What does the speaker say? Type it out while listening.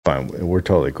Fine, we're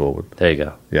totally cool with. There you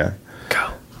go. Yeah,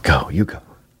 go, you go.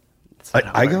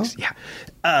 I go. Yeah.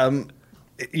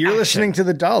 You're listening to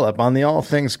The Dollop on the All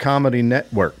Things Comedy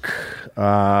Network.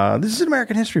 This is an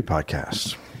American History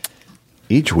podcast.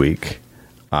 Each week,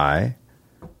 I,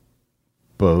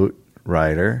 boat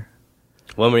rider,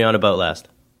 When were you on a boat last?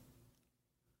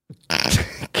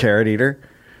 carrot eater,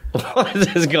 What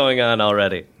is going on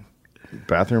already?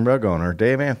 bathroom rug owner,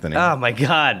 Dave Anthony, Oh, my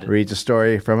God. reads a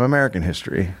story from American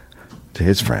history to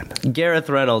his friend. Gareth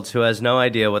Reynolds, who has no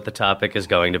idea what the topic is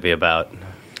going to be about.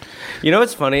 You know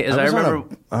what's funny is I remember...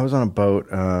 I was on a boat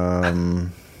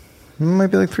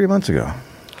maybe like 3 months ago.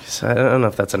 So I don't know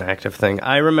if that's an active thing.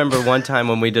 I remember one time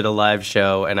when we did a live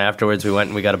show, and afterwards we went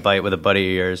and we got a bite with a buddy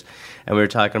of yours, and we were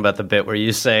talking about the bit where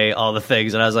you say all the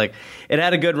things, and I was like, it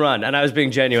had a good run, and I was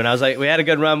being genuine. I was like, we had a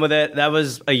good run with it. That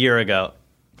was a year ago.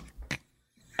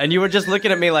 And you were just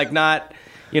looking at me like not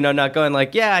going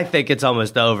like, yeah, I think it's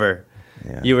almost over.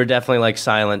 Yeah. You were definitely like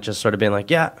silent, just sort of being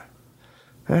like, yeah,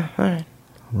 all right.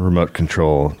 Remote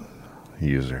control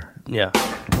user. Yeah.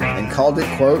 And called it,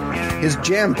 quote, his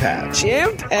jam pad.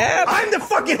 Jam pad? I'm the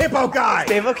fucking hippo guy!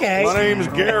 Dave, okay. My name's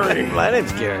Gary. My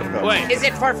name's Gary. Wait. Is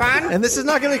it for fun? And this is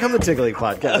not going to become the Tiggly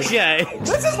podcast. Okay.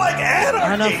 This is like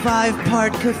anarchy! On a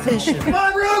 5-part coefficient.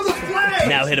 My room is playing!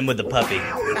 Now hit him with the puppy.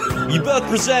 You both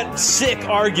present sick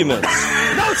arguments.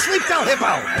 No sleep till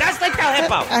hippo! Just like the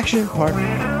hippo. Action part.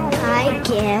 Hi,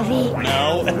 Gary.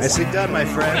 No. Nicely done, my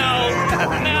friend.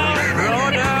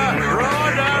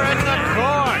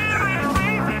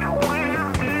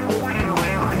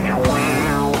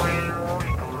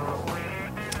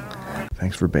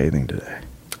 Thanks for bathing today.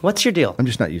 What's your deal? I'm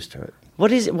just not used to it.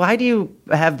 What is? Why do you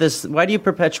have this? Why do you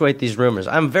perpetuate these rumors?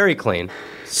 I'm very clean.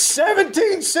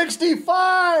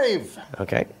 1765!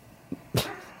 Okay.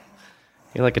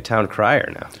 You're like a town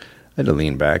crier now. I had to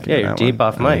lean back. Yeah, you're deep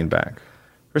off mic. Lean back.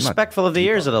 Respectful of the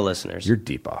ears of the listeners. You're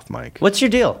deep off mic. What's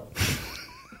your deal?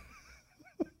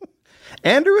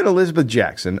 Andrew and Elizabeth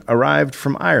Jackson arrived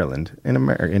from Ireland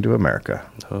into America.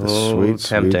 The sweet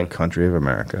tempting. country of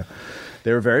America.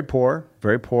 They were very poor,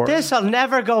 very poor. This'll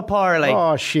never go poorly.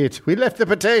 Oh, shit. We left the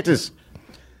potatoes.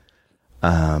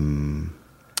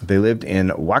 They lived in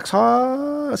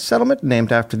Waxhaw settlement,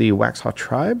 named after the Waxhaw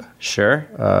tribe. Sure.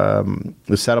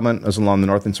 The settlement was along the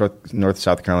north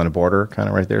South Carolina border, kind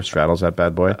of right there, straddles that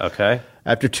bad boy. Okay.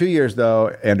 After 2 years, though,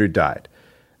 Andrew died.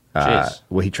 Jeez.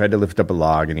 Well, he tried to lift up a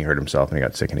log, and he hurt himself, and he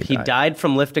got sick, and He died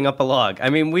from lifting up a log.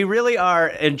 I mean, we really are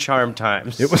in charmed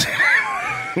times. It was...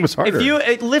 It was harder. If you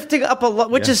lifting up a log,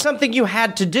 which is something you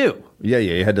had to do. Yeah,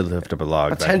 you had to lift up a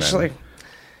log. Potentially. Back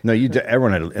then. No,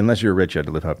 everyone had, unless you were rich, you had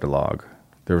to lift up a log.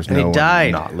 There was And he no one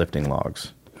died. not lifting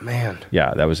logs. Man.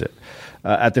 Yeah, that was it.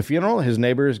 At the funeral, his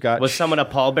neighbors got... Was someone a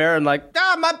pallbearer and like,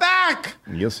 my back?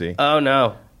 You'll see. Oh,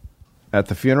 no. At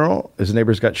the funeral, his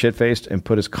neighbors got shit-faced and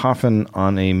put his coffin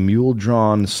on a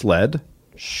mule-drawn sled.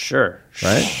 Sure.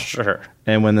 Right? Sure.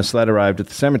 And when the sled arrived at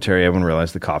the cemetery, everyone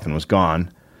realized the coffin was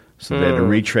gone. So they had to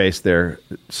retrace their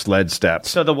sled steps.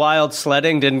 So the wild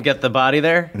sledding didn't get the body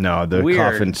there? No, the Weird.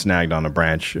 coffin snagged on a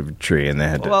branch of a tree, and they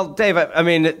had to... Well, Dave, I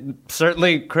mean,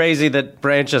 certainly crazy that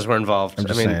branches were involved. I'm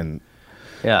just saying...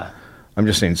 Yeah. I'm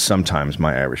just saying sometimes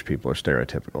my Irish people are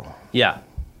stereotypical. Yeah.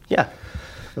 Yeah.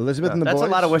 Elizabeth and the boys... That's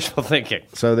a lot of wishful thinking.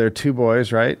 So there are two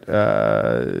boys, right?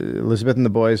 Elizabeth and the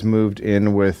boys moved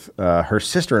in with her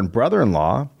sister and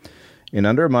brother-in-law. In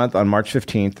under a month, on March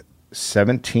 15th,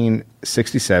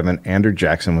 1767, Andrew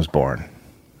Jackson was born.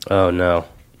 Oh, no.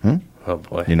 Oh,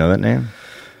 boy. You know that name?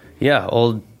 Yeah,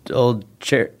 old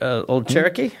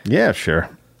Cherokee? Yeah, sure.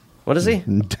 What is he?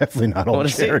 Definitely not old What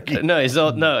is Cherokee. he? No, he's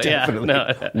old. No, Definitely.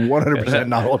 yeah, no. 100%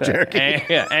 not old Cherokee.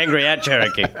 Yeah, angry at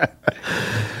Cherokee.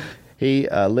 He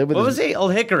lived with What was he?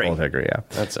 Old Hickory. Old Hickory, yeah.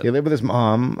 That's it. He lived with his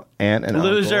mom, aunt, and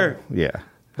Loser. uncle. Yeah,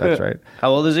 that's right.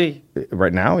 How old is he?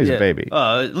 Right now, he's a baby.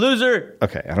 Loser.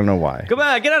 Okay, I don't know why. Come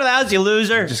on, get out of the house, you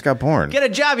loser. Just got born. Get a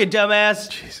job, you dumbass.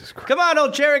 Jesus Christ. Come on,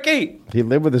 old Cherokee. He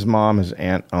lived with his mom, his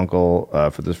aunt, uncle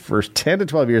for the first 10 to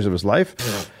 12 years of his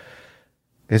life.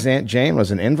 His Aunt Jane was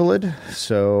an invalid,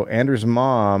 so Andrew's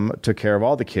mom took care of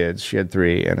all the kids. She had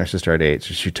 3, and her sister had 8,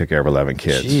 so she took care of 11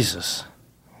 kids. Jesus.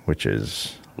 Which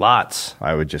is... Lots.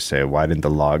 I would just say, why didn't the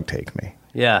log take me?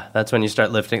 Yeah, that's when you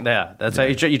start lifting. Yeah, that's how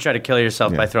you try to kill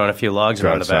yourself by throwing a few logs Go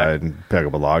around the back. outside and pick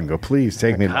up a log and go, please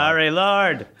take me. Hurry,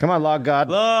 Lord. Come on, log god.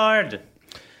 Lord.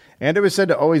 Andrew was said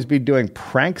to always be doing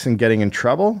pranks and getting in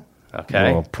trouble. Okay.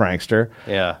 Little prankster.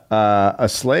 Yeah. A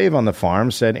slave on the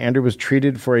farm said Andrew was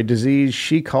treated for a disease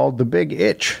she called the big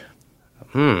itch.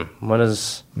 What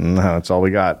is... No, that's all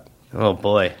we got. Oh,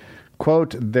 boy.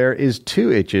 Quote, there is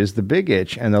 2 itches, the big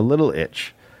itch and the little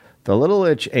itch. The little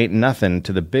itch ain't nothing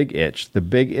to the big itch. The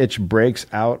big itch breaks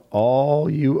out all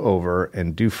you over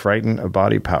and do frighten a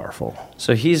body powerful.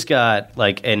 So he's got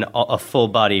like a full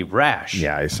body rash.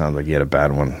 Yeah, it sounds like he had a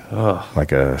bad one. Oh.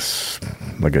 Like a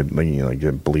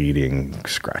bleeding,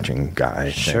 scratching guy.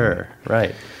 Sure,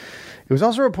 right. It was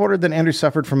also reported that Andrew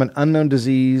suffered from an unknown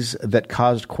disease that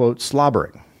caused, quote,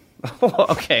 slobbering.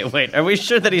 Okay, wait. Are we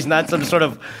sure that he's not some sort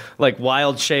of like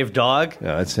wild shaved dog?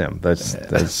 No, that's him. That's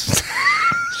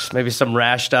maybe some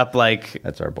rashed up like.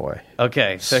 That's our boy.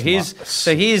 Okay, so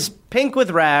he's pink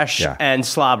with rash and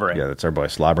slobbering. Yeah, that's our boy,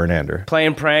 Slobbering Andrew.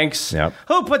 Playing pranks. Yep.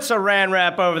 Who puts a ran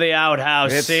wrap over the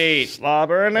outhouse seat?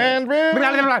 Slobbering Andrew.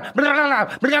 I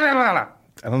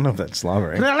don't know if that's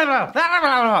slobbering.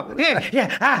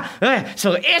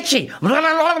 So itchy.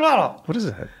 What is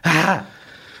that?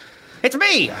 It's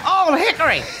me, Old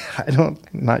Hickory. I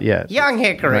don't. Not yet. Young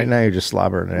Hickory. Right now, you're just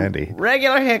slobbering Andy.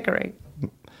 Regular Hickory.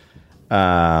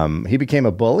 He became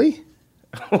a bully.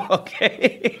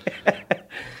 Okay.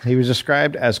 He was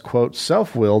described as, quote,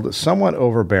 self-willed, somewhat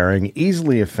overbearing,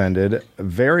 easily offended,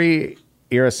 very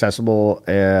inaccessible,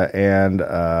 and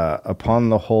upon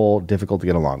the whole, difficult to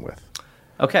get along with.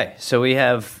 Okay, so we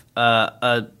have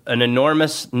an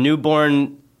enormous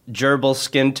newborn gerbil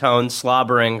skin tone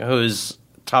slobbering who's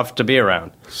tough to be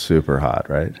around. Super hot,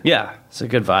 right? Yeah, it's a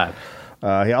good vibe.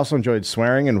 He also enjoyed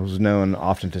swearing and was known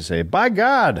often to say, by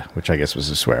God, which I guess was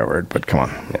a swear word, but come on.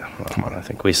 Yeah, well, come on. I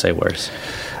think we say worse.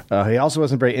 He also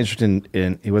wasn't very interested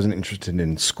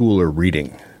in school or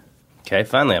reading. Okay,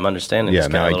 finally, I'm understanding Yeah, this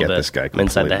guy now a I little get bit. this guy I'm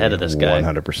inside the head of this guy.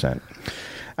 100%.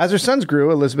 As their sons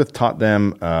grew, Elizabeth taught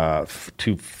them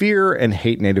to fear and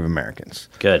hate Native Americans.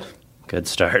 Good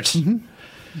start. Mm-hmm.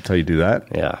 That's how you do that.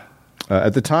 Yeah.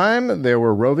 At the time, there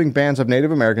were roving bands of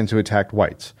Native Americans who attacked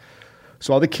whites.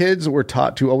 So all the kids were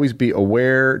taught to always be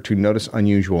aware, to notice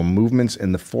unusual movements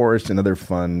in the forest and other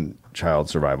fun child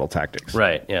survival tactics.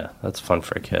 Right, yeah. That's fun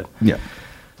for a kid. Yeah.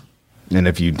 And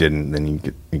if you didn't, then you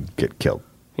get killed.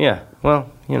 Yeah,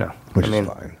 well, Which is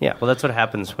fine. Yeah, well, that's what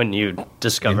happens when you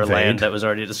discover Invade. land that was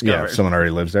already discovered. Yeah, if someone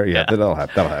already lives there. Yeah, that'll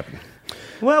happen.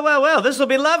 Well, this will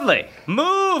be lovely.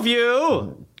 Move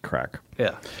you! Crack.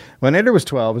 Yeah. When Andrew was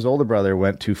 12, his older brother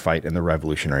went to fight in the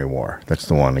Revolutionary War. That's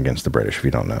the one against the British, if you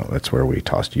don't know. That's where we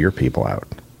tossed your people out.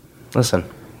 Listen,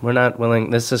 we're not willing.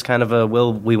 This is kind of a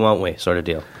will we, won't we sort of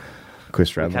deal. Quit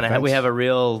straddling the fence. We have a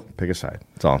real... Pick a side.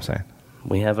 That's all I'm saying.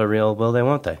 We have a real will they,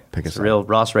 won't they. Pick a It's side. a real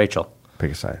Ross Rachel.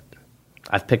 Pick a side.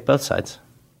 I've picked both sides.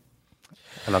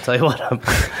 And I'll tell you what,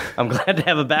 I'm glad to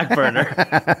have a back burner.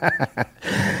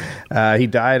 He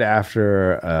died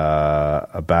after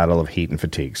a battle of heat and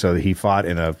fatigue. So he fought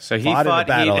in a fought in a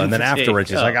battle, heat and then fatigue. afterwards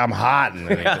he's like, "I'm hot," and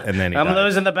then he I'm died.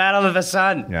 losing the battle of the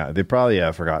sun. Yeah, they probably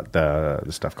forgot the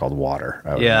stuff called water.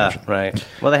 I would imagine. Right.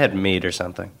 Well, they had meat or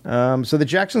something. So the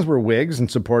Jacksons were Whigs and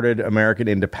supported American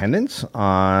independence.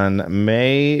 On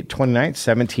May 29th,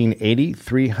 1780,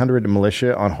 300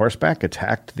 militia on horseback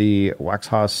attacked the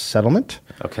Waxhaw settlement.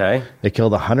 Okay. They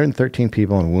killed 113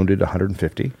 people and wounded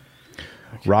 150.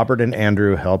 Okay. Robert and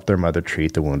Andrew helped their mother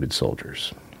treat the wounded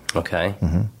soldiers. Okay.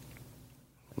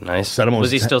 Mm-hmm. Nice.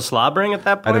 Was he still slobbering at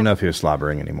that point? I don't know if he was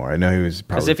slobbering anymore. I know he was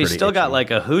probably Because if he's still itchy. got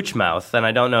like a hooch mouth, then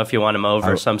I don't know if you want him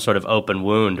over some sort of open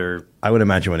wound or... I would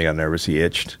imagine when he got nervous, he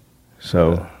itched.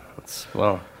 So...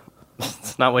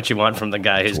 it's not what you want from the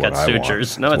guy who's got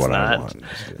sutures. No, it's not.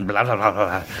 Blah, blah, blah,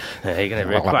 blah. You're going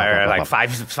to require like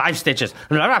five stitches.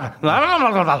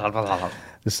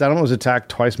 The settlement was attacked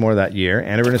twice more that year.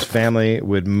 Andrew and his family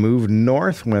would move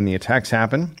north when the attacks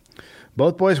happened.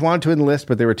 Both boys wanted to enlist,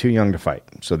 but they were too young to fight.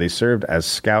 So they served as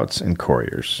scouts and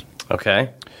couriers.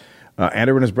 Okay.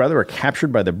 Andrew and his brother were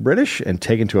captured by the British and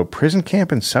taken to a prison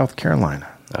camp in South Carolina.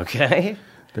 Okay.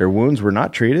 Their wounds were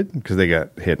not treated because they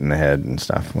got hit in the head and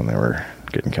stuff when they were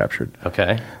getting captured.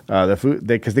 Okay.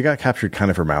 Because they got captured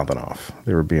kind of for mouthing off.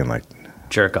 They were being like...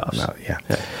 jerk-offs. Yeah.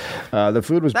 The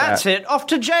food was That's bad. it. Off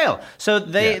to jail. So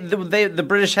the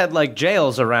British had like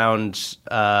jails around...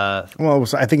 Well,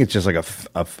 I think it's just like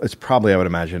it's probably, I would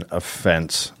imagine, a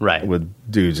fence with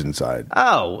dudes inside.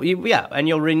 Oh, yeah. And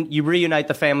you reunite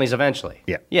the families eventually.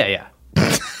 Yeah. Yeah.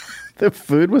 The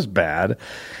food was bad,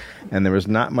 and there was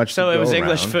not much to go So it was around.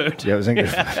 English food. Yeah, it was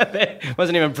English food. It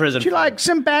wasn't even prison Would you food. like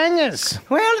some bangers?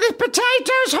 Well, the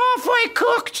potato's halfway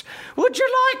cooked. Would you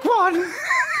like one?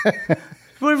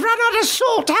 We've run out of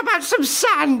salt. How about some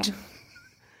sand?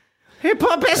 Here,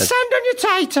 put a bit of sand on your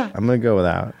tater. I'm going to go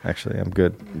without. Actually, I'm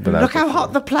good. Look how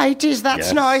hot the plate is.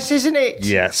 That's nice, isn't it?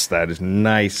 Yes, that is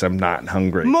nice. I'm not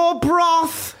hungry. More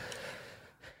broth.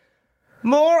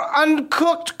 More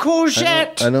uncooked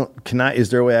courgette. Is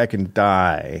there a way I can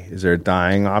die? Is there a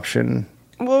dying option?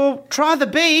 Well, try the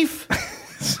beef.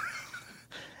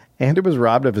 Andrew was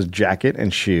robbed of his jacket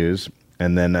and shoes,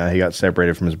 and then he got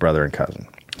separated from his brother and cousin.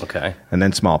 Okay. And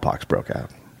then smallpox broke out.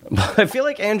 I feel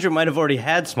like Andrew might have already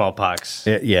had smallpox.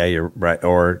 Yeah, you're right.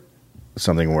 Or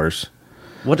something worse.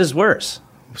 What is worse?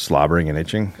 Slobbering and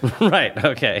itching. Right,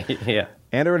 okay, yeah.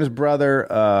 Andrew and his brother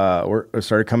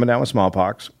started coming down with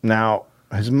smallpox. Now,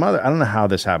 his mother, I don't know how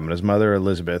this happened. His mother,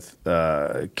 Elizabeth,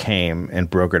 came and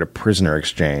brokered a prisoner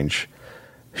exchange.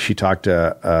 She talked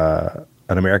to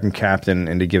an American captain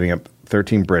into giving up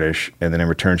 13 British, and then in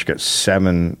return she got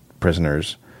 7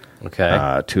 prisoners,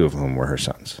 Okay. 2 of whom were her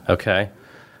sons. Okay.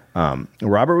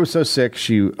 Robert was so sick,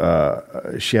 she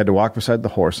had to walk beside the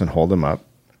horse and hold him up.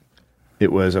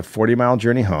 It was a 40-mile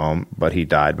journey home, but he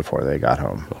died before they got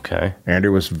home. Okay.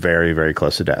 Andrew was very, very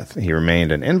close to death. He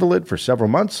remained an invalid for several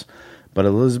months, but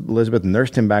Elizabeth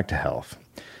nursed him back to health.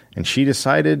 And she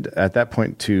decided at that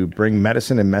point to bring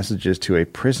medicine and messages to a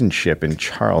prison ship in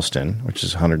Charleston, which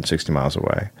is 160 miles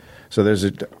away. So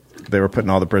they were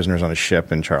putting all the prisoners on a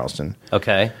ship in Charleston.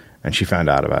 Okay. And she found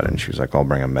out about it, and she was like, I'll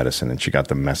bring them medicine. And she got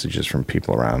the messages from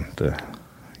people around the,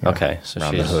 So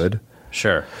around the she's hood.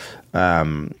 Sure.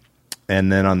 And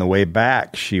then on the way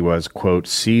back, she was, quote,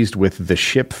 seized with the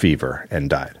ship fever and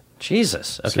died.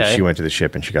 Jesus. Okay. So she went to the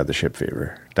ship and she got the ship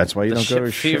fever. That's why you don't go to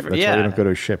a ship ship. fever, That's why you don't go to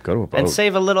a ship. Go to a boat. And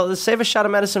save a shot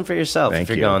of medicine for yourself Thank if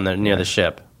you're you. going there near the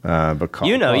ship. But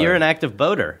You're an active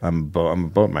boater. I'm a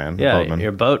boatman. Yeah, boatman. you're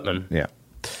a boatman. Yeah.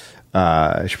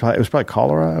 It was probably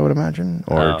cholera, I would imagine,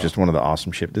 or just one of the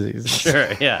awesome ship diseases.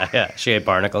 Sure, yeah. She ate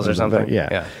barnacles or something?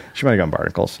 Yeah. She might have gotten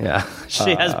barnacles. Yeah.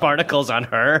 She has barnacles on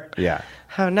her? Yeah.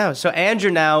 Oh, no. So Andrew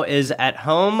now is at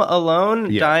home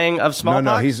alone, dying of smallpox?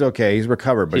 No, he's okay. He's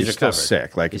recovered, but he's still recovered.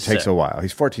 sick. Like, He's it takes sick. a while.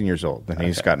 He's 14 years old, and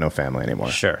he's got no family anymore.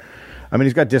 Sure. I mean,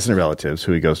 he's got distant relatives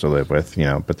who he goes to live with,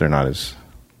 but they're not as...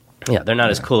 Yeah, they're not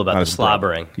as cool about not the as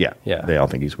slobbering. Yeah. Yeah. They all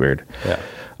think he's weird.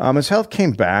 Yeah. His health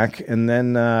came back, and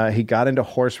then he got into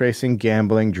horse racing,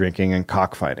 gambling, drinking, and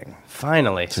cockfighting.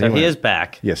 Finally. So he went- is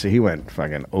back. Yeah, so he went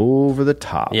fucking over the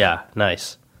top. Yeah,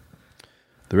 nice.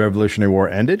 The Revolutionary War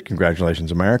ended. Congratulations,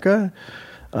 America.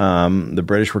 The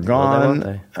British were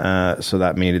gone, won't so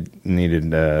that needed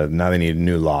now they needed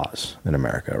new laws in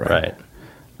America, right?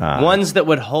 Right. Ones that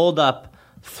would hold up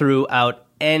throughout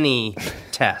any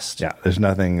test. Yeah, there's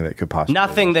nothing that could possibly...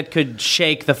 Nothing that could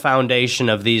shake the foundation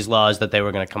of these laws that they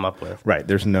were going to come up with. Right,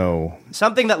 there's no...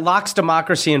 Something that locks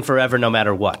democracy in forever no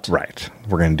matter what. Right,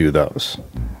 we're going to do those,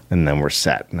 and then we're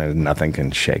set, and nothing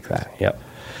can shake that. Yep.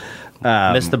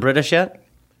 Miss the British yet?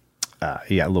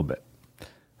 Yeah, a little bit.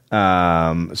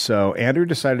 So Andrew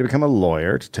decided to become a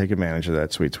lawyer to take advantage of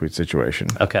that sweet, sweet situation.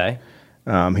 Okay.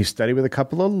 He studied with a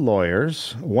couple of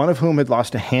lawyers, one of whom had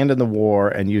lost a hand in the war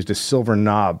and used a silver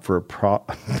knob for a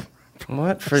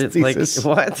What? For Prosthesis.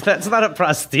 what? That's not a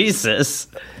prosthesis.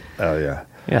 Oh, yeah.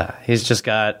 Yeah, he's just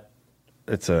got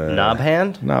It's a... knob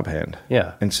hand? Knob hand.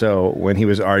 Yeah. And so when he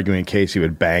was arguing a case, he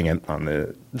would bang it on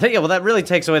the... Yeah, well, that really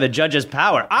takes away the judge's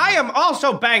power. I am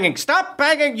also banging. Stop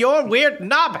banging your weird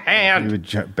knob He hand.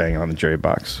 would bang it on the jury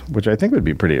box, which I think would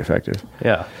be pretty effective.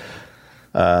 Yeah.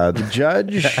 The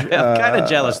judge... I'm kind of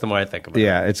jealous the more I think about it.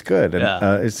 Yeah, it's good. And,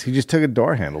 Yeah. he just took a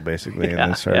door handle, basically, and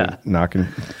then started knocking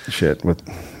shit with...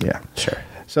 Yeah. Sure.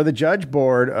 So the Judge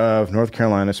Board of North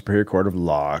Carolina Superior Court of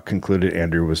Law concluded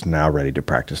Andrew was now ready to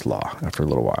practice law after a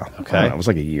little while. Okay. I don't know, it was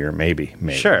like a year, maybe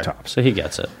Sure. tops. So he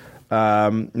gets it.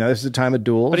 Now, this is the time of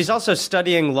duels. But he's also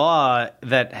studying law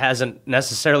that hasn't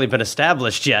necessarily been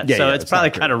established yet. Yeah, so yeah, it's it's probably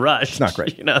not great. kind of rushed. It's not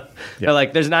great. They're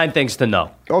like, there's 9 things to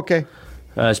know. Okay.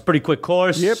 It's a pretty quick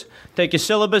course. Yep. Take your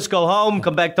syllabus, go home,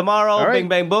 come back tomorrow. All right. Bing,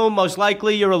 bang, boom. Most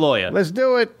likely you're a lawyer. Let's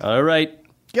do it. All right.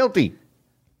 Guilty.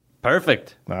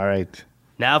 Perfect. All right.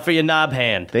 Now for your knob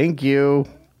hand. Thank you.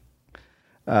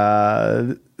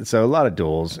 So a lot of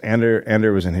duels.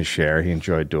 Andrew was in his share. He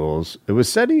enjoyed duels. It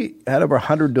was said he had over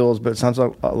 100 duels, but it sounds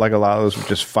like a lot of those were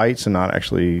just fights and not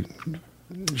actually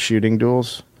shooting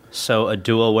duels. So a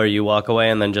duel where you walk away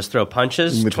and then just throw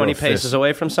punches You throw 20 a paces fist.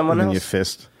 away from someone And then else? you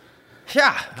fist.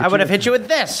 Yeah, I would have hit you with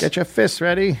this. Get your fist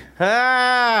ready.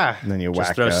 Ah! And then you Just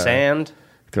whack throw sand.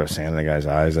 Throw sand in the guy's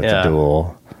eyes. That's Yeah. a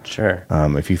duel. Sure.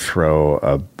 If you throw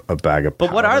a bag of powder,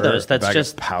 But what are those? That's a bag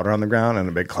just- of powder on the ground and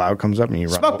a big cloud comes up and you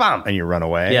Smoke bomb. and you run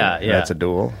away. Yeah, yeah. That's a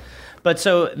duel. But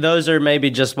so those are maybe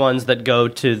just ones that go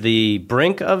to the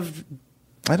brink of.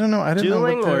 I don't know. I didn't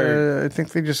Dueling know. or- I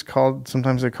think they just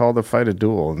sometimes they called the fight a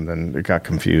duel, and then it got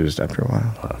confused after a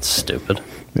while. Oh, that's stupid.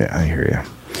 Yeah, I hear you.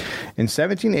 In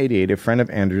 1788, a friend of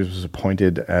Andrews was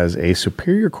appointed as a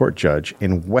Superior Court judge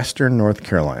in Western North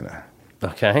Carolina,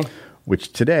 Okay.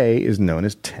 which today is known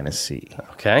as Tennessee.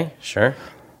 Okay. Sure.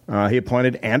 He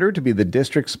appointed Andrew to be the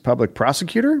district's public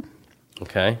prosecutor.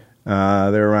 Okay.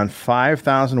 There were around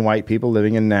 5,000 white people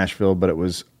living in Nashville, but it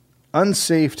was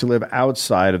unsafe to live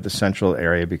outside of the central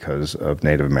area because of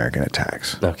Native American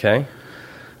attacks. Okay.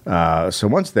 So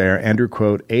once there, Andrew,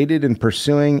 quote, aided in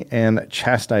pursuing and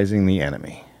chastising the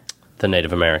enemy. The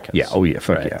Native Americans. Yeah. Oh, yeah.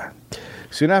 Fuck Right. yeah.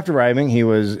 Soon after arriving, he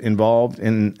was involved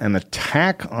in an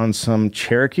attack on some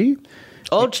Cherokee.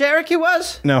 Old Cherokee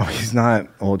was? No, he's not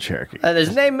Old Cherokee.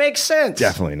 His name makes sense.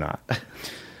 Definitely not.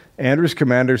 Andrew's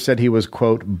commander said he was,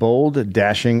 quote, bold,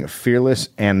 dashing, fearless,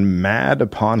 and mad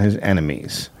upon his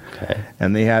enemies. Okay.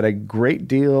 And he had a great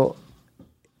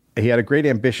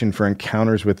ambition for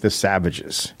encounters with the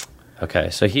savages. Okay,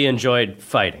 so he enjoyed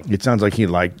fighting. It sounds like he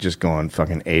liked just going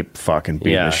fucking ape fucking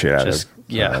beating the shit out of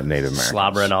Native Americans.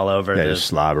 Slobbering all over. Yeah, just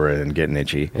slobbering and getting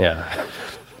itchy. Yeah.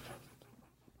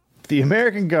 The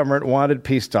American government wanted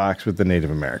peace talks with the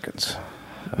Native Americans.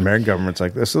 The American government's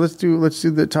like, so let's do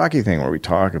the talkie thing where we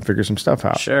talk and figure some stuff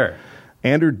out. Sure.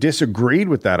 Andrew disagreed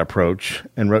with that approach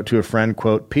and wrote to a friend,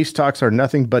 quote, peace talks are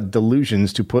nothing but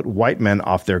delusions to put white men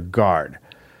off their guard.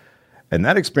 And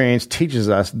that experience teaches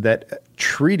us that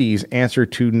treaties answer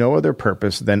to no other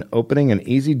purpose than opening an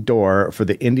easy door for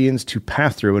the Indians to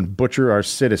pass through and butcher our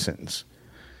citizens.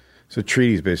 So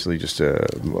treaty is basically just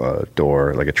a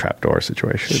door, like a trapdoor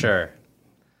situation. Sure.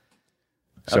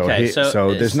 So, Okay,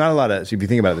 so there's not a lot of. So if you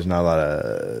think about it, there's not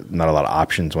a lot of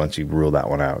options once you rule that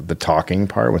one out. The talking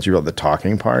part. Once you rule the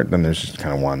talking part, then there's just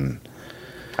kind of one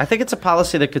I think it's a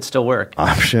policy that could still work.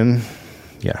 option.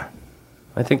 Yeah,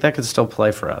 I think that could still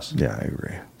play for us. yeah, I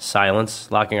agree. Silence,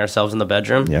 locking ourselves in the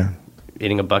bedroom, Yeah.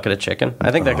 eating a bucket of chicken.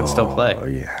 I think that could still play. Oh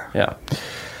yeah. Yeah.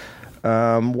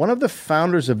 One of the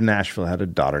founders of Nashville had a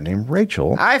daughter named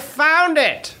Rachel. I found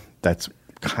it. That's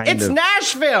kind It's of.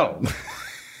 Nashville.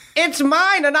 It's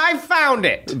mine, and I found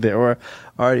it. There were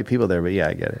already people there, but yeah,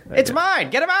 I get it. It's mine.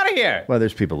 Get them out of here. Well,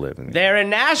 there's people living. They're in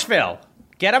Nashville.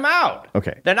 Get them out.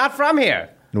 Okay. They're not from here.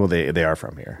 Well, they are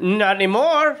from here. Not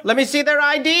anymore. Let me see their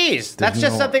IDs. That's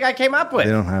just no- something I came up with.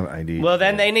 They don't have ID. Well,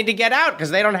 then they need to get out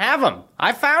because they don't have them.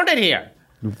 I found it here.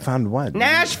 You found what?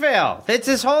 Nashville. It's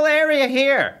this whole area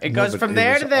here. It No, goes but from it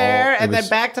there was to there all- it and then was-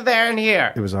 back to there and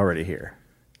here. It was already here.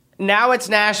 Now it's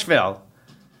Nashville.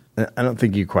 I don't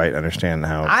think you quite understand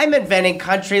how. I'm inventing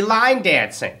country line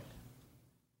dancing.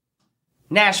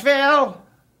 Nashville.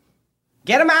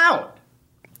 Get them out.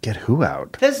 Get who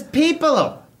out? There's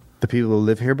people. The people who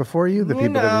live here before you? The You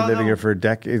people that have been living know. here for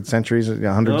decades, centuries,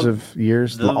 hundreds of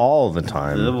years? All the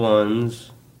time. The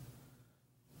ones.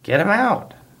 Get them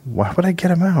out. Why would I get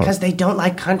them out? Because they don't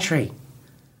like country.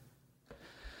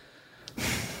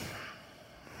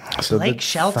 So Blake the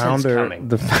Shelton's coming.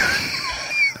 The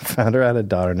founder had a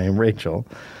daughter named Rachel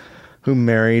who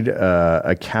married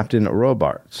a Captain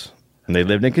Robards. And they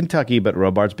lived in Kentucky, but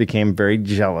Robards became very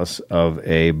jealous of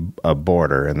a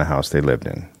boarder in the house they lived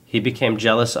in. He became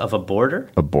jealous of a boarder?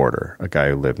 A boarder, a guy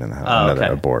who lived in the house. Oh,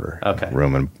 okay. A boarder. Okay.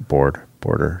 Room and border.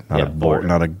 Not Yeah, a board. boarder.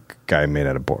 Not a guy made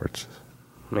out of boards.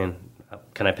 I mean,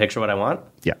 can I picture what I want?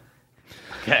 Yeah.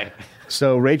 Okay.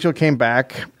 So Rachel came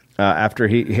back after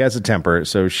he has a temper,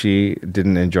 so she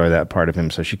didn't enjoy that part of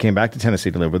him. So she came back to Tennessee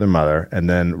to live with her mother, and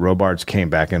then Robards came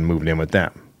back and moved in with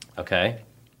them. Okay.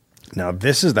 Now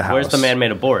this is the house. Where's the man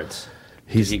made of boards?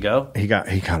 Did he go? He got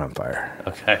on fire.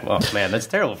 Okay. Well, man, that's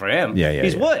terrible for him. Yeah.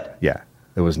 He's yeah. wood. Yeah,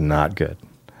 it was not good.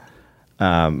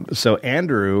 So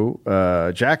Andrew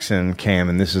Jackson came,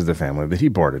 and this is the family that he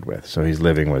boarded with. So he's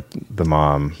living with the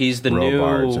mom. He's the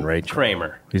Robards new and Rachel.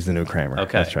 Kramer. He's the new Kramer.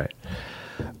 Okay. That's right.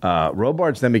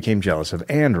 Robards then became jealous of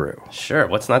Andrew. Sure.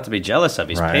 What's not to be jealous of?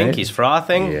 He's Right. pink. He's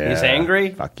frothing. Yeah. He's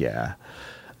angry. Fuck yeah.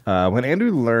 When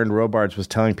Andrew learned Robards was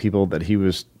telling people that he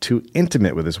was too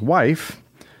intimate with his wife,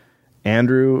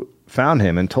 Andrew found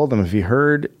him and told him if he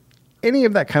heard any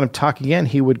of that kind of talk again,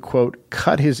 he would, quote,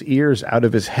 cut his ears out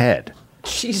of his head.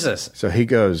 Jesus. So he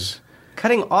goes,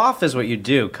 Cutting off is what you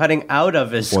do. Cutting out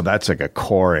of is. well, that's like a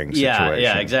coring situation.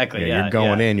 Yeah, exactly. Yeah, you're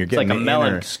going yeah. in, you're It's getting like a the melon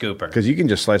inner, scooper. Because you can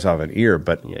just slice off an ear,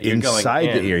 but Yeah, you're going inside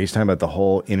the in. ear, he's talking about the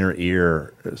whole inner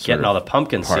ear. Sort Getting of all the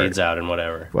pumpkin part. seeds out and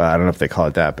whatever. Well, I don't know if they call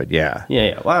it that, but yeah.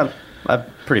 Yeah. Well, I'm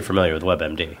pretty familiar with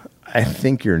WebMD. I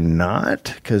think you're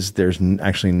not, because there's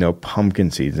actually no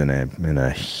pumpkin seeds in a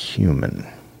human.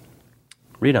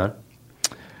 Read on.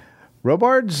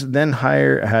 Robards then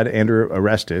had Andrew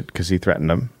arrested because he threatened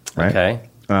him, right? Okay.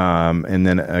 And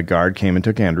then a guard came and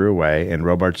took Andrew away, and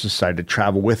Robards decided to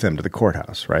travel with him to the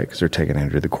courthouse, right? Because they're taking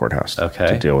Andrew to the courthouse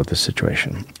to deal with the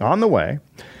situation. On the way,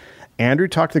 Andrew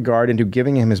talked the guard into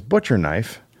giving him his butcher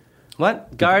knife.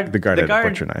 What? Guard? The guard had a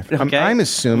butcher knife. Okay. I'm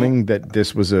assuming that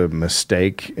this was a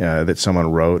mistake that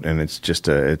someone wrote, and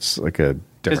it's like a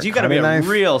Because you got to be a knife.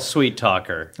 real sweet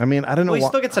talker. I mean, I don't know. Well, he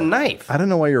still gets a knife. I don't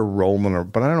know why you're rolling,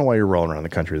 but I don't know why you're rolling around the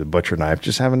country with a butcher knife.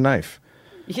 Just have a knife.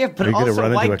 Yeah, but Are you gonna also,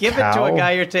 run why into a give it to a cow?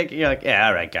 guy you're taking? You're like, yeah,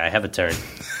 all right, guy, have a turn.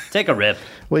 Take a rip.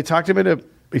 Well, he talked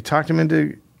him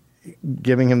into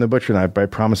giving him the butcher knife by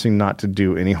promising not to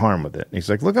do any harm with it. He's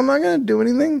like, look, I'm not going to do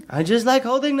anything. I just like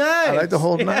holding knives. I like to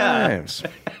hold knives.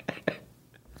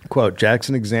 Quote,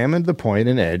 Jackson examined the point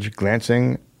and edge,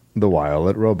 glancing the while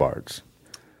at Robards.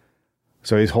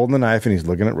 So he's holding the knife and he's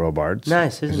looking at Robards.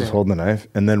 Nice, isn't He's just it? holding the knife,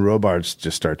 and then Robards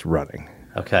just starts running.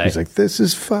 Okay. He's like, this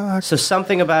is fucked. So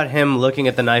something about him looking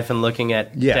at the knife and looking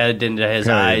at dead into his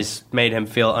Apparently. eyes made him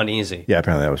feel uneasy. Yeah,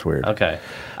 apparently that was weird. Okay.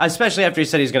 Especially after he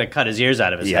said he's going to cut his ears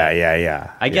out of his head.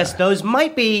 Yeah. I guess those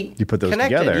might be You put those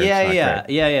connected. together, it's not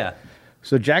great. Yeah.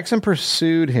 So Jackson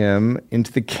pursued him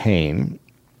into the cane.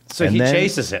 So And he then-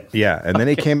 chases him. Yeah, and then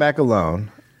he came back alone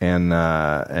and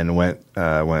went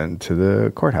to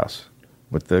the courthouse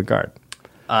with the guard.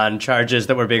 On charges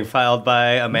that were being filed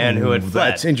by a man who had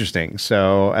fled. That's interesting.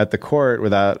 So at the court,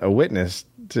 without a witness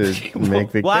to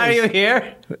make the Why case. are you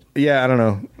here? Yeah, I don't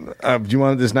know. Do you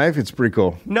want this knife? It's pretty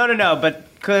cool. No, but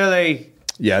clearly...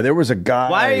 Yeah, there was a guy.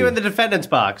 Why are you in the defendant's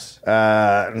box?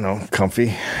 No,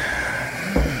 comfy.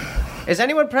 Is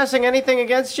anyone pressing anything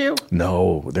against you?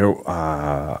 No, there.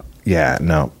 Yeah,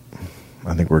 no.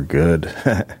 I think we're good.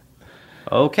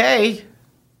 Okay.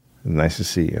 Nice to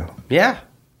see you. Yeah.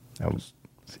 I'll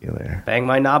see you later. Bang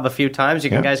my knob a few times. You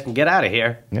Yeah. guys can get out of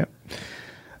here. Yep.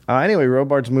 Anyway,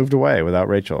 Robards moved away without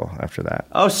Rachel after that.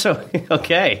 Oh, so,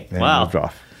 okay. And Wow. moved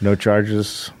off. No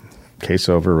charges. Case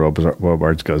over.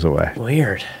 Robards goes away.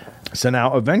 Weird. So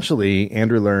now, eventually,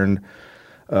 Andrew learned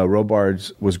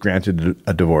Robards was granted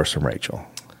a divorce from Rachel.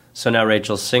 So now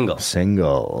Rachel's single.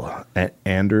 Single.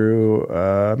 Andrew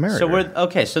married So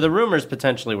her. so the rumors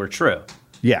potentially were true.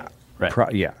 Yeah.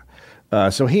 Right. Yeah.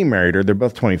 So he married her. They're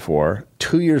both 24.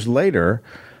 2 years later,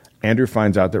 Andrew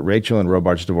finds out that Rachel and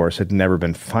Robards' divorce had never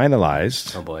been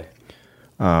finalized. Oh, boy.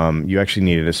 You actually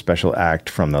needed a special act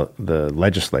from the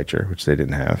legislature, which they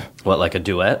didn't have. What, like a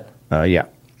duet? Yeah.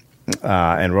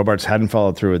 And Robards hadn't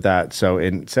followed through with that. So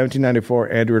in 1794,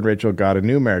 Andrew and Rachel got a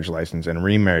new marriage license and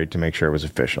remarried to make sure it was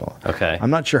official. Okay.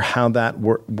 I'm not sure how that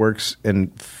works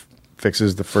and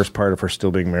fixes the first part of her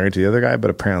still being married to the other guy, but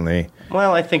apparently...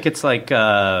 Well, I think it's like,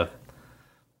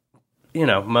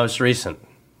 most recent.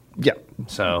 Yeah.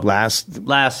 So Last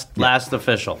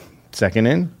official. second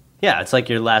in? Yeah, it's like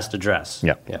your last address.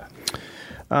 Yeah. Yeah.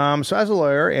 So as a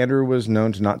lawyer, Andrew was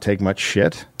known to not take much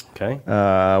shit. Okay.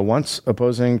 Once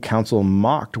opposing counsel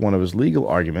mocked one of his legal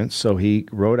arguments, so he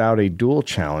wrote out a duel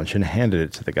challenge and handed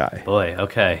it to the guy. Boy,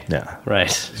 okay. Yeah.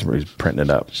 Right. He's printing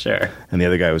it up. Sure. And the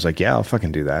other guy was like, yeah, I'll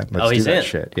fucking do that. Let's He's do that in.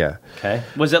 shit. Yeah. Okay.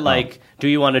 Was it like, do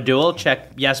you want a duel?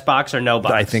 Check yes box or no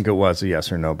box? I think it was a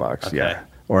yes or no box. Okay. Yeah.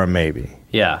 Or a maybe.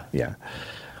 Yeah. Yeah.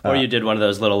 Or you did one of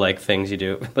those little like things you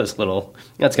do. Those little.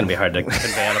 That's going to be hard to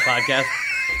convey on a podcast.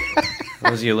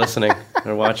 Those of you listening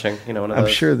or watching, one of I'm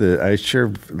those. sure like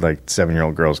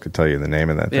 7-year-old girls could tell you the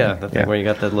name of that thing. Yeah, the thing where you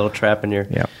got the little trap in your.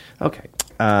 Yeah. Okay.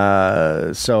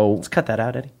 So Let's cut that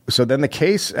out, Eddie. So then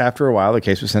after a while, the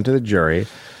case was sent to the jury,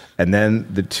 and then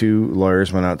the two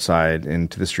lawyers went outside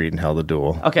into the street and held a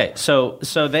duel. Okay, so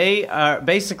they are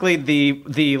basically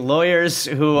the lawyers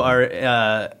who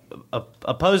are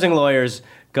opposing lawyers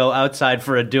go outside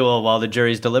for a duel while the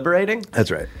jury's deliberating.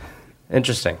 That's right.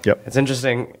 Interesting. Yep. It's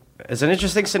interesting. It's an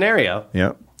interesting scenario.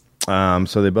 Yep.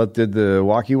 So they both did the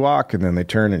walkie walk, and then they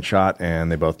turned and shot,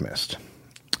 and they both missed.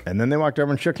 And then they walked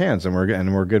over and shook hands, and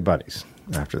we're good buddies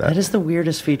after that. That is the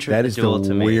weirdest feature That of is the duel the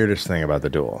to me. weirdest thing about the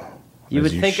duel. You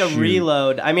would think a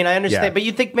reload. I mean, I understand, Yeah. but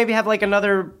you'd think maybe have like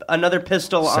another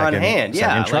pistol on Second- hand. Yeah,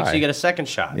 second like try. so you get a second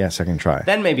shot. Yeah, second try.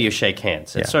 Then maybe you shake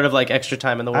hands. It's Yeah. sort of like extra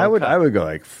time in the World Cup. I would go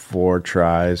like 4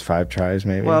 tries, 5 tries,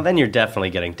 maybe. Well, then you're definitely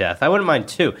getting death. I wouldn't mind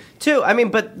two. I mean,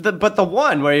 but the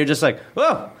one where you're just like,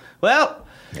 oh, well,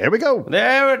 here we go.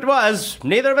 there it was.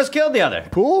 Neither of us killed the other.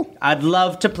 Pool? I'd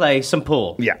love to play some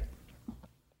pool. Yeah.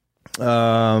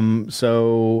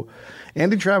 So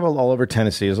Andy traveled all over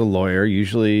Tennessee as a lawyer,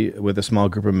 usually with a small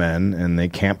group of men, and they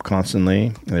camp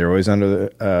constantly. They're always under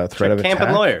the threat of attack.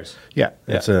 Camping lawyers. Yeah,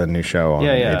 it's a new show on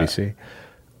Yeah. ABC.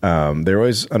 They're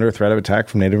always under a threat of attack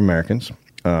from Native Americans.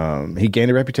 He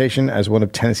gained a reputation as one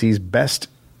of Tennessee's best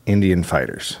Indian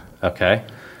fighters. Okay.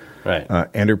 Right.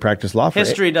 Andrew practiced law for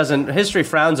History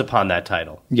frowns upon that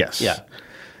title. Yes. Yeah.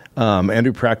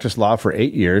 Andrew practiced law for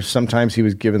 8 years. Sometimes he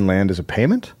was given land as a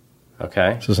payment.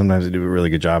 Okay. So sometimes they do a really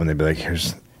good job, and they'd be like,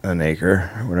 "Here's an acre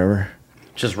or whatever."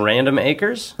 Just random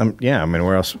acres? Yeah, I mean,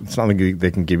 where else? It's not like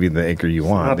they can give you the acre you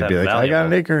want. not They'd be that like, I got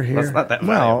an valuable. acre here. That's not that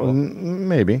well, valuable.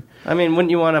 maybe. I mean,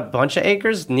 wouldn't you want a bunch of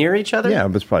acres near each other? Yeah,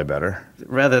 but it's probably better.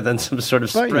 Rather than some sort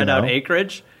of But, spread out know.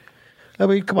 acreage? I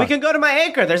mean, come We on. can go to my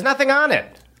acre. There's nothing on it.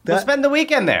 We'll That- spend the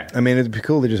weekend there. I mean, it'd be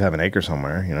cool to just have an acre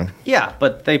somewhere, you know? Yeah,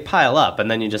 but they pile up, and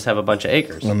then you just have a bunch of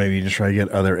acres. Or maybe you just try to get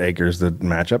other acres that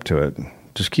match up to it.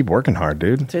 Just keep working hard,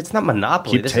 dude. It's not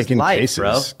Monopoly. Keep This taking is life, cases.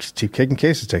 bro. Keep taking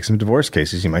cases. Take some divorce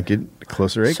cases. You might get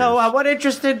closer acres. So, what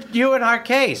interested you in our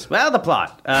case? Well, the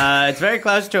plot. It's very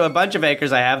close to a bunch of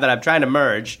acres I have that I'm trying to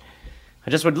merge. I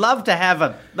just would love to have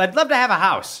I'd love to have a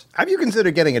house. have you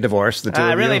considered getting a divorce? The two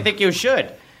I of really you? think you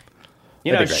should.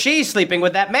 You know, That'd be great. she's sleeping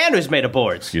with that man who's made of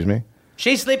boards. Excuse me?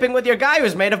 She's sleeping with your guy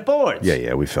who's made of boards.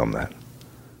 Yeah, we filmed that.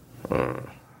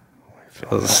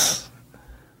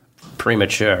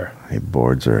 Premature. Hey,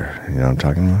 boards are, you know what I'm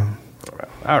talking about?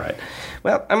 All right.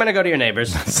 Well, I'm going to go to your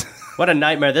neighbors. What a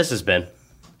nightmare this has been.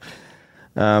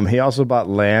 He also bought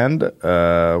land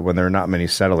when there were not many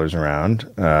settlers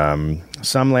around.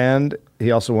 Some land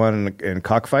he also won in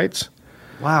cockfights.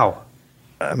 Wow.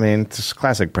 I mean, it's just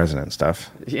classic president stuff.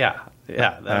 Yeah.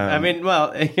 Yeah. I mean,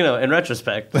 well, you know, in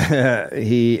retrospect.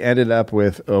 He ended up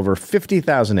with over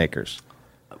 50,000 acres.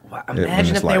 Wow, in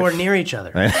imagine his if they life. were near each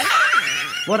other.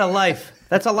 What a life.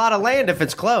 That's a lot of land if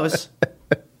it's close.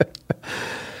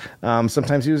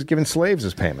 Sometimes he was giving slaves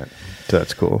as payment. So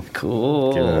that's cool.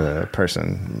 Cool. Give a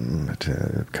person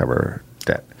to cover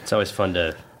debt. It's always fun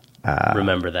to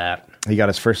remember that. He got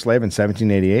his first slave in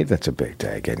 1788. That's a big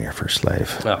day, getting your first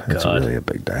slave. Oh, That's God. really a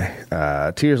big day.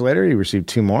 2 years later, he received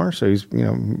 2 more. So he's,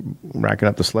 racking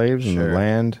up the slaves and the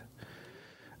land.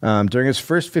 During his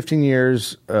first 15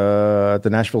 years at the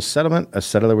Nashville settlement, a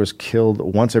settler was killed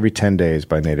once every 10 days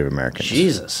by Native Americans.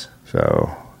 Jesus.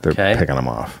 So they're Okay. picking him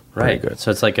off. Pretty Right. good.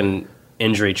 So it's like an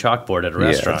injury chalkboard at a Yeah,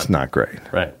 restaurant. it's not great.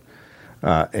 Right.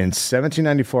 In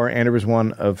 1794, Andrew was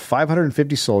one of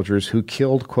 550 soldiers who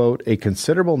killed, quote, a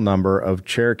considerable number of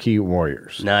Cherokee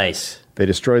warriors. Nice. They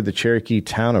destroyed the Cherokee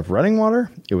town of Running Water.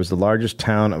 It was the largest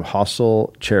town of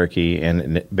hostile Cherokee,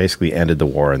 and it basically ended the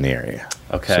war in the area.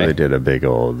 Okay. So they did a big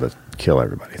old kill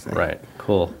everybody thing. Right.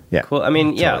 Cool. Yeah. Cool. I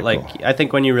mean, yeah, Totally like, cool. I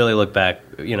think when you really look back,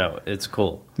 it's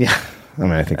cool. Yeah. I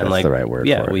mean, I think And that's like, the right word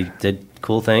yeah, for it. we did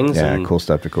cool things. Yeah, and, cool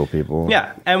stuff to cool people.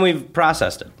 Yeah, and we've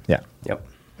processed it. Yeah. Yep.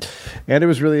 Andrew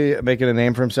was really making a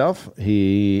name for himself.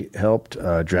 He helped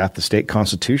draft the state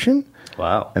constitution.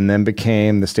 Wow. And then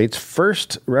became the state's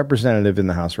first representative in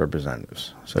the House of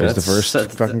Representatives. So he's the first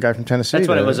fucking guy from Tennessee. That's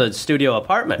when to- it was a studio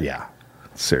apartment. Yeah,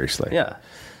 seriously. Yeah.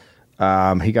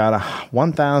 He got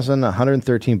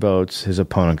 1,113 votes. His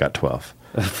opponent got 12.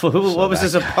 What was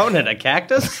his opponent? A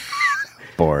cactus?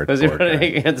 Board. Was he board running guy.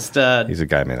 against? He's a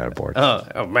guy made out of boards.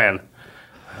 Oh man,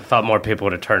 I thought more people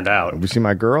would have turned out. We see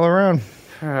my girl around?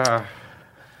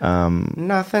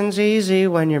 Nothing's easy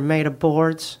when you're made of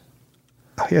boards.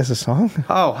 Oh, he has a song?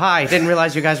 Oh, hi! Didn't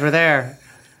realize you guys were there.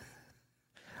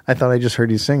 I thought I just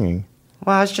heard you singing.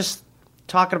 Well, I was just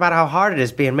talking about how hard it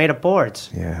is being made of boards.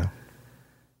 Yeah.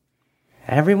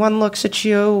 Everyone looks at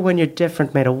you when you're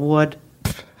different, made of wood.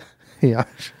 Yeah,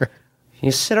 sure.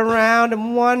 You sit around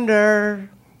and wonder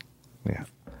Yeah.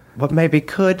 what maybe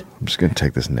could. I'm just going to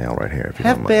take this nail right here. If you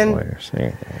Have don't been. mind.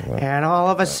 Yeah, well, And all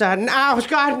of a sudden, oh,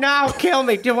 God, no, kill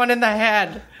me. Do one in the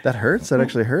head. that hurts? That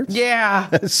actually hurts? Yeah.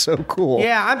 That's so cool.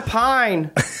 Yeah, I'm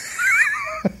pine.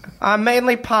 I'm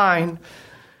mainly pine.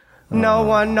 No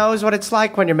one knows what it's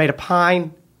like when you're made of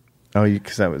pine. Oh,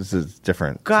 because that was a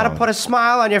different. Gotta song. put a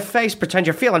smile on your face, pretend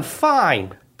you're feeling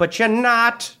fine, but you're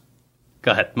not.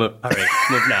 Go ahead, move. All right,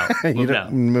 move now. You Move now.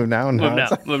 don't- Move now. Move now.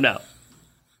 Move now.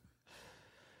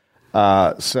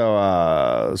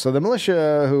 So the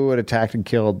militia who had attacked and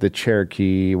killed the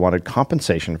Cherokee wanted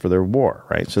compensation for their war,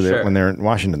 right? So Sure. when they're in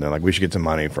Washington, they're like, we should get some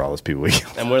money for all those people we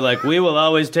killed. And we're like, we will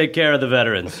always take care of the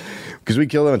veterans. Because we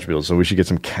killed a bunch of people, so we should get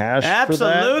some cash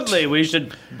Absolutely, we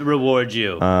should reward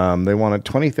you. for that. They wanted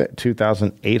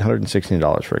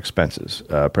 $22,816 for expenses.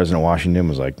 President Washington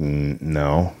was like,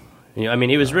 no. You know, I mean,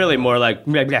 he was really more like,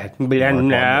 no, ow,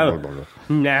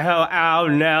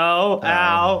 no,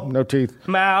 ow, No teeth.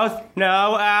 mouth,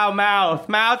 no, ow, mouth,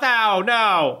 ow,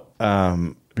 no.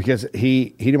 Because he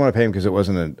didn't want to pay him because it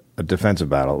wasn't a defensive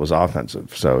battle, it was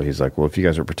offensive. So he's like, well, if you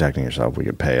guys are protecting yourself, we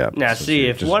could pay up. Now, So see,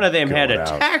 if just one of them had going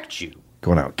out- attacked you,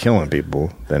 going out killing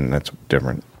people, then that's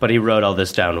different. but he wrote all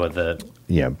this down with the,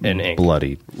 Yeah, In ink.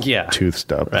 bloody Yeah. tooth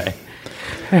stuff. right.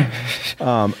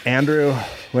 Andrew,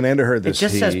 when Andrew heard It this,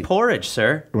 just says porridge,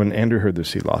 sir. when Andrew heard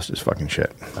this, he lost his fucking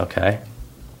shit. Okay.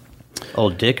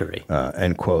 Old Dickory.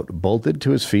 And quote, bolted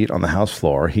to his feet on the house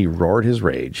floor, he roared his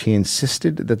rage. He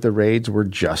insisted that the raids were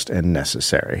just and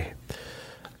necessary.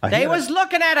 They was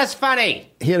looking at us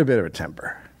funny. He had a bit of a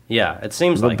temper. Yeah, it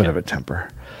seems A little like bit it. of a temper.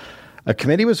 A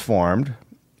committee was formed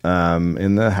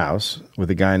in the House with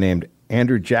a guy named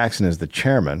Andrew Jackson as the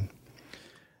chairman.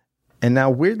 And now,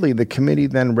 weirdly, the committee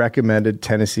then recommended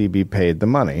Tennessee be paid the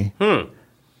money.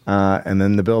 And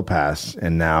then the bill passed,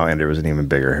 and now Andrew was an even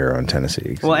bigger hero in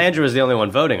Tennessee. Well, Andrew was the only one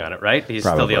voting on it, right? He's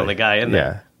still the only guy in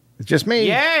there. Yeah. It's just me.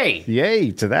 Yay!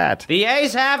 Yay to that. The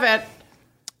A's have it.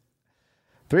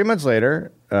 3 months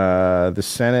later, the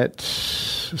Senate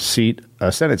seat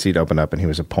opened up, and he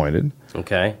was appointed.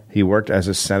 Okay. He worked as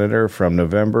a senator from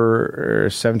November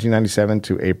 1797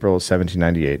 to April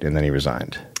 1798, and then he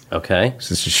resigned. Okay. So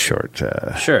this is short.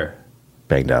 Sure.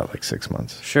 Banged out like 6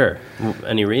 months. Sure.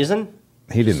 Any reason?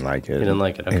 He didn't like it. He didn't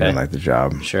like it, okay. He didn't like the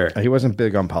job. Sure. He wasn't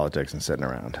big on politics and sitting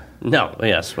around No.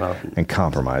 Yes. Well, and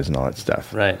compromise and all that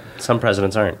stuff. right. Some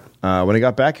presidents aren't. When he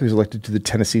got back, he was elected to the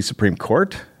Tennessee Supreme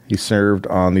Court. He served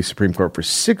on the Supreme Court for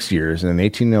 6 years, and in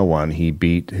 1801, he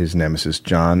beat his nemesis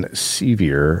John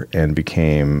Sevier and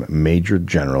became Major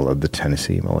General of the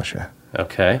Tennessee Militia.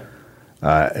 Okay.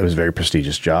 It was a very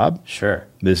prestigious job. Sure.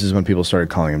 This is when people started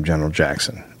calling him General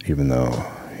Jackson, even though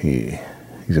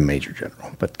he's a Major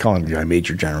General. But calling the guy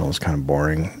Major General is kind of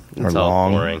boring or It's all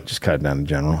long. boring. Just cut it down to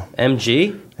General.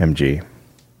 MG? MG.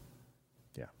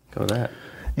 Yeah. Go with that.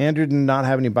 Andrew did not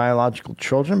have any biological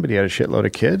children, but he had a shitload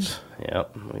of kids.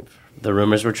 Yep. The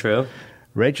rumors were true.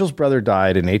 Rachel's brother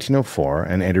died in 1804,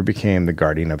 and Andrew became the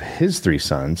guardian of his 3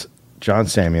 sons, John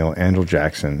Samuel, Andrew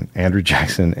Jackson,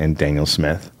 and Daniel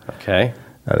Smith. Okay.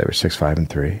 They were 6, 5, and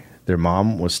 3. Their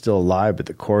mom was still alive, but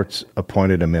the courts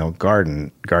appointed a male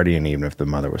guardian even if the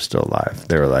mother was still alive.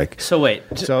 They were like, So wait.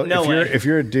 so no way. if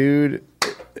you're a dude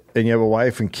and you have a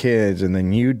wife and kids, and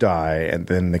then you die, and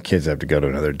then the kids have to go to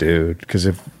another dude, because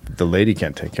if the lady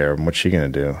can't take care of them, what's she going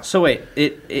to do? So wait.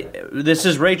 This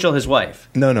is Rachel, his wife.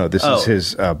 No, this is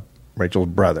his Rachel's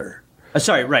brother.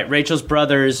 Sorry. Right. Rachel's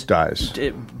brother's Dies.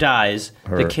 Dies.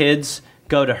 Her. The kids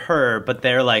go to her, but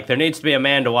they're like, there needs to be a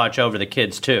man to watch over the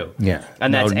kids too. Yeah.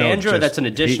 And that's No, Andrew, or just- that's an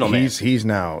additional man? He's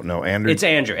now, no, Andrew. It's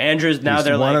Andrew. Andrew's now He's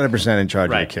they're 100% like, in charge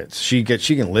Right. of the kids. She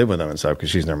can live with them and stuff because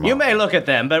she's their mom. you may look at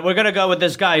them, but we're going to go with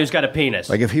this guy who's got a penis.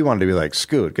 Like if he wanted to be like,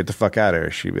 Scoot, get the fuck out of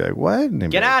here, she'd be like, what? And he'd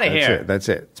be Get like, outta "That's here." it, That's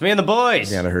it. It's me and the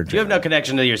boys. Yeah, I heard you have you. no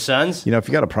connection to your sons. You know, if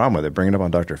you got a problem with it, bring it up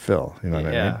on Dr. Phil. You know what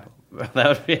I Yeah. mean? That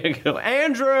would be a good one.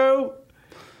 Andrew,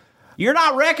 you're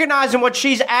not recognizing what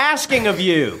she's asking of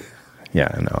you. Yeah,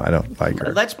 no, I don't like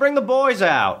her. Let's bring the boys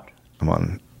out. I'm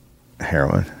on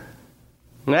heroin.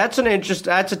 That's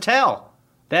a tell.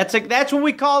 That's what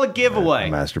we call a giveaway. I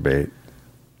masturbate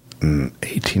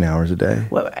 18 hours a day.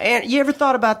 Well, and you ever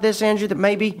thought about this, Andrew, that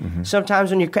maybe Mm-hmm. sometimes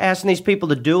when you're asking these people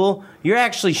to duel, you're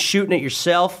actually shooting at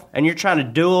yourself and you're trying to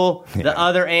duel the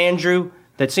other Andrew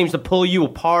that seems to pull you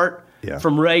apart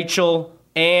from Rachel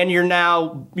and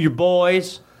your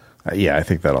boys? Yeah, I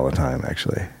think that all the time,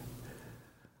 actually.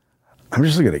 I'm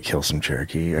just looking to kill some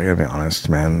Cherokee. I gotta be honest,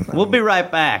 man. We'll be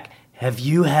right back. Have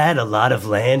you had a lot of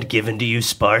land given to you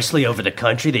sparsely over the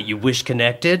country that you wish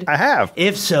connected? I have.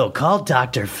 If so, call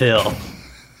Dr. Phil.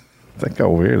 That got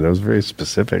weird. That was very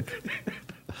specific.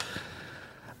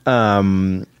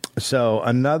 So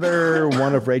another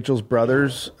one of Rachel's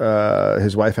brothers,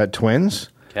 his wife had twins.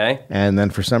 Okay. And then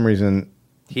for some reason,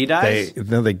 He dies?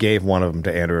 they gave one of them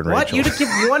to Andrew and What? Rachel. You just give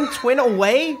one twin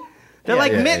away? They're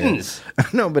like mittens. Yeah.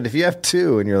 No, but if you have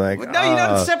two and you're like, No, you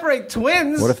don't separate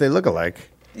twins. what if they look alike?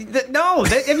 No,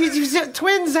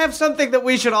 twins have something that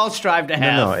we should all strive to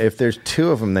have. No, if there's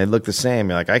two of them, they look the same.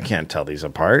 You're like, I can't tell these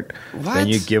apart. What? Then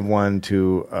you give one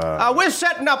to, We're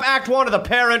setting up Act 1 of The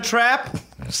Parent Trap.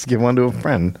 just give one to a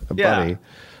friend, a buddy,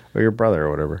 or your brother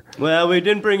or whatever. Well, we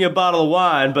didn't bring you a bottle of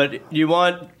wine, but you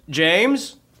want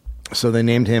James? So they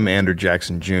named him Andrew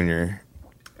Jackson Jr.,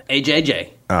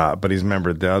 AJJ. but he's a member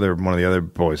of one of the other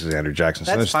boys is Andrew Jackson.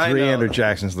 So That's there's fine, 3 though. Andrew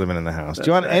Jacksons living in the house. Do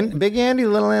you want Big Andy,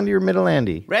 Little Andy, or Middle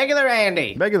Andy? Regular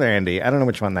Andy. Regular Andy. I don't know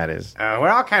which one that is. We're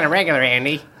all kind of regular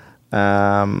Andy.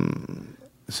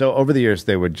 So over the years,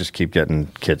 they would just keep getting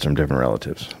kids from different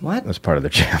relatives. What? That's part of their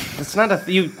jam. It's not a.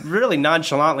 You really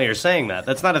nonchalantly are saying that.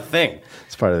 That's not a thing.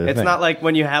 It's part of their It's thing. not like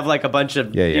when you have like a bunch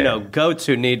of goats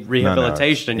who need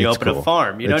rehabilitation and you it's open a cool.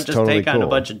 farm. You don't It's just totally take on a cool.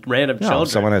 bunch of random No, children. if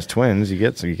someone has twins, you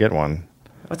get one.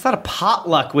 It's not a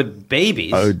potluck with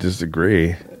babies. I would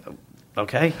disagree.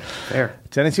 Okay, fair.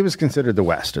 Tennessee was considered the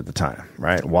West at the time,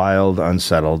 right? Wild,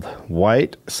 unsettled.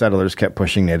 White settlers kept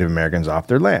pushing Native Americans off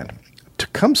their land.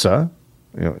 Tecumseh,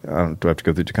 do I have to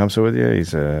go through Tecumseh with you?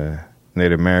 He's a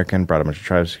Native American, brought a bunch of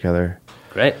tribes together.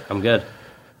 Great, I'm good.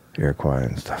 Iroquois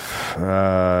and stuff.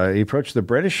 He approached the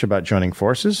British about joining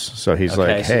forces. So he's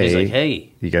Okay, like, so he's like,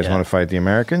 hey. you guys want to fight the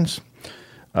Americans?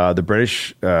 The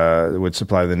British would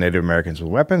supply the Native Americans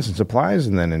with weapons and supplies,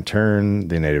 and then in turn,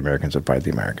 the Native Americans would fight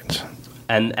the Americans.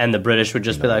 And the British would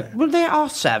just be like, well, they are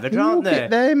savage, aren't Look they?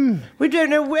 at them. We don't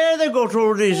know where they got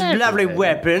all these lovely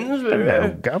weapons.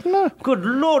 Hello, Governor. Good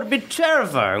Lord, it'd be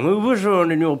terrifying. We wish we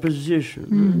were in your position.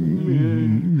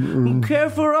 Care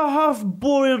for a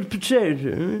half-boiled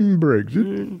potato?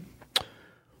 Brexit.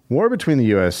 War between the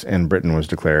U.S. and Britain was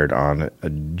declared on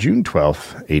June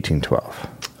 12th, 1812.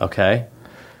 Okay.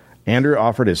 Andrew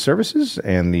offered his services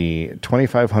and the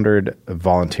 2,500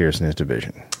 volunteers in his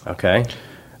division. Okay.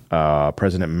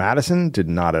 President Madison did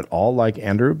not at all like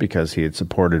Andrew because he had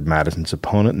supported Madison's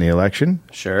opponent in the election,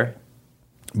 Sure.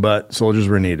 but soldiers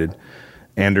were needed.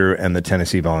 Andrew and the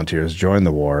Tennessee Volunteers joined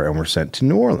the war and were sent to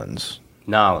New Orleans.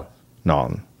 No.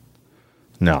 Nolan.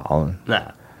 Nah.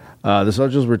 The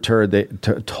soldiers were told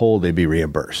they'd be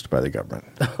reimbursed by the government.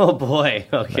 Oh, boy.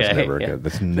 Okay. That's never good.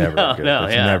 That's never good.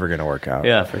 That's never going to work out.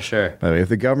 Yeah, for sure. By the way, if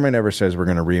the government ever says we're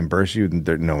going to reimburse you,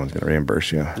 then no one's going to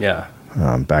reimburse you. Yeah.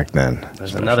 Back then.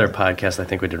 There's another podcast I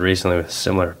think we did recently with a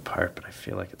similar part, but I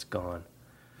feel like it's gone.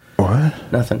 What?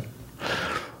 Nothing.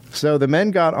 So the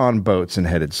men got on boats and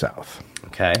headed south.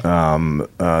 Okay.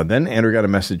 Then Andrew got a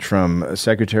message from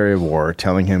Secretary of War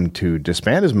telling him to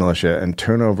disband his militia and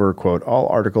turn over, quote, all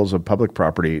articles of public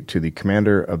property to the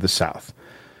commander of the South.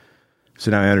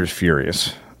 So now Andrew's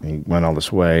furious. He went all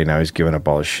this way. Now he's giving up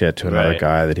all his shit to another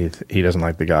guy that he doesn't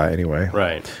like the guy anyway.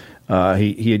 Right.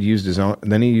 He had used his own.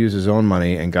 Then he used his own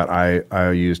money and got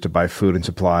IOUs to buy food and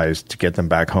supplies to get them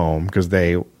back home because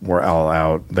they were all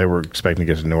out. They were expecting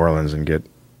to get to New Orleans and get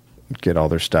all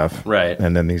their stuff. Right.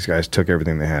 And then these guys took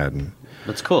everything they had. And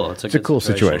That's cool. It's a cool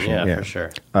situation. Yeah, for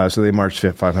sure. So they marched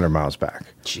 500 miles back.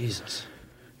 Jesus.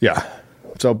 Yeah.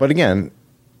 So, but again,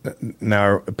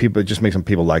 now people, it just makes some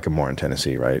people like him more in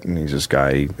Tennessee, right? And he's this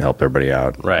guy. He helped everybody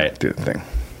out. Right. Do the thing.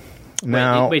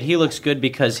 Now, wait, he looks good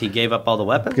because he gave up all the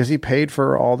weapons? because he paid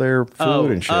for all their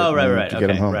food and shit. Oh, right. To get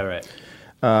them home.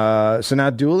 Right. So now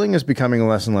dueling is becoming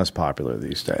less and less popular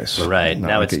these days. Right. Not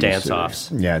Now like it's it used to be.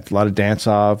 dance-offs. Yeah, it's a lot of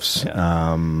dance-offs.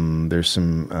 Yeah. There's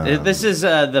some... This is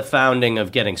the founding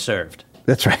of getting served.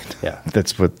 that's right. Yeah.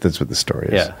 That's what the story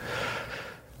is.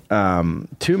 Yeah.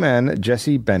 Two men,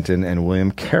 Jesse Benton and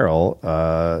William Carroll,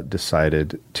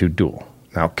 decided to duel.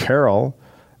 Now, Carroll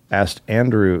asked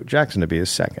Andrew Jackson to be his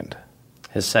second.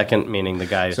 His second, meaning the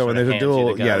guy who So when sort of there's a hands you duel,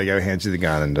 the gun. the guy who hands you the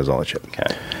gun and does all that shit.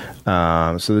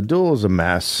 Okay. So the duel was a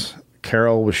mess.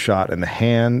 Carroll was shot in the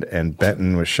hand and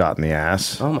Benton was shot in the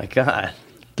ass. Oh, my God.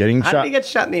 Getting How shot. did he get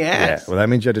shot in the Yeah, ass? well, that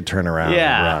means you had to turn around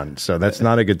Yeah. and run. So that's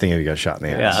not a good thing if you got shot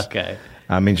in the Yeah, ass. okay.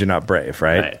 Means you're not brave,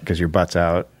 right? Right. Because your butt's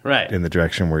out Right. in the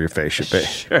direction where your face should be.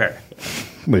 Sure.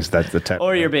 At least that's the technical.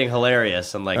 Or you're being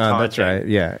hilarious and like That's taunting. right.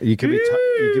 Yeah, you could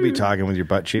be talking with your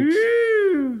butt cheeks.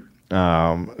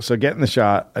 So getting a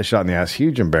shot in the ass,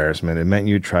 huge embarrassment. It meant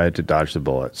you tried to dodge the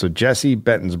bullet. So Jesse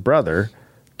Benton's brother,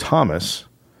 Thomas,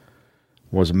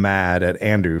 was mad at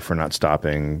Andrew for not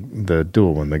stopping the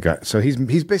duel when the guy. So he's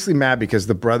basically mad because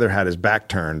the brother had his back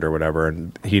turned or whatever,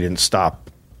 and he didn't stop.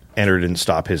 Andrew didn't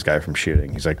stop his guy from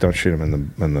shooting. He's like, "Don't shoot him in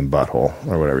the butthole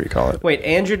or whatever you call it." Wait,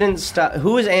 Andrew didn't stop.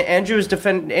 Who was Andrew's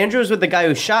defend? Andrew was with the guy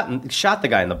who shot the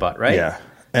guy in the butt, right? Yeah.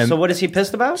 And so what is he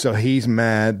pissed about? So he's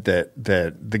mad that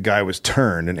the guy was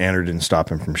turned and Andrew didn't stop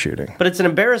him from shooting. But it's an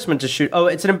embarrassment to shoot. Oh,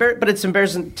 but it's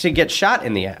embarrassing to get shot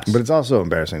in the ass. But it's also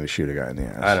embarrassing to shoot a guy in the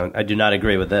ass. I do not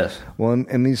agree with this. Well,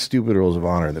 in these stupid rules of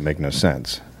honor that make no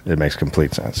sense, it makes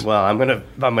complete sense. Well, I'm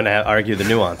gonna argue the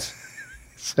nuance.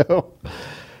 So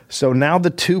now the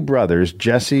two brothers,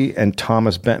 Jesse and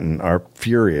Thomas Benton, are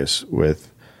furious with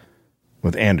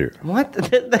Andrew What?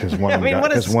 because one of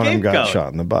them got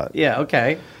shot in the butt. Yeah.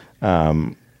 Okay.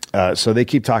 So they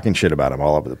keep talking shit about him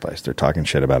all over the place. They're talking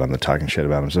shit about him. They're talking shit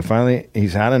about him. So finally,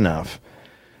 he's had enough.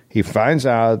 He finds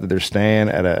out that they're staying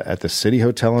at the City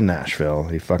Hotel in Nashville.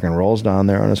 He fucking rolls down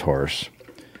there on his horse,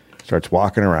 starts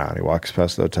walking around. He walks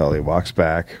past the hotel. He walks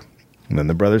back, and then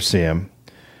the brothers see him.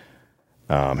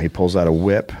 He pulls out a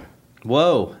whip.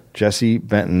 Whoa. Jesse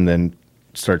Benton then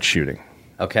starts shooting.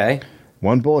 Okay.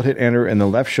 One bullet hit Andrew in the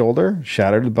left shoulder,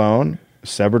 shattered the bone,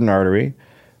 severed an artery.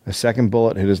 A second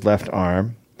bullet hit his left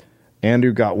arm.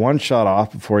 Andrew got one shot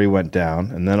off before he went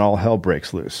down, and then all hell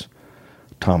breaks loose.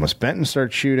 Thomas Benton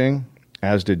starts shooting,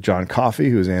 as did John Coffey,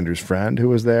 who was Andrew's friend, who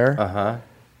was there. Uh-huh.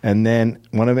 And then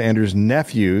one of Andrew's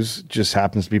nephews just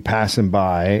happens to be passing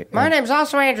by. My name's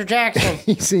also Andrew Jackson.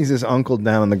 He sees his uncle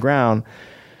down on the ground.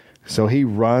 So he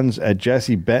runs at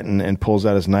Jesse Benton and pulls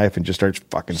out his knife and just starts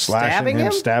fucking slashing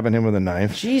him, stabbing him with a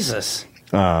knife. Jesus.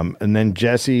 And then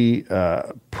Jesse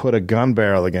put a gun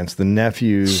barrel against the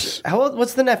nephew's. How old?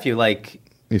 What's the nephew like?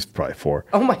 He's probably 4.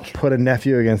 Oh my God. Put a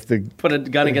nephew against the Put a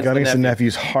gun against the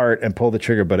nephew's heart and pull the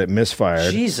trigger, but it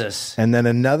misfired. Jesus. And then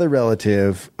another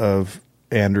relative of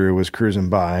Andrew was cruising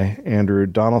by, Andrew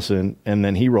Donaldson, and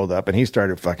then he rolled up and he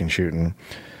started fucking shooting.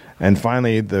 And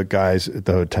finally, the guys at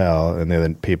the hotel and the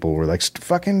other people were like,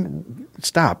 fucking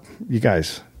stop. You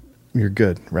guys, you're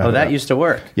good. Oh, that used to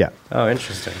work? Yeah. Oh,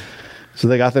 interesting. So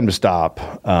they got them to stop.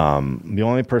 The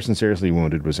only person seriously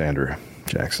wounded was Andrew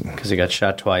Jackson. Because he got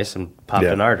shot twice and popped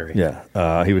an artery.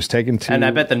 Yeah. He was taken to... And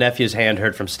I bet the nephew's hand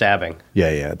hurt from stabbing.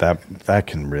 Yeah. That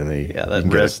can really... Yeah, that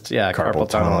wrist. Yeah, carpal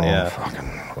tunnel. Yeah.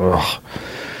 Fucking... Ugh.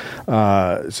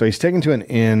 So he's taken to an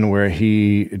inn where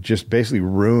he just basically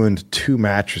ruined 2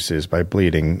 mattresses by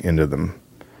bleeding into them.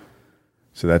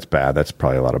 So that's bad. That's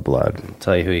probably a lot of blood. I'll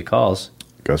tell you who he calls.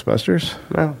 Ghostbusters?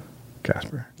 No.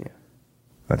 Casper. Yeah.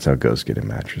 That's how ghosts get in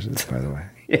mattresses, by the way.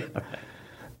 Yeah.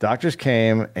 Doctors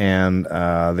came and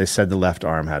they said the left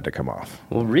arm had to come off.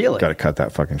 Well, really? Got to cut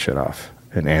that fucking shit off.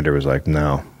 And Andrew was like,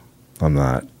 no, I'm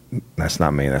not. That's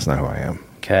not me. That's not who I am.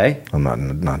 Okay. I'm not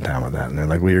down with that. And they're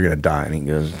like, well, you're going to die. And he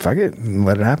goes, fuck it.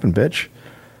 Let it happen, bitch.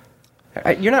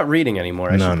 You're not reading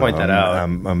anymore. I should point that out.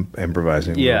 I'm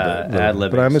improvising. Yeah,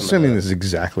 ad-libbing. But I'm assuming this is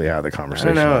exactly how the conversation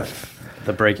I don't know went. if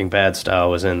the Breaking Bad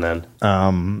style was in then.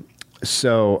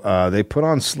 So they put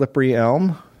on Slippery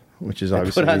Elm, which is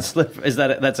obviously... Put on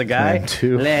that's a guy?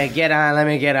 Get on, let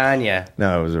me get on you.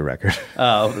 No, it was a record.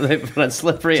 Oh, they put on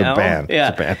Slippery It's a Elm? band. Yeah.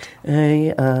 It's a band.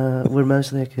 Hey, we're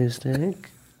mostly acoustic.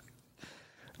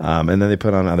 And then they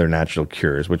put on other natural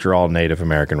cures, which are all Native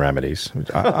American remedies.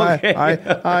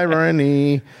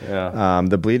 Irony. Yeah.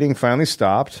 The bleeding finally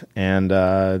stopped, and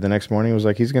the next morning it was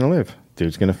like, he's going to live.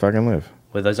 Dude's going to fucking live.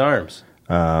 With his arms.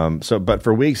 But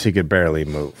for weeks he could barely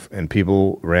move, and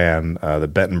people ran the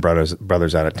Benton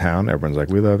brothers out of town. Everyone's like,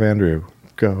 "We love Andrew,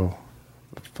 go,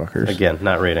 fuckers." Again,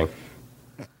 not reading.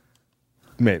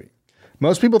 Maybe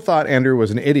most people thought Andrew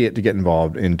was an idiot to get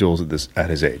involved in duels at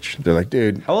his age. They're like,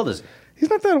 "Dude, How old is he? he's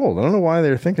not that old." I don't know why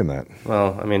they're thinking that.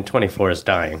 Well, I mean, 24 is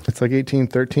dying. It's like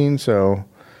 1813. So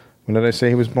when did I say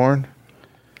he was born?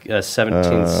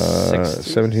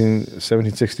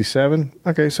 1767.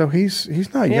 Okay, so he's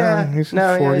not young. He's in his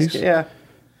 40s. Yeah.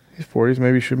 He's 40s.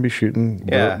 Maybe he shouldn't be shooting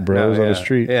bros on the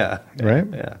street. Yeah. Right?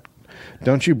 Yeah.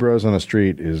 Don't You Bros on the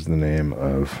Street is the name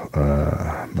of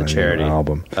my charity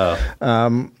album. Oh.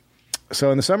 So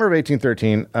in the summer of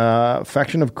 1813, a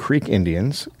faction of Creek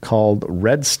Indians called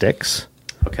Red Sticks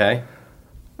Okay.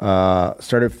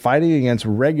 started fighting against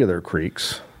regular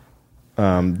Creeks.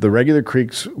 The regular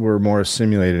Creeks were more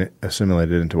assimilated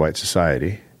into white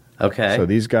society. Okay. So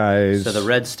these guys... So the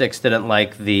Red Sticks didn't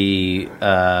like the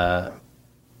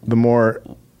more...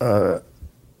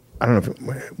 I don't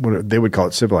know what they would call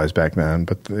it civilized back then,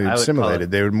 but they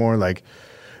assimilated. They were more like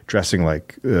dressing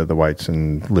like the whites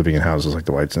and living in houses like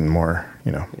the whites and more,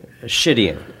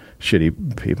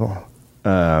 shitty people.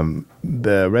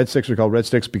 The Red Sticks were called Red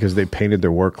Sticks because they painted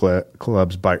their war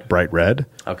clubs bright red.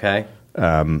 Okay.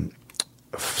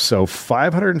 So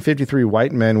 553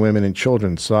 white men, women, and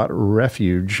children sought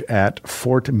refuge at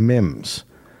Fort Mims.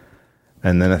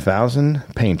 And then 1,000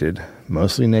 painted,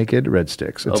 mostly naked Red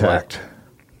Sticks attacked.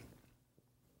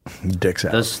 Dicks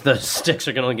out. The sticks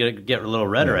are going to get a little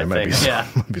redder, I think.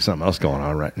 Might be something else going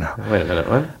on right now. Wait a minute,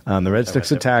 what? The Red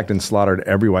Sticks attacked and slaughtered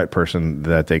every white person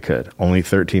that they could. Only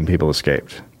 13 people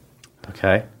escaped.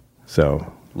 Okay.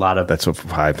 So that's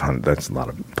 500. That's a lot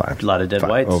of dead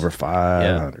whites. Over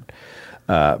 500.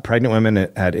 Yeah. Pregnant women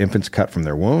had infants cut from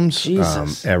their wombs.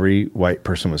 Jesus. Every white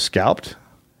person was scalped.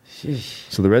 Sheesh.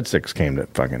 So the Red Sticks came to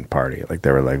fucking party. Like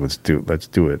they were like, let's do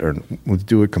it, or let's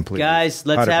do it completely. Guys,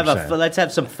 let's 100%. let's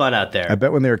have some fun out there. I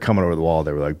bet when they were coming over the wall,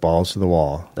 they were like, balls to the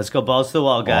wall. Let's go balls to the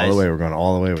wall, guys. All the way. We're going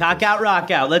all the way. Cock out, rock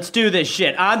out. Let's do this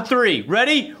shit on 3.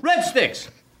 Ready? Red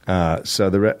Sticks. So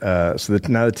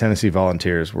now the Tennessee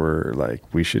Volunteers were like,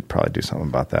 we should probably do something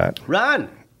about that. Run.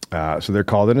 So they're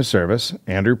called into service.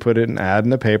 Andrew put an ad in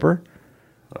the paper.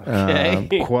 Okay.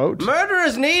 Quote: "Murder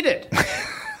is needed."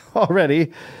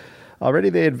 Already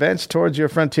they advance towards your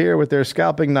frontier with their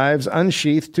scalping knives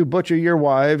unsheathed to butcher your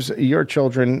wives, your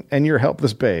children, and your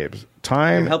helpless babes.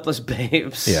 Helpless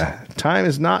babes. Yeah. Time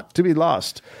is not to be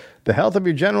lost. The health of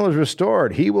your general is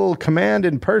restored. He will command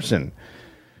in person.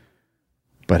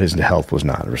 But his health was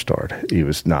not restored. He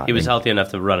was not. He was healthy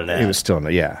enough to run an ad. He was still,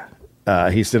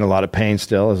 he's in a lot of pain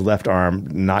still. His left arm,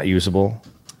 not usable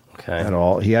at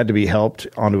all. He had to be helped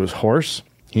onto his horse.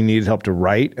 He needed help to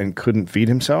write and couldn't feed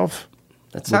himself.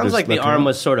 That sounds like the arm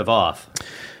was sort of off.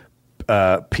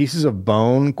 Pieces of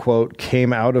bone, quote,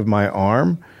 came out of my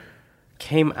arm.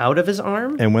 Came out of his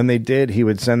arm? And when they did, he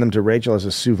would send them to Rachel as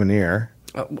a souvenir.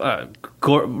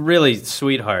 Really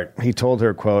sweetheart. He told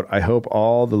her, quote, "I hope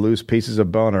all the loose pieces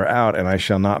of bone are out and I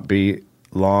shall not be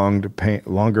longer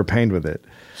pained with it."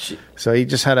 So he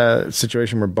just had a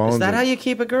situation where bones... Is that how you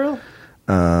keep a girl?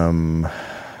 Some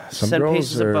Send girls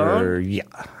pieces are... of bone? Yeah.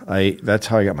 That's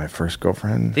how I got my first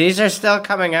girlfriend. These are still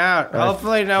coming out.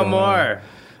 Hopefully no more.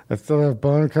 I still have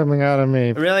bone coming out of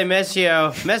me. Really miss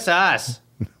you. Miss us.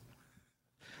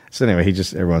 So anyway, he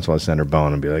just every once in a while send her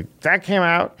bone and be like, "That came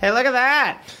out." Hey, look at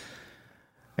that.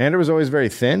 Andrew was always very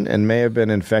thin and may have been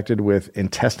infected with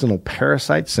intestinal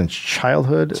parasites since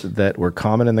childhood that were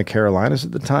common in the Carolinas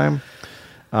at the time.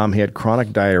 He had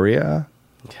chronic diarrhea.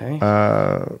 Okay.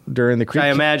 During the Creek... I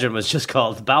imagine was just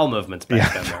called bowel movements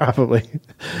back then. Probably.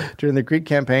 During the Creek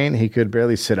campaign, he could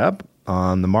barely sit up.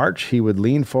 On the march, he would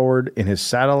lean forward in his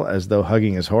saddle as though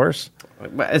hugging his horse.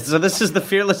 So this is the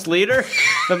fearless leader?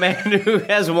 The man who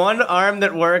has one arm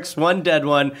that works, one dead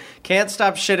one, can't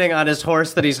stop shitting on his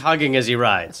horse that he's hugging as he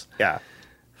rides. Yeah.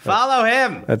 Follow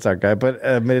him. That's our guy. But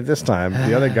at this time,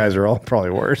 the other guys are all probably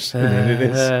worse. I mean, it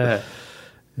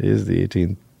is the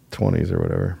 1820s or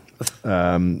whatever.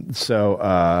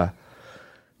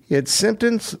 He had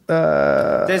symptoms.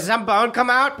 Did some bone come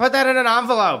out? Put that in an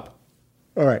envelope.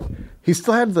 All right. He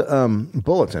still had the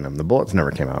bullets in him. The bullets never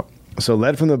came out. So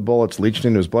lead from the bullets leached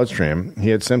into his bloodstream. He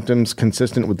had symptoms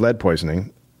consistent with lead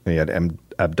poisoning. He had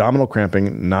abdominal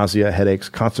cramping, nausea, headaches,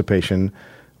 constipation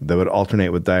that would alternate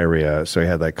with diarrhea. So he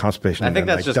had like constipation. I think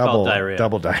that's just called diarrhea.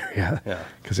 Double diarrhea. Yeah.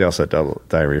 Because he also had double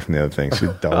diarrhea from the other things.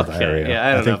 So double diarrhea. Yeah,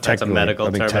 I don't know if that's a medical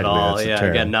term at all. Yeah,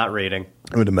 again, not reading.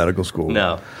 I went to medical school.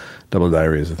 No. Double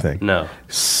diarrhea is a thing. No.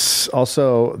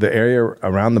 Also, the area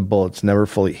around the bullets never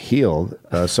fully healed,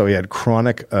 so he had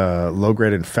chronic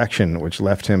low-grade infection, which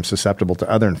left him susceptible to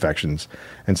other infections,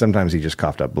 and sometimes he just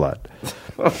coughed up blood.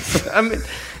 I mean,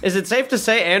 is it safe to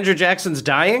say Andrew Jackson's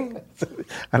dying? I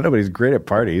don't know, but he's great at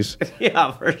parties.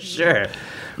 Yeah, for sure.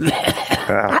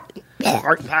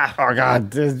 Oh,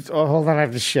 God. Hold on, I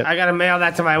have to shit. I gotta mail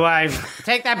that to my wife.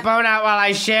 Take that bone out while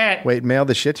I shit. Wait, mail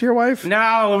the shit to your wife?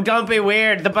 No, don't be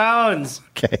weird. The bones.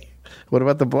 Okay. What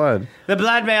about the blood? The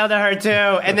blood mail to her, too.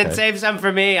 And then save some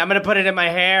for me. I'm gonna put it in my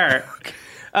hair.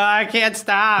 I can't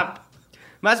stop.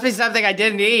 Must be something I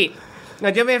didn't eat. Now,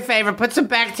 do me a favor. Put some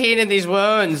Bactine in these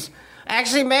wounds.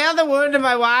 Actually, mail the wound to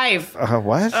my wife.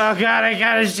 What? Oh, God, I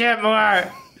gotta shit more.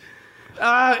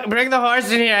 Bring the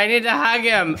horse in here. I need to hug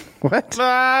him. What?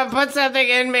 Put something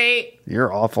in me.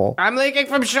 You're awful. I'm leaking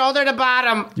from shoulder to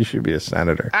bottom. You should be a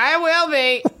senator. I will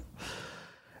be.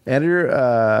 Andrew,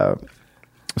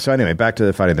 so anyway, back to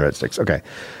the fighting the Red Sticks. Okay.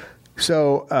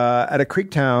 So at a creek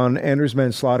town, Andrew's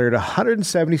men slaughtered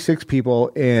 176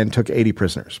 people and took 80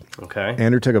 prisoners. Okay.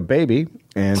 Andrew took a baby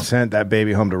and sent that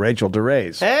baby home to Rachel to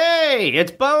raise. Hey,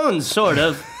 it's Bones, sort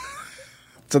of.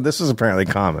 So this is apparently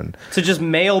common. So just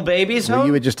male babies home? Well,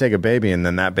 you would just take a baby, and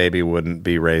then that baby wouldn't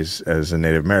be raised as a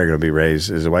Native American. It would be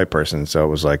raised as a white person. So it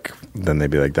was like, then they'd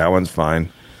be like, that one's fine.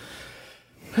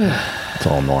 It's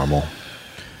all normal.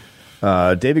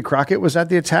 Davy Crockett was at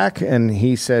the attack, and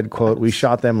he said, quote, "We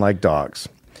shot them like dogs."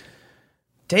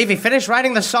 Davey, finish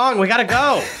writing the song. We got to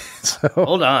go.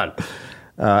 Hold on.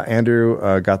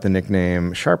 Andrew got the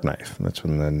nickname Sharp Knife. That's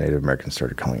when the Native Americans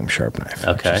started calling him Sharp Knife.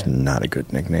 Okay. Which is not a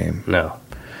good nickname. No.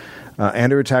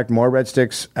 Andrew attacked more Red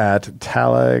Sticks at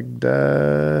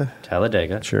Talladega.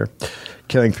 Sure.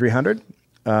 Killing 300.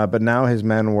 But now his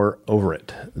men were over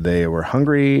it. They were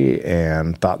hungry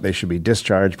and thought they should be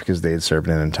discharged because they had served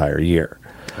an entire year.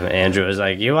 And Andrew was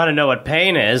like, you want to know what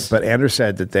pain is? But Andrew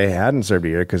said that they hadn't served a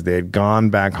year because they had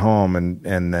gone back home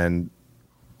and then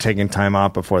taken time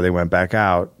off before they went back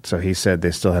out. So he said they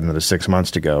still had another 6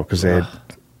 months to go because there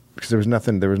was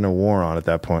no war on at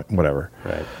that point. Whatever.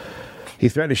 Right. He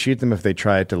threatened to shoot them if they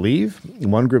tried to leave.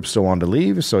 One group still wanted to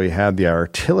leave, so he had the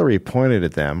artillery pointed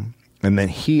at them. And then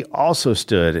he also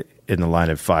stood in the line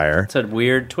of fire. It's a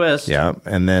weird twist. Yeah.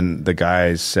 And then the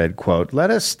guys said, quote, "Let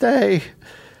us stay,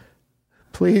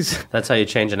 please." That's how you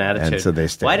change an attitude. And so they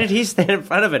stayed. Why did he stand in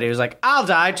front of it? He was like, I'll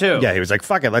die too. Yeah, he was like,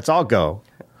 fuck it, let's all go.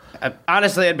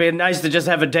 Honestly, it'd be nice to just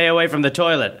have a day away from the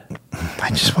toilet. I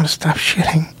just want to stop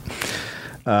shitting.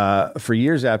 For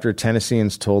years after,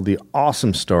 Tennesseans told the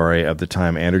awesome story of the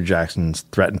time Andrew Jackson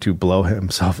threatened to blow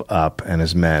himself up and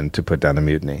his men to put down a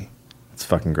mutiny. It's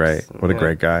fucking great. What a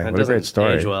great guy. What a great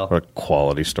story. Age well. What a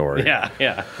quality story. Yeah,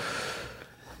 yeah.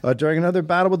 During another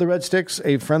battle with the Red Sticks,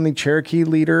 a friendly Cherokee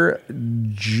leader,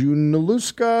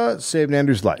 Junaluska, saved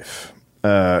Andrew's life.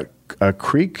 A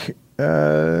Creek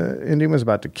Indian was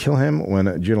about to kill him when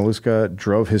Junaluska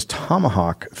drove his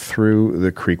tomahawk through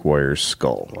the Creek warrior's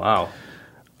skull. Wow.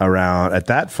 At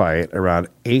that fight, around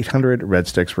 800 Red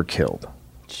Sticks were killed.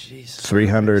 Jesus.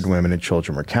 300 women and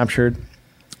children were captured.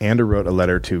 Andrew wrote a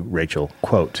letter to Rachel,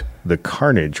 quote, "The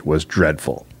carnage was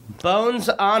dreadful. Bones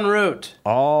en route.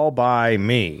 All by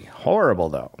me." Horrible,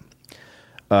 though.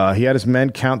 He had his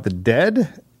men count the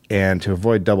dead, and to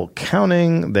avoid double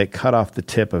counting, they cut off the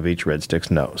tip of each Red Stick's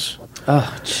nose.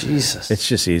 Oh, Jesus. It's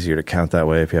just easier to count that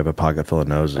way if you have a pocket full of A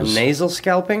noses. nasal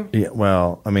scalping? Yeah,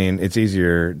 well, I mean, it's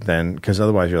easier than, because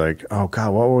otherwise you're like, oh,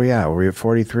 God, what were we at? Were we at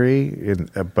 43?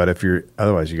 But if you're,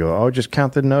 otherwise you go, oh, just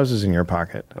count the noses in your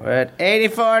pocket. We're at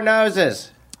 84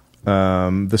 noses.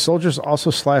 The soldiers also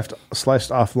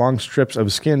sliced off long strips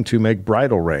of skin to make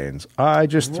bridle reins. I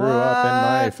just threw up in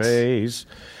my What? face.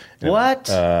 What?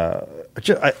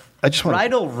 I just want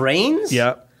Bridle reins?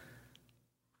 Yeah,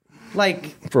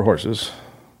 Like, for horses.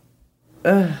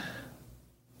 I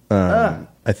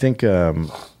think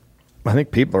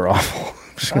people are awful.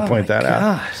 I'm just gonna point that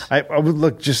out. I would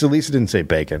look. Just at least it didn't say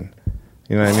bacon.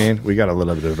 You know what I mean? We got a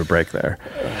little bit of a break there.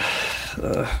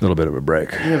 A little bit of a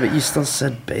break. yeah, but you still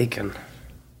said bacon.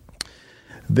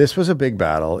 This was a big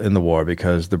battle in the war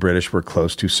because the British were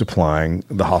close to supplying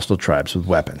the hostile tribes with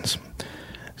weapons.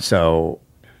 So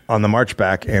on the march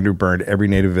back, Andrew burned every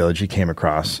native village he came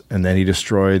across, and then he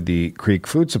destroyed the Creek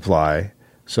food supply.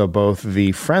 So both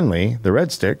the friendly, the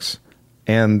Red Sticks,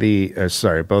 and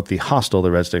both the hostile,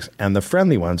 the Red Sticks, and the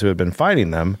friendly ones who had been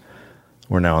fighting them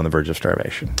were now on the verge of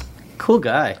starvation. Cool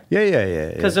guy.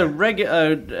 Yeah. Because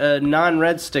a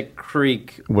non-Red Stick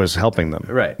Creek. Was helping them.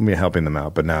 Right. Helping them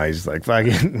out. But now he's like,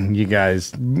 fucking, you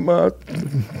guys,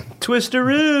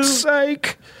 Twisteroo.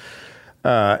 psych.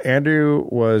 Andrew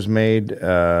was made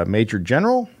Major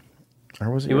General.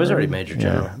 Or was He was already Major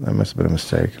General. Yeah, that must have been a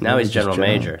mistake. Now Maybe he's just General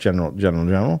Major.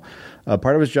 General.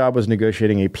 Part of his job was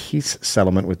negotiating a peace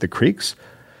settlement with the Creeks.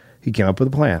 He came up with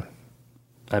a plan.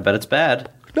 I bet it's bad.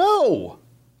 No!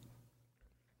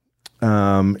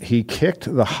 He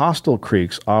kicked the hostile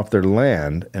Creeks off their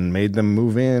land and made them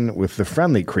move in with the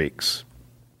friendly Creeks.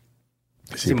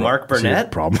 See Mark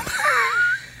Burnett? Problem.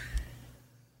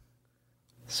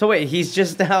 So wait, he's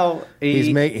just now...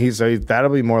 So that'll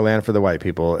be more land for the white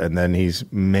people, and then he's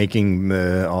making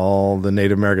all the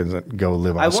Native Americans go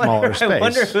live on a smaller space. I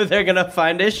wonder who they're going to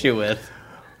find issue with.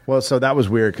 Well, so that was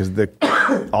weird because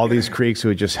all these Creeks who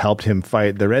had just helped him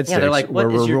fight the Red Sticks like, were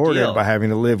what is your rewarded deal? by having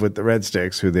to live with the Red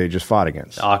Sticks who they just fought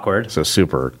against. Awkward. So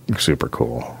super, super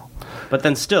cool. But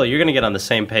then still, you're going to get on the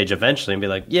same page eventually and be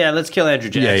like, yeah, let's kill Andrew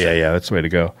Jackson. Yeah. That's the way to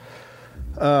go.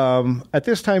 At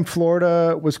this time,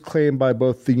 Florida was claimed by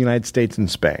both the United States and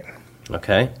Spain.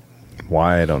 Okay.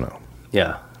 Why, I don't know.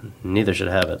 Yeah. Neither should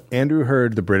have it. Andrew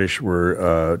heard the British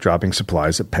were dropping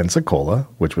supplies at Pensacola,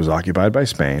 which was occupied by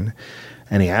Spain,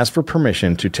 and he asked for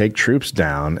permission to take troops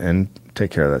down and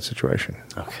take care of that situation.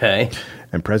 Okay.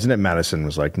 And President Madison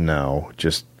was like, no,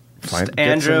 just find...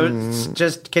 Andrew,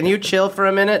 can you chill for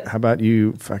a minute? How about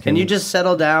you fucking... Can you just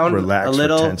settle down relax a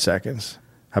little? for 10 seconds?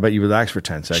 How about you relax for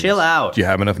 10 seconds? Chill out. Do you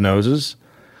have enough noses?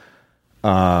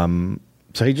 So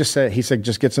he said,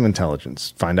 just get some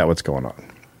intelligence. Find out what's going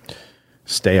on.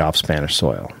 Stay off Spanish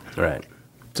soil. Right.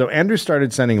 So Andrew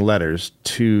started sending letters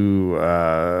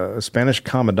to Spanish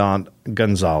Commandant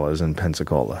Gonzalez in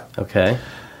Pensacola. Okay.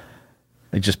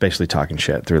 Just basically talking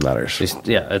shit through letters.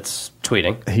 Yeah, it's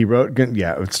tweeting. He wrote,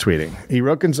 it's tweeting. He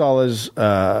wrote Gonzalez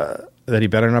that he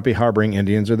better not be harboring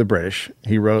Indians or the British.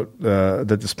 He wrote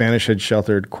that the Spanish had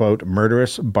sheltered, quote,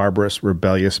 murderous, barbarous,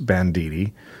 rebellious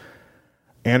banditti.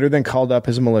 Andrew then called up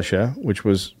his militia, which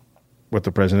was what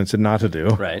the president said not to do.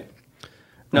 Right.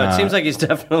 No, it seems like he's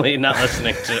definitely not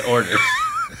listening to orders.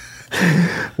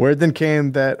 Word then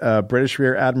came that British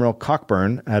Rear Admiral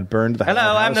Cockburn had burned the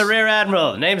Hello, I'm the house. Rear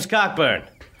Admiral. Name's Cockburn.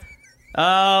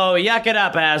 Oh, yuck it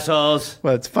up, assholes.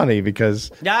 Well, it's funny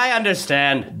because... I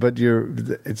understand. But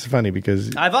it's funny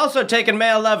because... I've also taken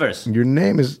male lovers. Your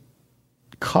name is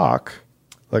Cock.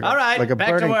 All right, like a back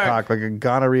to burning work. cock, like a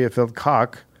gonorrhea-filled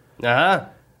cock. Uh-huh.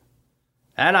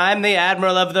 And I'm the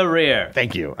Admiral of the Rear.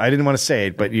 Thank you. I didn't want to say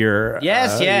it, but you're...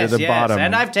 Yes, you're the bottom.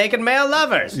 And I've taken male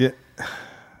lovers. Yeah.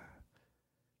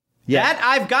 That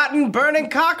I've gotten burning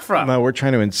cock from. No, we're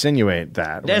trying to insinuate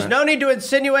that. There's no need to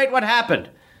insinuate what happened.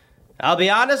 I'll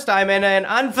be honest, I'm in an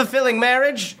unfulfilling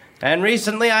marriage, and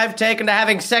recently I've taken to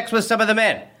having sex with some of the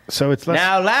men. So it's less...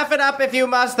 Now, laugh it up if you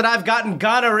must that I've gotten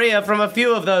gonorrhea from a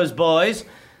few of those boys.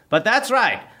 But that's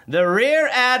right. The Rear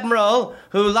Admiral,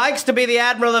 who likes to be the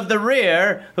Admiral of the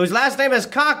Rear, whose last name is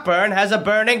Cockburn, has a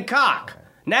burning cock.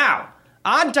 Now,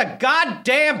 on to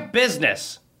goddamn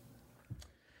business.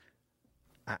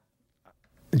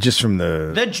 Just from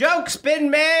the joke's been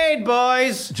made,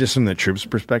 boys. Just from the troops'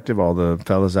 perspective, all the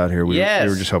fellas out here, we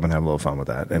were just hoping to have a little fun with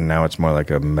that. And now it's more like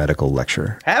a medical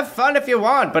lecture. Have fun if you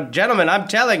want, but gentlemen, I'm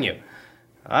telling you,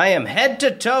 I am head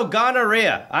to toe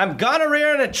gonorrhea. I'm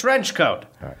gonorrhea in a trench coat.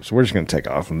 All right, so we're just going to take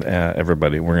off. And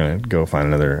everybody, we're going to go find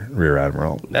another Rear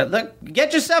Admiral. Look,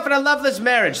 get yourself in a loveless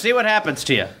marriage. See what happens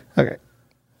to you. Okay.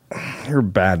 You're a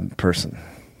bad person.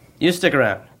 You stick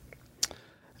around.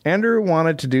 Andrew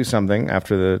wanted to do something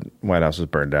after the White House was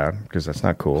burned down, because that's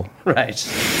not cool. Right.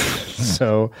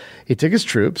 So he took his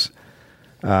troops.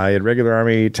 He had regular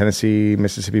Army, Tennessee,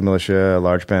 Mississippi militia, a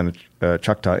large band of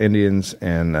Choctaw Indians,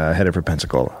 and headed for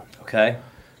Pensacola. Okay.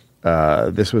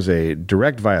 This was a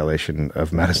direct violation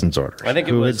of Madison's orders. I think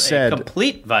it was a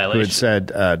complete violation. Who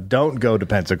had said, don't go to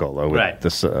Pensacola with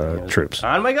this troops.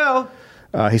 On we go.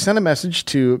 He sent a message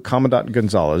to Commandant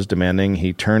Gonzalez demanding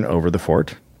he turn over the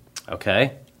fort.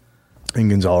 Okay. And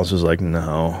Gonzalez was like,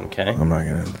 no. Okay. I'm not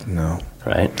going to, no.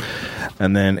 Right.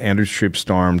 And then Andrew's troops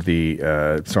stormed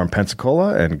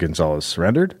Pensacola, and Gonzalez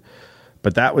surrendered.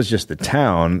 But that was just the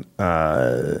town.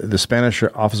 The Spanish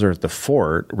officer at the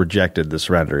fort rejected the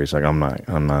surrender. He's like, I'm not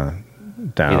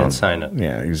down. He didn't sign it.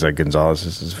 Yeah, he's like, Gonzalez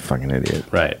is a fucking idiot.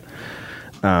 Right.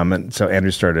 And so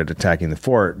Andrew started attacking the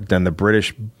fort. Then the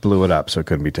British blew it up so it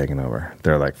couldn't be taken over.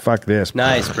 They're like, fuck this.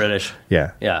 Nice, British.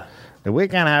 Yeah. Yeah. We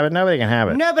can't have it. Nobody can have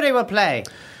it. Nobody will play.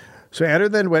 So Andrew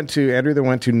then went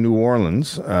to New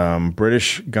Orleans.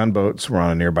 British gunboats were on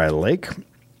a nearby lake,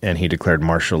 and he declared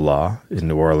martial law in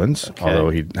New Orleans, although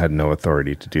he had no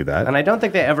authority to do that. And I don't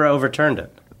think they ever overturned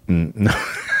it. No.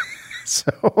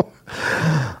 So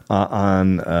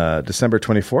on December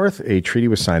 24th, a treaty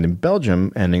was signed in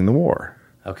Belgium ending the war.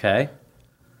 Okay.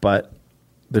 But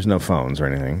there's no phones or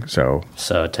anything, so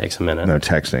it takes a minute. No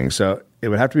texting. So it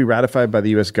would have to be ratified by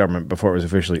the U.S. government before it was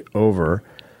officially over,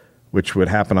 which would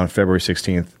happen on February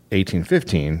 16th,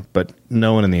 1815. But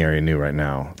no one in the area knew right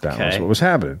now that was what was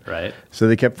happening. Right. So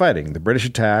they kept fighting. The British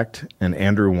attacked, and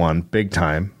Andrew won big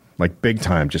time,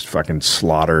 just fucking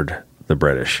slaughtered the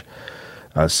British.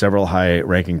 Several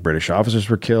high-ranking British officers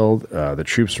were killed. The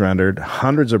troops surrendered.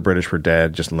 Hundreds of British were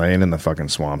dead, just laying in the fucking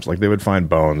swamps. Like, they would find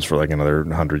bones for like another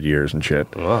 100 years and shit.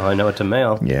 Well, I know what to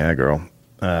mail. Yeah, girl.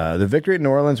 The victory at New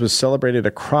Orleans was celebrated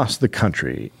across the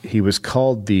country. He was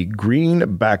called the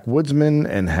Green Backwoodsman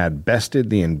and had bested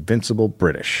the invincible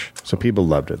British. So people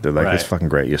loved it. They're like, it's fucking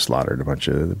great. You slaughtered a bunch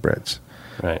of the Brits.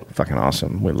 Right. Fucking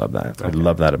awesome. We love that. We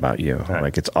love that about you. Right.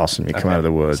 Like, it's awesome. You come out of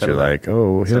the woods, you're like,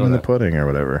 oh, hit him in the pudding or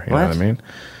whatever. You know what I mean?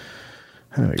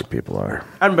 How many people are.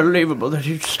 Unbelievable that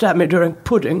you stabbed me during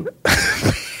pudding.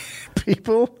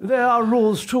 People? There are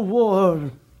rules to war.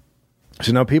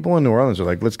 So now people in New Orleans are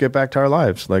like, let's get back to our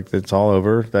lives. Like, it's all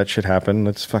over. That shit happened.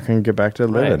 Let's fucking get back to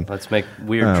living. Right. Let's make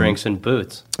weird drinks and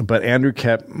boots. But Andrew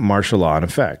kept martial law in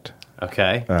effect.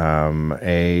 Okay.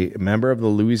 A member of the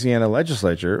Louisiana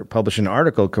legislature published an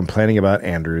article complaining about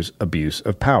Andrew's abuse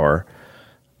of power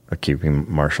of keeping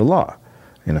martial law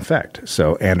in effect.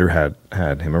 So Andrew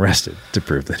had him arrested to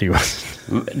prove that he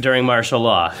wasn't. During martial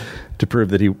law. To prove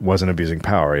that he wasn't abusing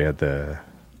power. He had the...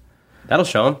 That'll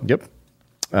show him. Yep.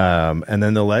 And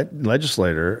then the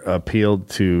legislator appealed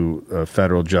to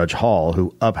federal Judge Hall,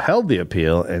 who upheld the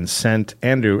appeal and sent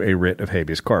Andrew a writ of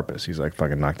habeas corpus. He's like,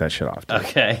 fucking knock that shit off, dude.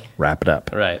 Okay. Wrap it up.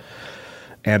 Right.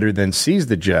 Andrew then seized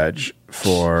the judge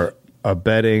for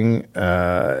abetting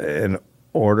and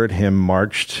ordered him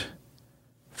marched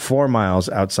 4 miles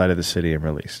outside of the city and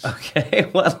released. Okay.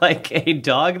 What, like a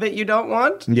dog that you don't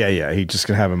want? Yeah. He just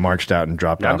could have him marched out and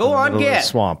dropped off go in the on, middle of get. the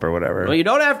swamp or whatever. Well, you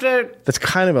don't have to... That's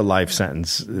kind of a life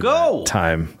sentence. Go.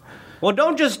 Time. Well,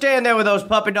 don't just stand there with those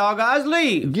puppy dog eyes.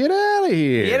 Leave. Get out of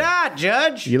here. Get out,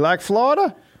 Judge. You like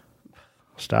Florida?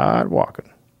 Start walking.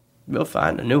 You'll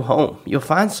find a new home. You'll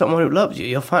find someone who loves you.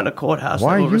 You'll find a courthouse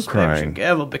Why that will are you respect crying? you.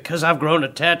 Gavel, because I've grown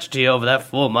attached to you over that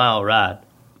 4 mile ride.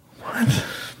 What?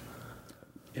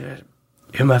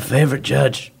 You're my favorite,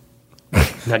 Judge.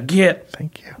 Now get.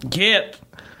 Thank you. Get.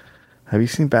 Have you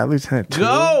seen Bad Lieutenant 2?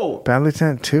 Go! Bad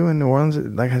Lieutenant 2 in New Orleans,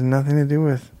 like, has nothing to do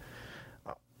with...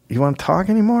 You want to talk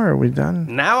anymore? Are we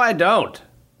done? Now I don't.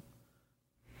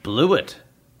 Blew it.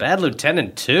 Bad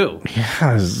Lieutenant 2.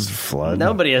 Yeah, this is flood.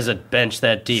 Nobody has a bench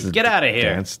that deep. Get out of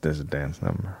here. There's a dance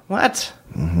number. What?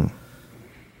 Mm-hmm.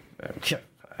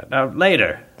 Now,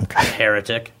 later,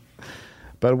 heretic.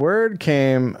 But word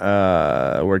comes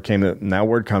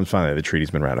finally. The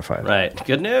treaty's been ratified. Right.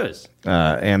 Good news.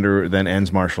 Andrew then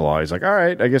ends martial law. He's like, all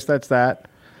right, I guess that's that.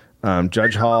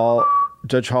 Judge Hall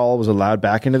was allowed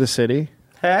back into the city.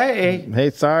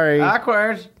 Hey, sorry.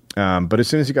 Awkward. But as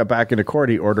soon as he got back into court,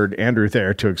 he ordered Andrew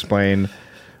there to explain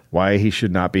why he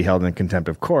should not be held in contempt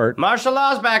of court. Martial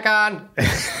law's back on.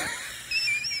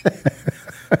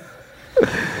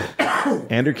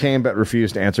 Andrew came but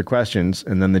refused to answer questions,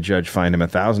 and then the judge fined him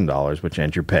 $1,000, which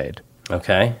Andrew paid.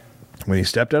 Okay. When he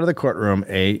stepped out of the courtroom,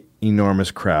 a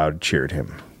enormous crowd cheered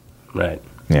him. Right.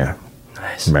 Yeah.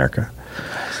 Nice. America.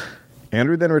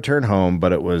 Andrew then returned home,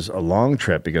 but it was a long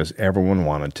trip because everyone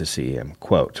wanted to see him.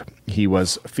 Quote, he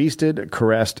was feasted,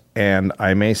 caressed, and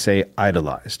I may say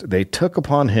idolized. They took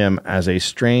upon him as a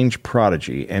strange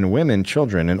prodigy, and women,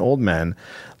 children, and old men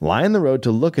lined the road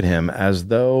to look at him as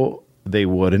though they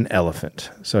would an elephant.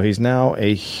 So he's now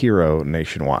a hero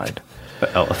nationwide.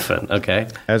 Elephant, okay.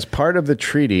 As part of the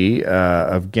Treaty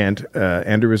of Ghent,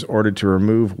 Andrew was ordered to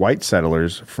remove white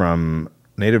settlers from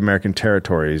Native American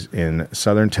territories in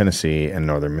southern Tennessee and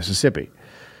northern Mississippi.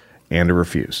 Andrew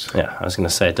refused. Yeah, I was going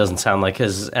to say, it doesn't sound like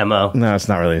his MO. No, it's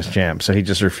not really his jam. So he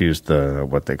just refused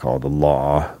what they call the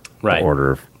law, right. The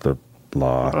order of the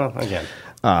law. Oh, again.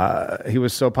 He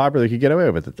was so popular he could get away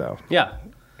with it, though. Yeah.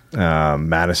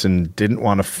 Madison didn't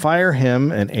want to fire him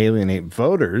and alienate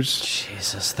voters.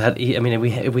 Jesus,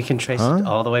 we can trace it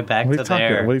all the way back to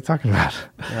there. What are you talking about?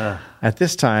 At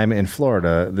this time in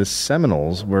Florida, the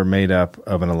Seminoles were made up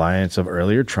of an alliance of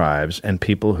earlier tribes and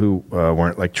people who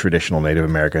weren't like traditional Native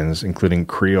Americans, including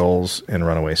Creoles and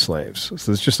runaway slaves.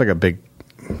 So it's just like a big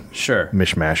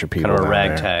mishmash of people. Kind of a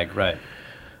ragtag, right.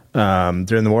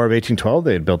 During the War of 1812,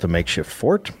 they had built a makeshift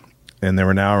fort. And there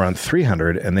were now around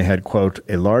 300, and they had, quote,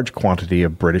 a large quantity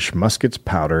of British muskets,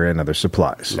 powder, and other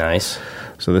supplies. Nice.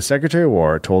 So the Secretary of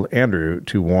War told Andrew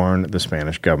to warn the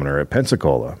Spanish governor at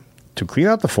Pensacola to clean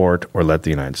out the fort or let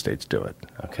the United States do it.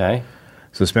 Okay.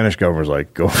 So the Spanish governor was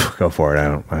like, go for it.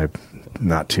 I'm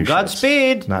not two shits.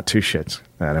 Godspeed. Not two shits.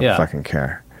 I don't fucking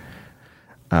care.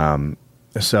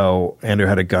 So Andrew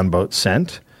had a gunboat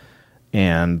sent.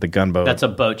 And the gunboat... That's a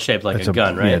boat shaped like a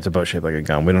gun, right? Yeah, it's a boat shaped like a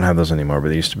gun. We don't have those anymore, but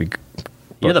they used to be...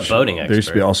 You're the boating expert. There used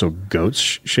to be also goats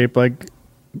shaped like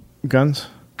guns.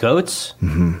 Goats?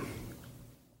 Mm-hmm.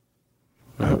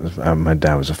 My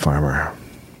dad was a farmer.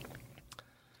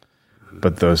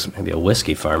 But those... Maybe a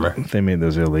whiskey farmer. They made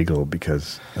those illegal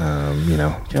because, Do you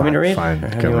want me to read?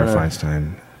 Governor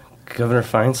Feinstein. Governor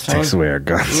Feinstein? Takes away our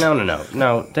guns.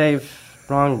 No, Dave...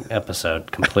 Wrong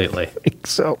episode completely. I think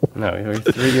so. No,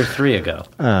 you're three ago.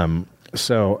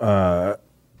 So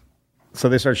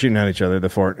they started shooting at each other, the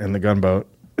fort and the gunboat,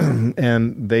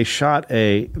 and they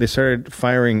started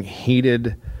firing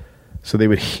heated, so they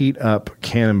would heat up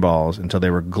cannonballs until they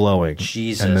were glowing.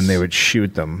 Jesus. And then they would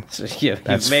shoot them. So you've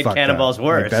made cannonballs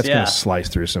worse. Like, that's going to slice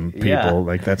through some people. Yeah.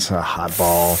 Like, that's a hot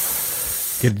ball.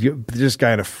 Just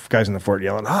guys in the fort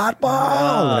yelling, hot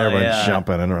ball! And everyone's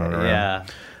jumping and running around. Yeah.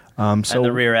 And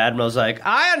the rear admiral's like,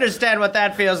 I understand what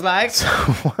that feels like.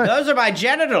 Those are my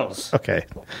genitals. Okay.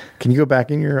 Can you go back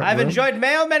in your room? I've enjoyed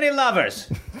many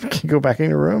lovers. Can you go back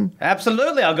in your room?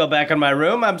 Absolutely, I'll go back in my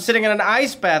room. I'm sitting in an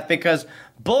ice bath because,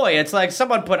 boy, it's like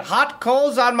someone put hot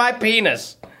coals on my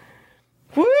penis.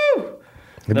 Woo!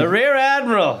 The rear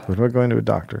admiral. What about going to a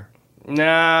doctor?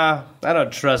 Nah, I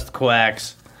don't trust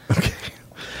quacks. Okay.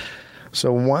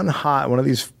 So one of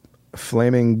these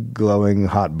flaming, glowing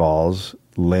hot balls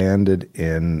landed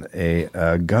in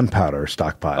a gunpowder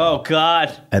stockpile. Oh,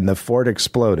 God. And the fort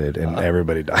exploded, and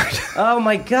everybody died. Oh,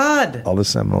 my God. All the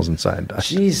Seminoles inside died.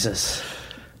 Jesus.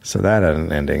 So that had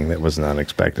an ending that was not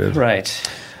expected. Right.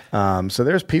 So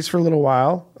there's peace for a little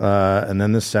while, and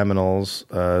then the Seminoles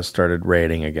started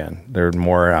raiding again. There were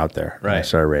more out there. Right. They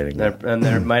started raiding. And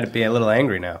they might be a little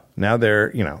angry now. Now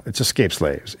they're, it's escaped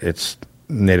slaves. It's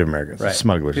Native Americans, right.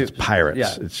 Smugglers, it's pirates.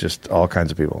 Yeah. It's just all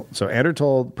kinds of people. So Andrew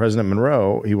told President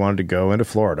Monroe he wanted to go into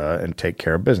Florida and take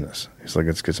care of business. He's like,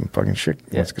 let's get some fucking shit.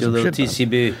 Yeah, let's get do some a little shit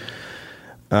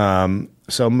TCB.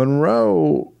 So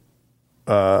Monroe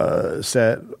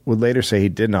would later say he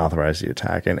didn't authorize the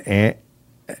attack, and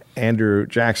Andrew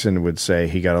Jackson would say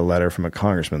he got a letter from a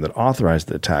congressman that authorized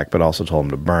the attack, but also told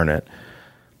him to burn it.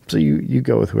 So you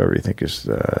go with whoever you think is...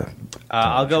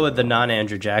 I'll go with the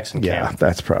non-Andrew Jackson camp. Yeah,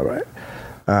 that's probably right.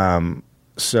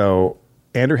 So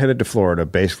Andrew headed to Florida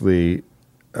basically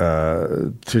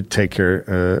to take care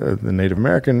of the Native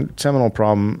American Seminole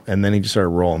problem, and then he just started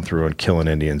rolling through and killing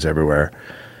Indians everywhere,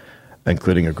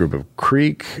 including a group of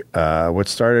Creek. What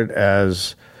started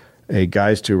as a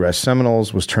guys to arrest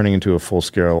Seminoles was turning into a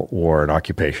full-scale war and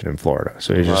occupation in Florida.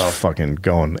 So he's just fucking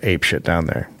going apeshit down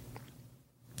there.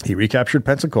 He recaptured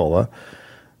Pensacola,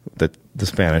 that the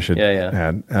Spanish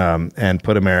had, and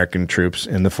put American troops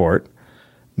in the fort.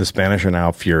 The Spanish are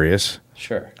now furious.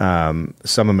 Sure.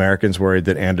 Some Americans worried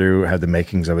that Andrew had the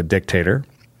makings of a dictator.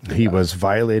 He was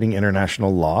violating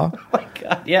international law. Oh my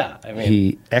God, yeah. I mean,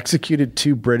 He executed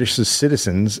 2 British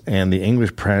citizens, and the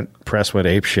English press went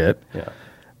apeshit,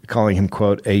 calling him,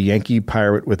 quote, a Yankee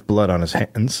pirate with blood on his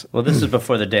hands. well, this is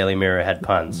before the Daily Mirror had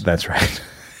puns. That's right.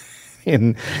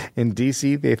 In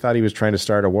D.C., they thought he was trying to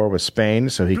start a war with Spain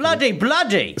so he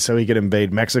could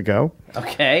invade Mexico.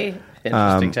 Okay,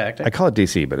 interesting tactic. I call it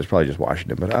D.C., but it's probably just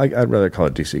Washington. But I'd rather call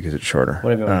it D.C. because it's shorter.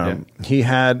 Whatever you want to do. He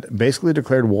had basically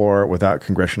declared war without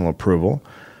congressional approval.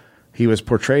 He was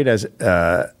portrayed as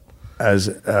what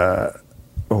is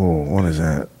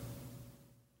that?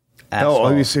 Asshole.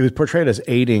 He was portrayed as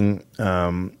aided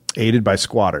by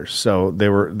squatters. So they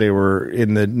were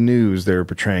in the news. They were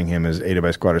portraying him as aided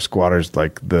by squatters. Squatters,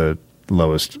 like the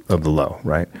lowest of the low,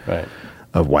 right? Right.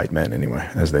 Of white men, anyway,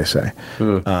 as they say,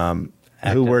 who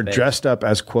were dressed up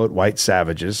as, quote, white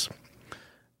savages.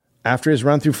 After his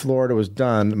run through Florida was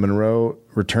done, Monroe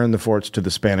returned the forts to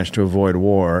the Spanish to avoid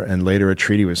war, and later a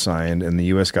treaty was signed, and the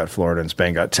U.S. got Florida and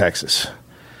Spain got Texas.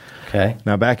 Okay.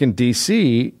 Now, back in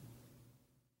D.C.,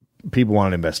 people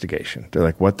wanted investigation. They're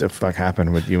like, what the fuck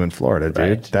happened with you in Florida, dude?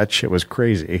 Right. That shit was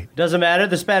crazy. Doesn't matter.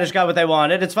 The Spanish got what they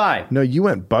wanted. It's fine. No, you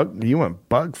went bug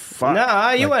fuck.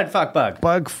 No, you went fuck bug.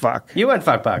 Bug fuck. You went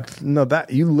fuck bug. No, that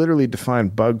you literally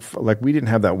defined like we didn't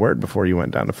have that word before you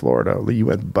went down to Florida. You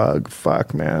went bug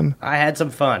fuck, man. I had some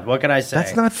fun. What can I say?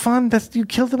 That's not fun. You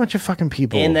killed a bunch of fucking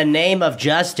people. In the name of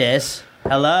justice.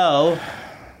 Hello.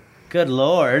 Good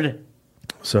Lord.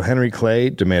 So Henry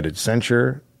Clay demanded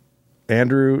censure.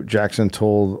 Andrew Jackson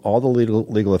told all the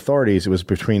legal authorities it was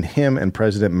between him and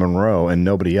President Monroe and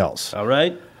nobody else. All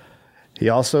right. He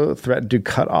also threatened to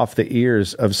cut off the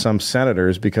ears of some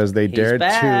senators because they dared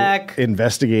to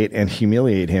investigate and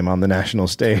humiliate him on the national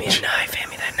stage. Hand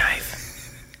me that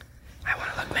knife. I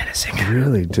want to look menacing. He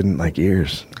really didn't like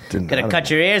ears. Gonna cut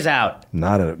your ears out.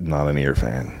 Not an ear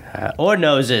fan. Or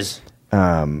noses.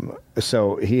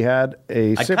 So he had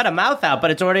a... I cut a mouth out,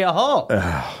 but it's already a hole.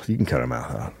 You can cut a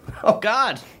mouth out. Oh,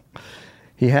 God.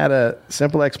 He had a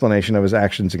simple explanation of his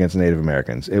actions against Native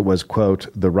Americans. It was, quote,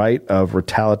 the right of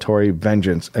retaliatory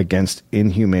vengeance against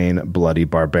inhumane, bloody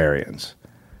barbarians.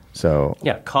 So...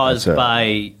 Yeah, caused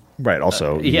by... Right,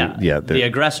 also... the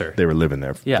aggressor. They were living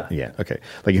there. Yeah. Yeah, okay.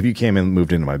 Like, if you came in and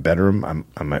moved into my bedroom,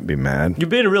 I might be mad. You're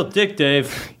being a real dick,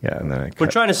 Dave. Yeah, and then We're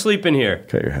trying to sleep in here.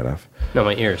 Cut your head off. No,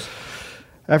 my ears.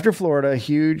 After Florida, a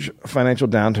huge financial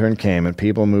downturn came and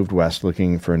people moved west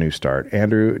looking for a new start.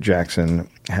 Andrew Jackson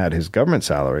had his government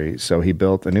salary, so he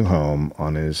built a new home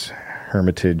on his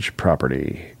Hermitage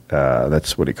property.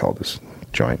 That's what he called his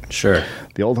joint. Sure.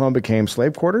 The old home became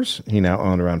slave quarters. He now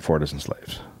owned around 4 dozen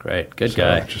slaves. Great. Good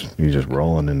guy. He's just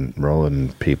rolling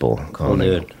in people. Cool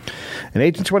dude. In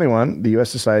 1821, the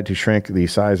U.S. decided to shrink the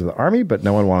size of the army, but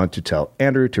no one wanted to tell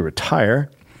Andrew to retire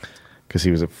because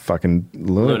he was a fucking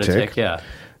lunatic. Yeah.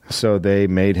 So they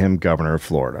made him governor of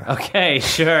Florida. Okay,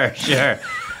 sure.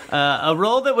 A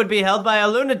role that would be held by a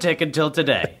lunatic until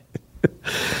today.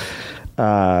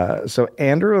 So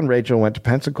Andrew and Rachel went to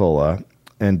Pensacola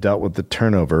and dealt with the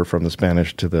turnover from the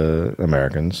Spanish to the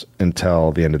Americans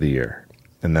until the end of the year.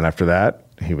 And then after that,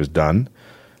 he was done.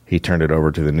 He turned it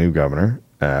over to the new governor.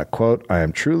 Quote, I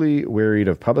am truly wearied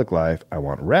of public life. I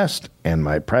want rest, and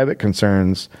my private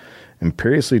concerns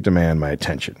imperiously demand my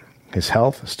attention. His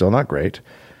health, still not great.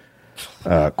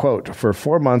 Quote, for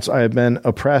 4 months I have been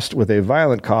oppressed with a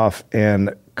violent cough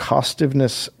and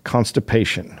costiveness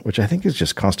constipation, which I think is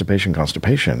just constipation.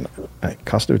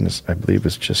 Costiveness, I believe,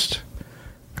 is just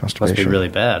constipation. Must be really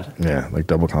bad. Yeah, like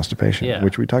double constipation, Yeah.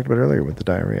 which we talked about earlier with the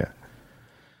diarrhea.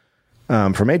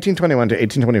 From 1821 to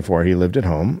 1824, he lived at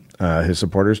home. His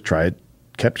supporters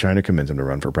kept trying to convince him to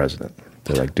run for president.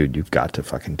 They're like, dude, you've got to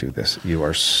fucking do this. You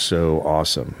are so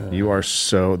awesome.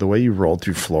 The way you rolled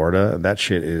through Florida, that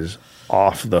shit is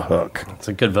off the hook. It's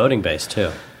a good voting base,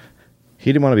 too.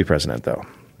 He didn't want to be president, though.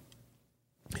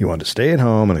 He wanted to stay at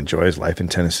home and enjoy his life in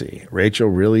Tennessee. Rachel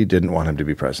really didn't want him to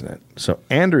be president. So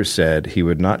Andrew said he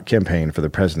would not campaign for the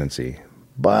presidency.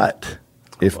 But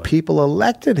if people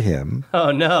elected him...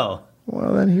 Oh, no.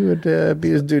 Well, then he would be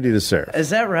his duty to serve. Is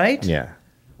that right? Yeah.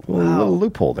 A little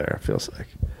loophole there, it feels like.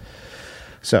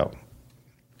 So,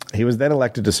 he was then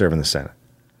elected to serve in the Senate.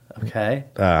 Okay.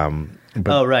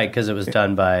 Right, because it was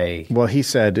done by... Well, he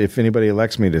said, if anybody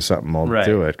elects me to something, I'll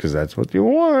do it, because that's what you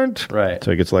want. Right. So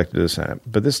he gets elected to the Senate.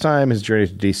 But this time, his journey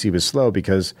to D.C. was slow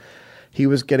because he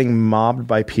was getting mobbed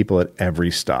by people at every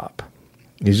stop.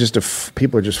 He's just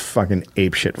people are just fucking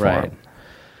apeshit for him.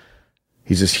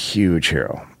 He's this huge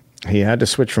hero. He had to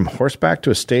switch from horseback to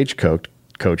a stagecoach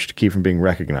to keep from being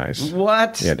recognized.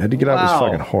 What? Yeah, had to get off his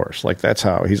fucking horse. Like, that's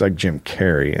how he's like Jim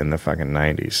Carrey in the fucking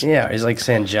 90s. Yeah, he's like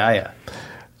Sanjaya.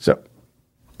 So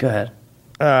Go ahead.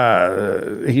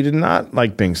 He did not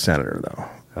like being senator, though.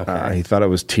 Okay. He thought it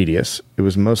was tedious. It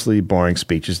was mostly boring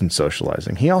speeches and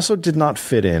socializing. He also did not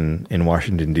fit in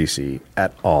Washington, D.C.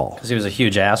 at all. Because he was a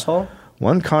huge asshole?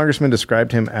 One congressman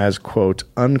described him as, quote,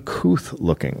 uncouth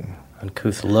looking.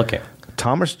 Uncouth looking.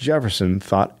 Thomas Jefferson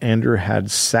thought Andrew had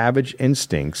savage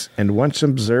instincts and once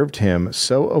observed him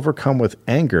so overcome with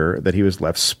anger that he was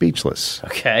left speechless.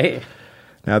 Okay.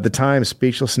 Now, at the time,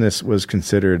 speechlessness was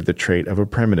considered the trait of a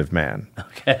primitive man.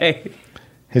 Okay.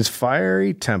 His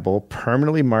fiery temper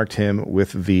permanently marked him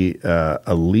with the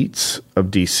elites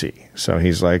of D.C. So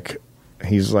he's like,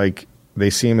 they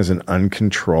see him as an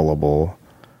uncontrollable,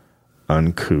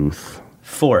 uncouth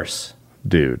force.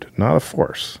 Dude, not a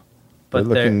force. But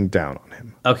they're looking down on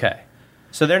him. Okay.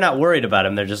 So they're not worried about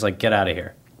him. They're just like, get out of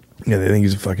here. Yeah, they think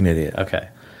he's a fucking idiot. Okay.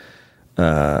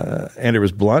 Andrew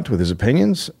was blunt with his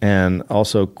opinions and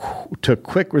also took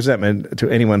quick resentment to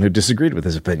anyone who disagreed with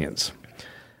his opinions.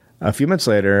 A few months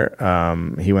later,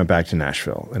 he went back to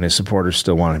Nashville, and his supporters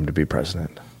still wanted him to be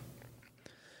president.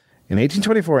 In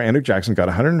 1824, Andrew Jackson got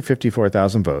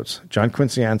 154,000 votes. John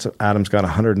Quincy Adams got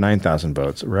 109,000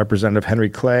 votes. Representative Henry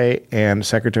Clay and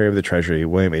Secretary of the Treasury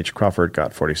William H. Crawford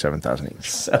got 47,000 each.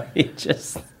 So he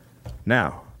just...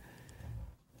 Now,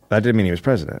 that didn't mean he was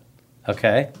president.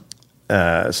 Okay.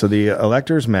 So the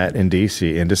electors met in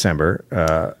D.C. in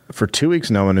December. For 2 weeks,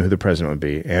 no one knew who the president would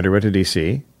be. Andrew went to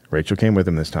D.C., Rachel came with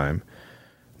him this time.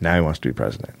 Now he wants to be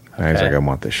president. Now he's like, I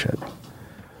want this shit.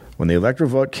 When the electoral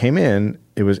vote came in,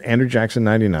 it was Andrew Jackson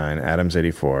 99, Adams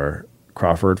 84,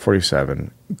 Crawford 47,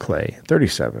 Clay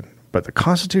 37. But the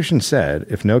Constitution said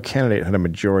if no candidate had a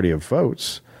majority of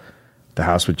votes, the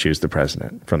House would choose the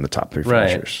president from the top three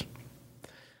finishers.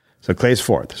 So Clay's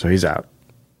fourth, so he's out.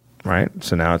 Right?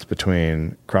 So now it's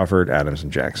between Crawford, Adams,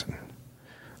 and Jackson.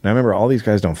 Now remember, all these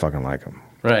guys don't fucking like him.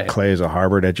 Right. Clay is a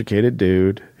Harvard-educated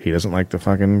dude. He doesn't like the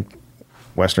fucking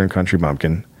Western country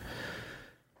bumpkin.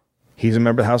 He's a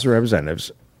member of the House of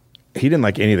Representatives. He didn't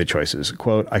like any of the choices.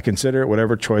 Quote, I consider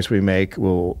whatever choice we make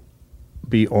will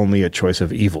be only a choice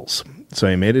of evils. So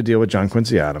he made a deal with John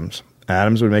Quincy Adams.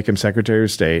 Adams would make him Secretary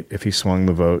of State if he swung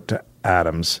the vote to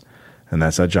Adams. And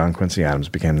that's how John Quincy Adams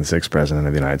became the sixth president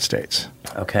of the United States.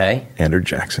 Okay. Andrew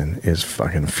Jackson is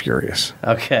fucking furious.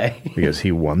 Okay. Because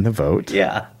he won the vote.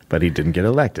 Yeah. But he didn't get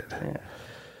elected. Yeah.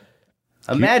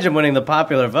 Imagine winning the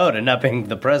popular vote and not being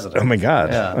the president. Oh my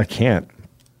God. Yeah. I can't.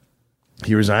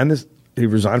 He resigned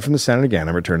from the Senate again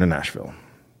and returned to Nashville.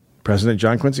 President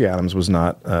John Quincy Adams was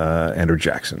not Andrew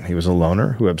Jackson. He was a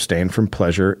loner who abstained from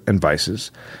pleasure and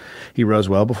vices. He rose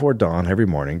well before dawn every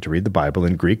morning to read the Bible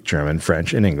in Greek, German,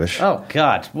 French, and English. Oh,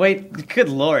 God. Wait. Good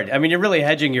Lord. I mean, you're really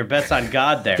hedging your bets on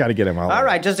God there. Got to get him all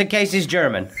right, just in case he's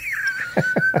German.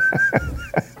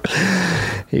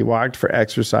 He walked for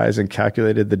exercise and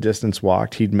calculated the distance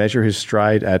walked. He'd measure his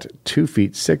stride at 2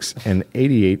 feet 6 and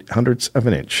 88 of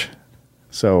an inch.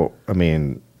 So, I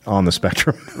mean, on the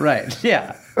spectrum. Right.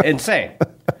 Yeah. Insane.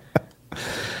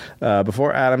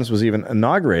 Before Adams was even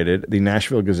inaugurated, the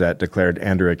Nashville Gazette declared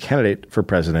Andrew a candidate for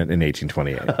president in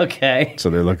 1828. Okay. So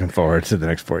they're looking forward to the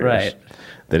next 4 years. Right.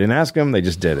 They didn't ask him, they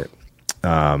just did it.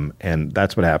 And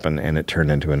that's what happened, and it turned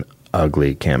into an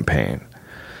ugly campaign.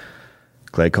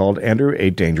 Clay called Andrew a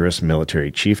dangerous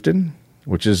military chieftain,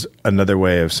 which is another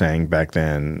way of saying back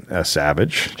then a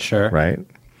savage. Sure. Right?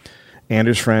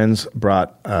 Andrew's friends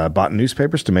bought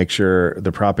newspapers to make sure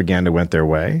the propaganda went their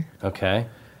way. Okay.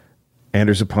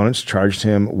 Andrew's opponents charged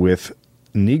him with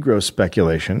Negro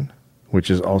speculation, which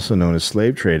is also known as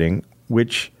slave trading,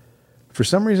 which, for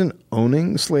some reason,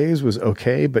 owning slaves was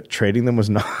okay, but trading them was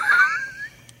not.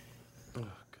 Oh,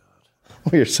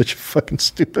 God. We are such a fucking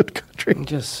stupid country. I'm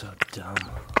just so dumb.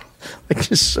 Like,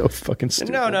 just so fucking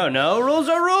stupid. No. Rules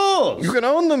are rules. You can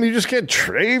own them, you just can't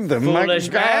trade them. Foolish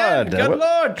My God. man. Good What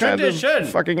Lord. kind Tradition. of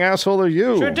fucking asshole are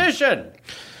you? Tradition.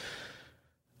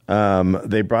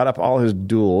 They brought up all his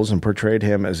duels and portrayed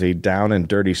him as a down and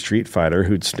dirty street fighter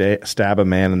who'd stab a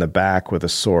man in the back with a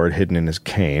sword hidden in his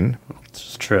cane.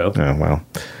 It's true. Oh,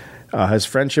 well. His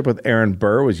friendship with Aaron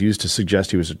Burr was used to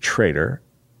suggest he was a traitor.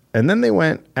 And then they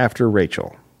went after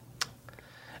Rachel.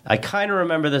 I kind of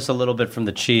remember this a little bit from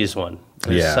the cheese one.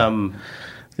 There's some...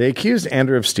 They accused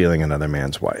Andrew of stealing another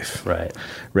man's wife. Right.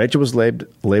 Rachel was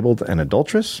labeled an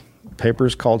adulteress.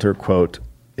 Papers called her, quote,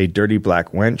 a dirty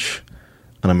black wench,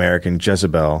 an American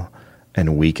Jezebel,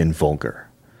 and weak and vulgar.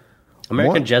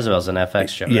 American Jezebel's an FX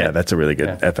show, right? Yeah, that's a really good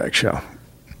FX show.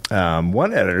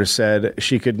 One editor said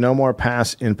she could no more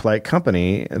pass in polite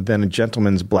company than a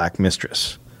gentleman's black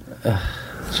mistress.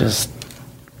 Just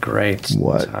great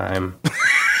time.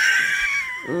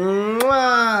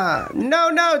 No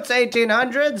notes,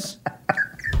 1800s.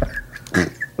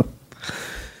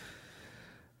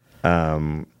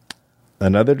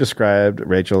 Another described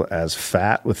Rachel as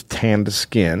fat with tanned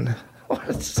skin,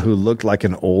 who looked like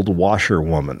an old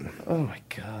washerwoman. Oh, my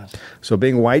God. So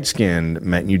being white-skinned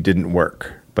meant you didn't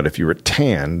work. But if you were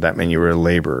tan, that meant you were a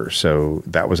laborer. So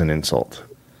that was an insult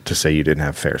to say you didn't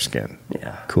have fair skin.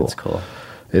 Yeah. Cool. It's cool.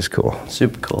 It's cool.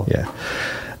 Super cool. Yeah.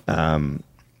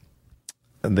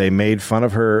 They made fun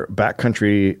of her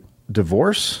backcountry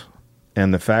divorce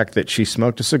and the fact that she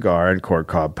smoked a cigar and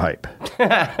corncob pipe.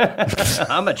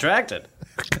 I'm attracted.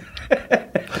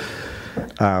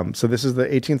 So this is the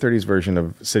 1830s version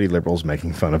of city liberals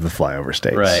making fun of the flyover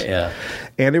states. Right, yeah.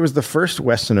 And it was the first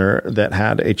Westerner that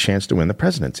had a chance to win the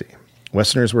presidency.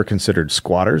 Westerners were considered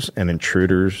squatters and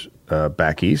intruders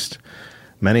back east.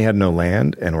 Many had no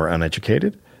land and were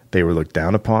uneducated. They were looked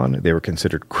down upon. They were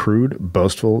considered crude,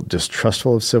 boastful,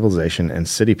 distrustful of civilization and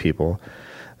city people.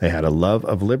 They had a love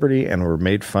of liberty and were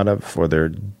made fun of for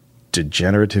their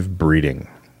degenerative breeding.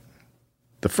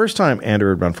 The first time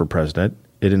Andrew had run for president,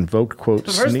 it invoked, quote...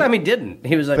 The first time he didn't.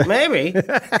 He was like, maybe.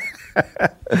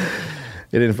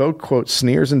 It invoked, quote,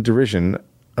 sneers and derision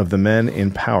of the men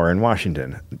in power in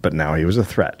Washington. But now he was a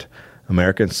threat.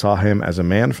 Americans saw him as a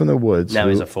man from the woods. Now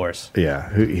he's a force. Yeah,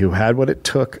 who had what it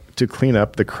took to clean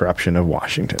up the corruption of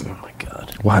Washington. Oh, my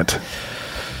God. What?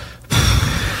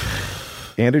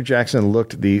 Andrew Jackson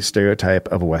looked the stereotype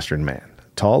of a Western man.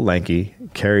 Tall, lanky,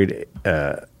 carried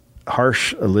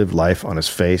harsh lived life on his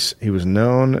face. He was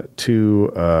known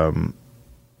to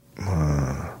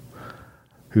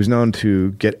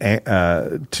get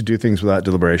to do things without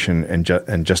deliberation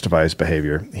and justify his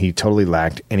behavior. He totally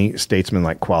lacked any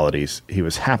statesman-like qualities. He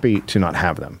was happy to not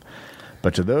have them.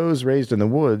 But to those raised in the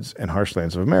woods and harsh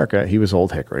lands of America, he was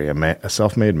Old Hickory, a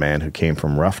self-made man who came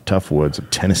from rough, tough woods of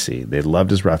Tennessee. They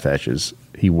loved his rough edges.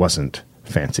 He wasn't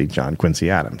fancy John Quincy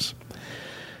Adams.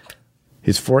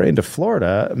 His foray into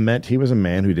Florida meant he was a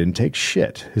man who didn't take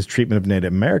shit. His treatment of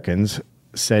Native Americans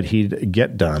said he'd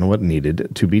get done what needed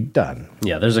to be done.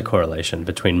 Yeah, there's a correlation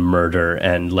between murder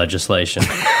and legislation.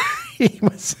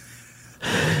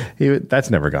 That's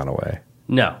never gone away.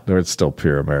 No. Or it's still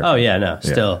pure American. Oh, yeah, no.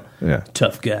 Still Yeah.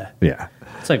 tough guy. Yeah.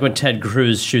 It's like when Ted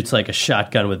Cruz shoots like a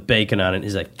shotgun with bacon on it.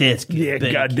 He's like, this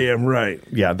bacon. Goddamn right.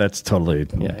 Yeah, that's totally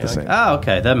Yeah, the same. oh,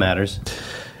 okay, that matters.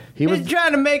 He was He's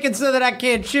trying to make it so that I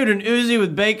can't shoot an Uzi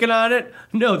with bacon on it?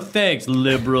 No thanks,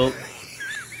 liberal.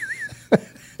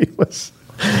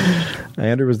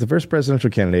 Andrew was the first presidential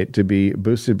candidate to be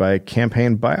boosted by a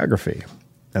campaign biography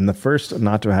and the first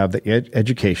not to have the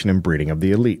education and breeding of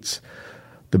the elites.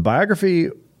 The biography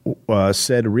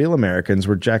said real Americans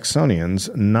were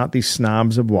Jacksonians, not the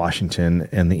snobs of Washington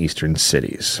and the eastern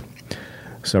cities.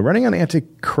 So running on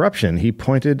anti-corruption, he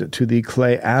pointed to the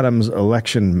Clay Adams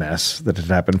election mess that had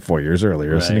happened 4 years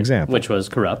earlier as an example. Which was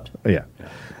corrupt. Yeah.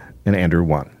 And Andrew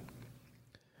won.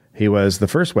 He was the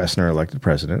first Westerner elected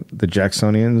president. The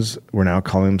Jacksonians were now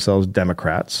calling themselves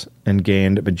Democrats and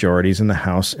gained majorities in the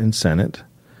House and Senate.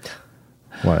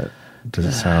 What? Does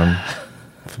it sound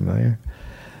familiar?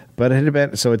 But it had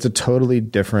been, so it's a totally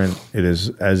different, it is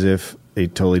as if a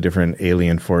totally different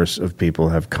alien force of people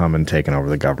have come and taken over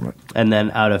the government. And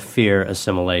then out of fear,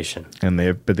 assimilation. And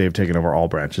they've taken over all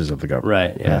branches of the government.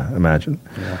 Right, yeah. Imagine.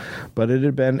 Yeah. But it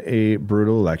had been a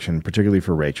brutal election, particularly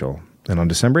for Rachel. And on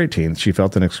December 18th, she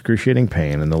felt an excruciating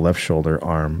pain in the left shoulder,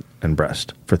 arm, and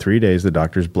breast. For 3 days, the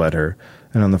doctors bled her,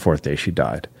 and on the fourth day, she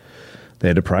died. They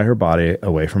had to pry her body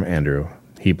away from Andrew.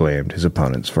 He blamed his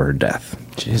opponents for her death.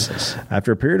 Jesus.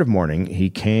 After a period of mourning,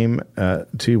 he came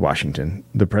to Washington.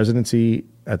 The presidency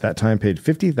at that time paid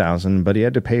 $50,000, but he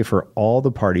had to pay for all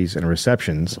the parties and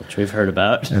receptions. Which we've heard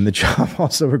about. And the job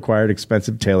also required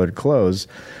expensive tailored clothes.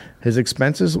 His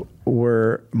expenses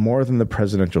were more than the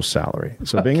presidential salary.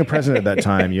 So being a president at that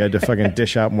time, you had to fucking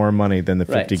dish out more money than the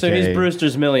 $50K. Right. So he's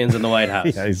Brewster's Millions in the White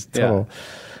House. Yeah, he's total.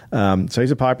 Yeah. So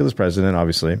he's a populist president,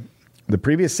 obviously. The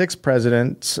previous 6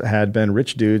 presidents had been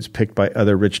rich dudes picked by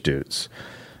other rich dudes.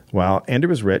 While Andrew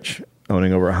was rich,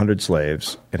 owning over 100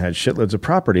 slaves, and had shitloads of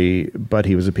property, but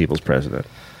he was a people's president.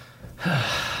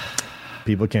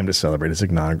 People came to celebrate his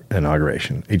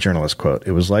inauguration. A journalist quote,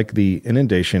 "It was like the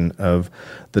inundation of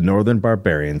the northern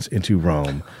barbarians into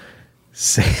Rome,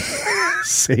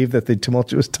 save that the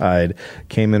tumultuous tide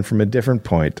came in from a different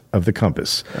point of the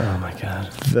compass." Oh, my God.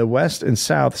 The West and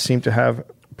South seemed to have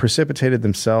precipitated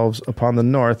themselves upon the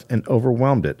North and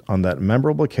overwhelmed it. On that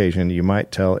memorable occasion, you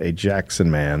might tell a Jackson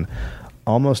man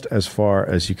almost as far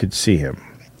as you could see him.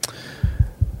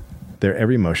 Their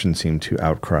every motion seemed to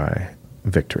outcry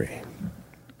victory.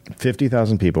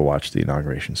 50,000 people watched the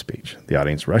inauguration speech. The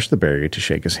audience rushed the barrier to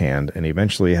shake his hand and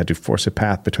eventually had to force a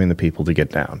path between the people to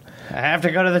get down. I have to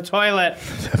go to the toilet.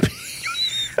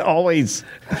 Always.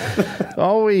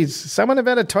 Always. Someone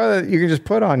invent a toilet you can just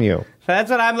put on you.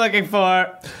 That's what I'm looking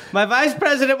for. My vice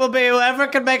president will be whoever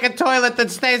can make a toilet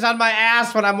that stays on my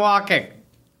ass when I'm walking.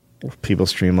 People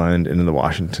streamlined into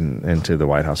the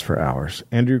White House for hours.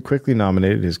 Andrew quickly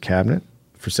nominated his cabinet.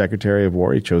 For Secretary of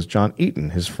War, he chose John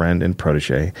Eaton, his friend and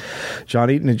protege.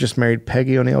 John Eaton had just married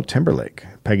Peggy O'Neill Timberlake.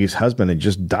 Peggy's husband had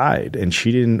just died, and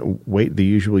she didn't wait the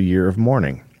usual year of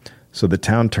mourning. So the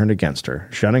town turned against her,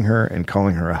 shunning her and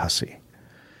calling her a hussy.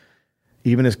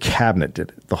 Even his cabinet did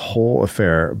it. The whole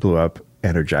affair blew up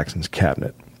Andrew Jackson's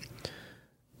cabinet.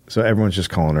 So everyone's just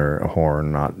calling her a whore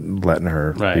and not letting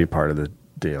her be a part of the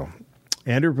deal.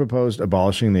 Andrew proposed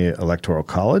abolishing the Electoral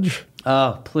College.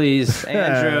 Oh, please,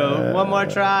 Andrew, one more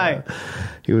try.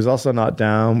 He was also not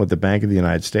down with the Bank of the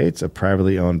United States, a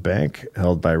privately owned bank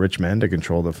held by rich men to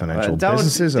control the financial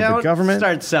businesses of the government.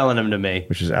 Start selling them to me.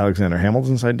 Which is Alexander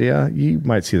Hamilton's idea. You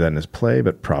might see that in his play,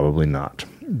 but probably not.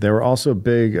 There were also a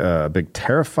big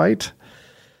tariff fight.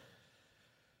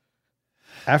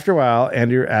 After a while,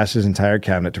 Andrew asked his entire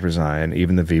cabinet to resign.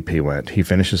 Even the VP went. He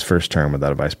finished his first term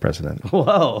without a vice president.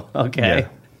 Whoa, okay.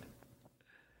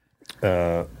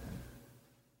 Yeah.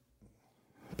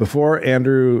 Before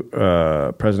Andrew,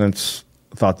 presidents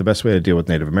thought the best way to deal with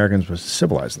Native Americans was to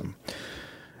civilize them.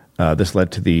 This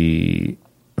led to the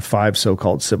 5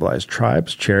 so-called civilized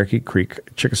tribes: Cherokee, Creek,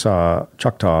 Chickasaw,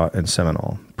 Choctaw, and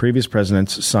Seminole. Previous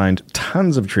presidents signed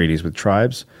tons of treaties with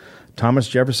tribes. Thomas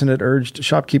Jefferson had urged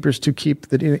shopkeepers to keep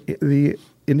the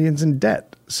Indians in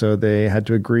debt, so they had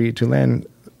to agree to land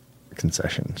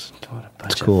concessions. What a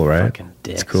bunch it's cool, of right? fucking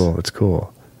dicks. It's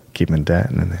cool. Keep them in debt.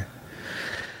 And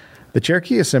the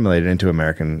Cherokee assimilated into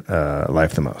American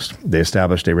life the most. They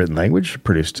established a written language,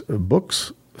 produced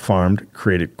books, farmed,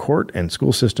 created court and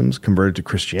school systems, converted to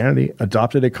Christianity,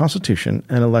 adopted a constitution,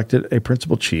 and elected a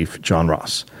principal chief, John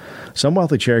Ross. Some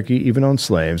wealthy Cherokee even owned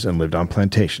slaves and lived on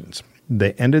plantations.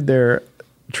 They ended their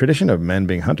tradition of men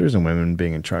being hunters and women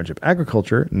being in charge of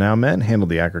agriculture. Now men handled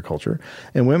the agriculture,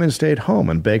 and women stayed home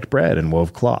and baked bread and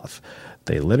wove cloth.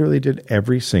 They literally did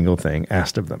every single thing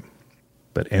asked of them.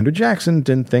 But Andrew Jackson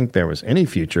didn't think there was any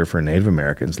future for Native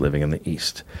Americans living in the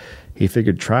East. He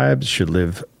figured tribes should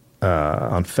live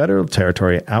on federal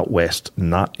territory out west,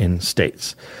 not in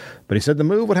states. But he said the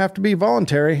move would have to be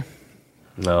voluntary.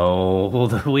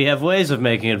 No, we have ways of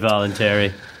making it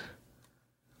voluntary.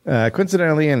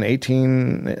 Coincidentally, in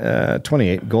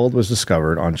 1828, gold was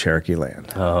discovered on Cherokee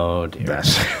land. Oh, dear.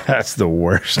 That's the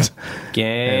worst.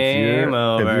 Game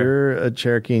over. If you're a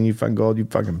Cherokee and you find gold, you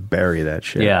fucking bury that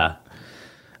shit. Yeah.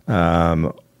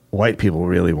 White people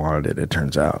really wanted it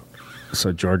turns out.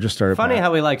 So Georgia started... Funny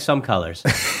how we like some colors.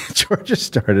 Georgia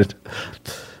started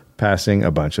passing a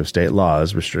bunch of state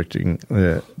laws restricting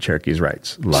Cherokees'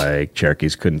 rights. Like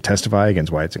Cherokees couldn't testify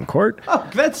against whites in court. Oh,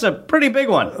 that's a pretty big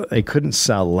one. They couldn't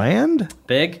sell land.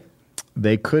 Big.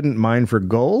 They couldn't mine for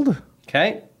gold.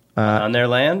 Okay. On their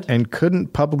land. And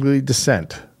couldn't publicly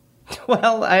dissent.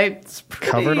 Well, it's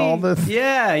pretty... Covered all the...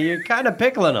 Yeah, you're kind of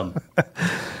pickling them.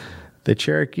 The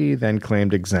Cherokee then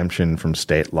claimed exemption from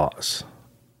state laws.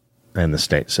 And the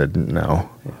state said no.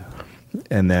 Yeah.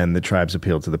 And then the tribes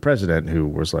appealed to the president, who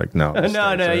was like, no.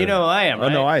 No, you know who I am,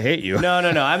 right? Oh, no, I hate you. No,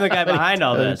 I'm the guy behind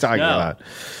all this. What are you talking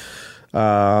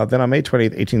about? Then on May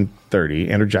 20th, 1830,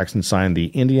 Andrew Jackson signed the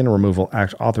Indian Removal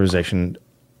Act authorization,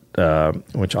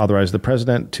 which authorized the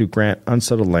president to grant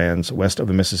unsettled lands west of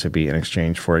the Mississippi in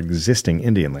exchange for existing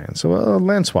Indian land. So a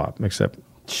land swap, except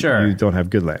you don't have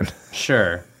good land.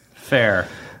 Sure. Fair.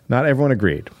 Not everyone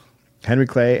agreed. Henry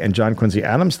Clay and John Quincy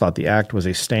Adams thought the act was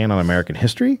a stain on American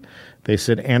history. They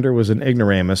said Andrew was an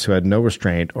ignoramus who had no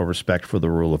restraint or respect for the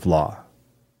rule of law.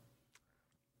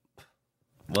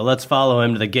 Well, let's follow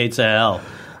him to the gates of hell.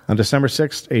 On December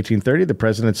 6, 1830, the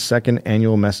president's second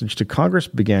annual message to Congress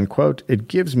began, quote, "It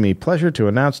gives me pleasure to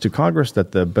announce to Congress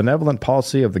that the benevolent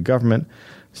policy of the government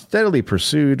steadily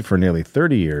pursued for nearly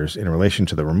 30 years in relation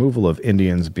to the removal of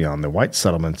Indians beyond the white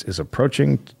settlements is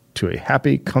approaching to a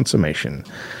happy consummation."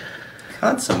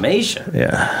 Consummation?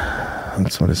 Yeah,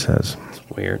 that's what it says. It's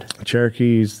weird. The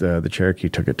Cherokee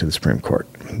took it to the Supreme Court,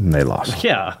 and they lost.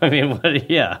 Yeah, I mean,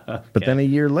 yeah. Okay. But then a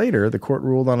year later, the court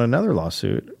ruled on another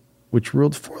lawsuit, which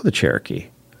ruled for the Cherokee.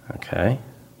 Okay.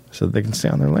 So they can stay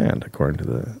on their land, according to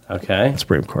the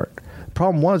Supreme Court. The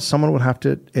problem was someone would have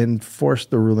to enforce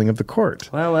the ruling of the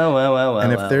court. Well.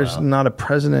 And if there's not a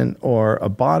president or a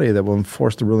body that will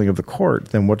enforce the ruling of the court,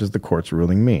 then what does the court's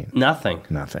ruling mean? Nothing.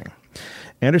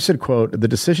 Andrew said, quote, "The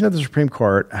decision of the Supreme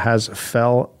Court has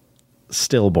fell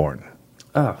stillborn."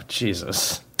 Oh,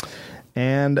 Jesus.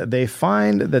 And they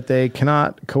find that they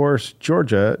cannot coerce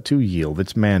Georgia to yield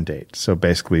its mandate. So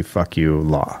basically, fuck you,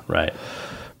 law. Right.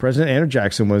 President Andrew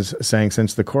Jackson was saying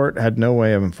since the court had no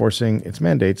way of enforcing its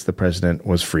mandates, the president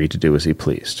was free to do as he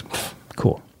pleased.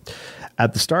 Cool.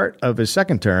 At the start of his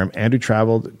second term, Andrew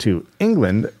traveled to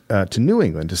New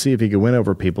England, to see if he could win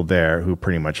over people there who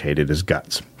pretty much hated his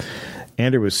guts.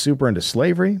 Andrew was super into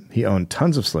slavery. He owned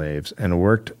tons of slaves and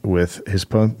worked with his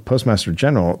postmaster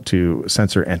general to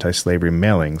censor anti-slavery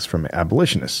mailings from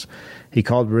abolitionists. He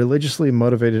called religiously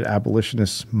motivated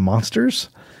abolitionists monsters,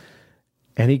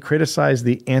 and he criticized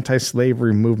the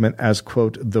anti-slavery movement as,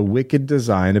 quote, the wicked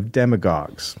design of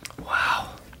demagogues. Wow.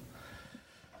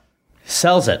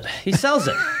 Sells it. He sells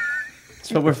it.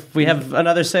 So we have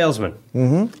another salesman.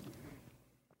 Mm-hmm.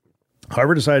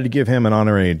 Harvard decided to give him an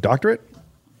honorary doctorate.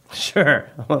 Sure.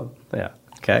 Well, yeah.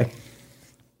 Okay.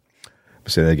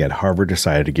 Say that again. Harvard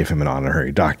decided to give him an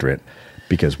honorary doctorate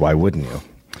because why wouldn't you?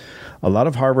 A lot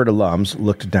of Harvard alums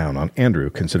looked down on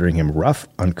Andrew, considering him rough,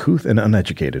 uncouth, and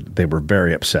uneducated. They were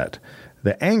very upset.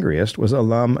 The angriest was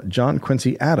alum John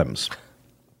Quincy Adams.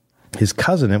 His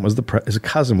cousin was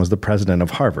the president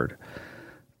of Harvard.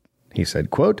 He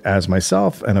said, quote, as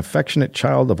myself, an affectionate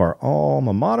child of our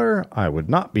alma mater, I would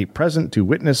not be present to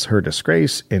witness her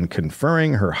disgrace in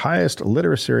conferring her highest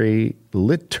literacy,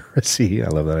 I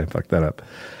love that I fucked that up,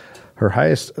 her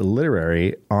highest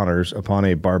literary honors upon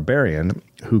a barbarian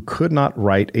who could not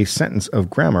write a sentence of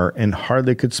grammar and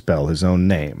hardly could spell his own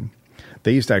name.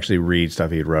 They used to actually read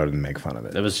stuff he wrote and make fun of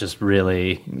it. It was just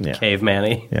really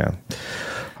caveman-y. Yeah.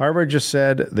 Harvard just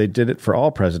said they did it for all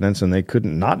presidents and they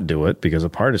couldn't not do it because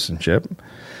of partisanship.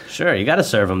 Sure, you got to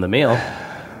serve him the meal.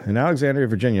 In Alexandria,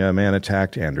 Virginia, a man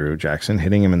attacked Andrew Jackson,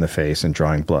 hitting him in the face and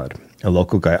drawing blood. A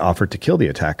local guy offered to kill the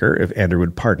attacker if Andrew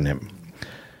would pardon him.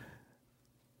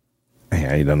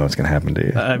 Yeah, you don't know what's going to happen to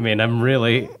you. I mean, I'm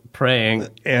really praying.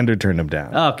 Andrew turned him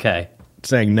down. Okay.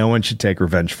 Saying no one should take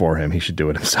revenge for him. He should do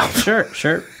it himself.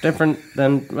 Sure. Different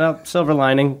than, well, silver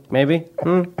lining, maybe.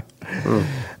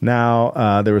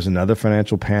 Now, there was another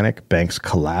financial panic. Banks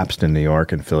collapsed in New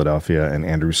York and Philadelphia, and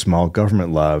Andrew's small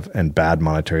government love and bad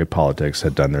monetary politics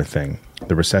had done their thing.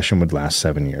 The recession would last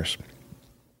 7 years.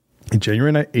 In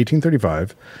January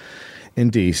 1835, in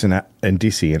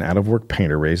D.C., an out-of-work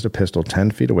painter raised a pistol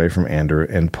 10 feet away from Andrew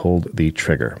and pulled the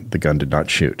trigger. The gun did not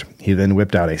shoot. He then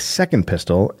whipped out a second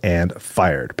pistol and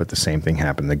fired, but the same thing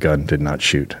happened. The gun did not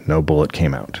shoot. No bullet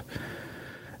came out.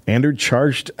 Andrew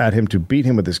charged at him to beat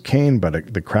him with his cane,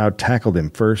 but the crowd tackled him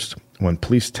first. When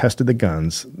police tested the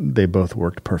guns, they both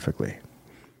worked perfectly.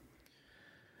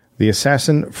 The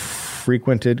assassin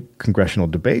frequented congressional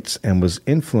debates and was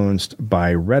influenced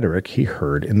by rhetoric he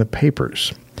heard in the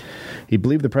papers. He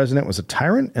believed the president was a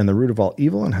tyrant and the root of all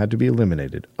evil and had to be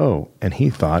eliminated. Oh, and he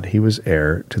thought he was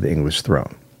heir to the English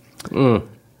throne.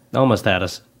 Almost had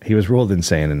us. He was ruled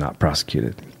insane and not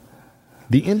prosecuted.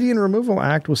 The Indian Removal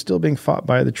Act was still being fought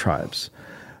by the tribes.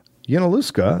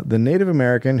 Yanaluska, the Native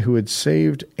American who had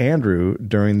saved Andrew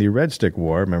during the Red Stick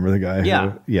War, remember the guy?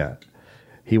 Yeah.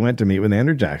 He went to meet with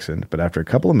Andrew Jackson, but after a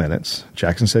couple of minutes,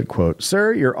 Jackson said, quote,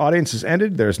 sir, your audience has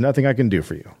ended. There's nothing I can do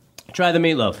for you. Try the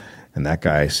meatloaf. And that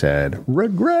guy said,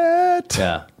 regret.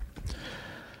 Yeah.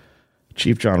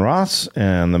 Chief John Ross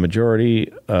and the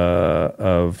majority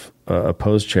of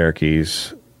opposed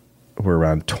Cherokees were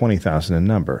around 20,000 in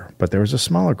number. But there was a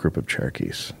smaller group of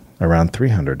Cherokees, around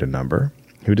 300 in number,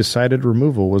 who decided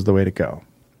removal was the way to go.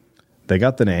 They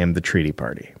got the name the Treaty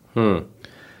Party.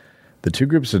 The two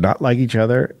groups did not like each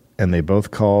other, and they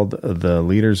both called the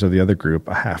leaders of the other group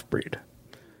a half-breed.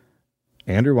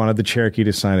 Andrew wanted the Cherokee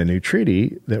to sign a new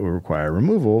treaty that would require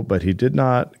removal, but he did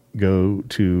not go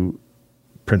to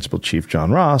Principal Chief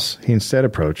John Ross. He instead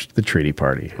approached the Treaty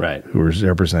Party, right, who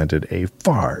represented a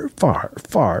far, far,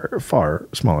 far, far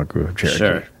smaller group of Cherokee.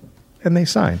 Sure. And they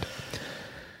signed.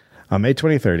 On May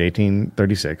 23rd,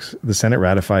 1836, the Senate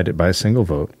ratified it by a single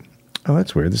vote. Oh,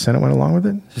 that's weird. The Senate went along with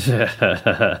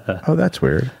it? Oh, that's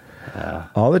weird.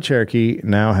 All the Cherokee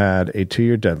now had a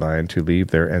 2-year deadline to leave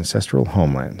their ancestral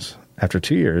homelands. After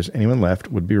 2 years, anyone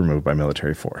left would be removed by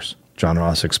military force. John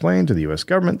Ross explained to the U.S.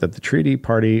 government that the Treaty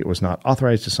Party was not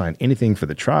authorized to sign anything for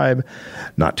the tribe.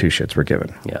 Not two shits were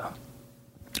given. Yeah.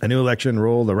 A new election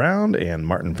rolled around, and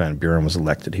Martin Van Buren was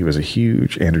elected. He was a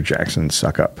huge Andrew Jackson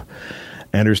suck-up.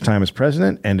 Andrew's time as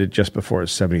president ended just before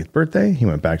his 70th birthday. He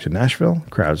went back to Nashville.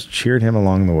 Crowds cheered him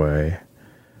along the way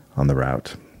on the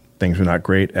route. Things were not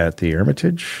great at the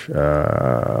Hermitage.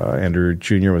 Andrew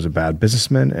Jr. was a bad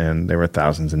businessman, and there were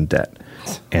thousands in debt.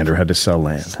 Andrew had to sell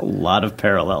land. That's a lot of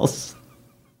parallels.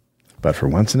 But for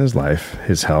once in his life,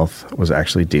 his health was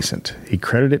actually decent. He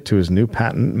credited it to his new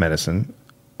patent medicine,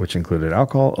 which included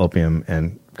alcohol, opium,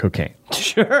 and cocaine.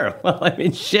 Sure. Well, I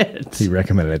mean, shit. He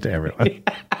recommended it to everyone.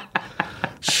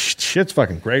 shit's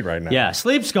fucking great right now. Yeah,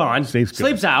 sleep's gone. Sleep's good.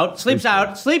 Sleep's out. Sleep's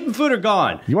out. Sleep and food are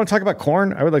gone. You want to talk about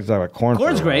corn? I would like to talk about corn.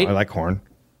 Corn's for a while. great. I like corn.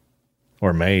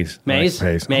 Or maize. Maize? I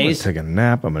like maize. I'm Maize. going to take a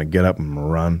nap. I'm going to get up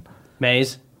and run.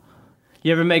 Maize.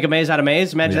 You ever make a maze out of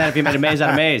maize? Imagine that if you made a maze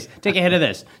out of maize. Take a hit of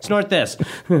this. Snort this.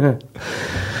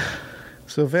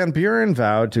 So Van Buren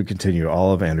vowed to continue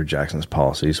all of Andrew Jackson's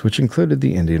policies, which included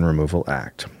the Indian Removal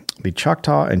Act. The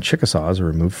Choctaw and Chickasaws were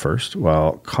removed first,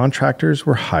 while contractors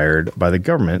were hired by the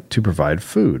government to provide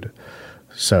food.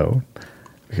 So,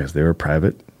 because they were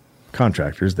private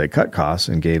contractors, they cut costs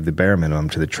and gave the bare minimum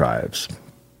to the tribes.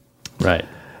 Right.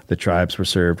 The tribes were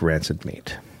served rancid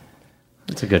meat.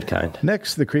 It's a good kind.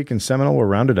 Next, the Creek and Seminole were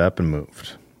rounded up and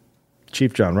moved.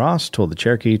 Chief John Ross told the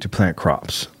Cherokee to plant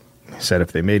crops. He said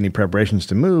if they made any preparations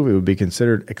to move, it would be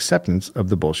considered acceptance of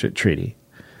the bullshit treaty.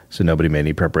 So nobody made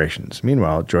any preparations.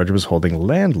 Meanwhile, Georgia was holding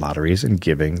land lotteries and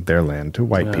giving their land to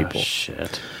white people.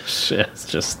 Shit. It's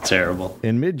just terrible.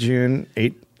 In mid-June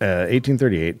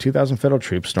 1838, 2,000 federal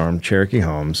troops stormed Cherokee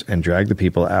homes and dragged the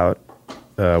people out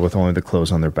with only the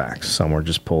clothes on their backs. Some were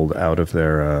just pulled out of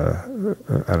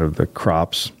the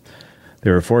crops.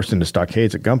 They were forced into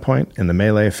stockades at gunpoint. In the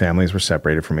melee, families were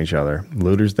separated from each other.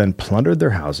 Looters then plundered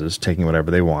their houses, taking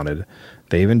whatever they wanted.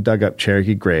 They even dug up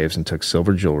Cherokee graves and took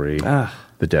silver jewelry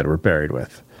the dead were buried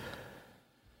with.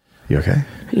 You okay?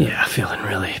 Yeah, feeling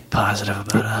really positive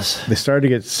about us. They started to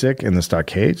get sick in the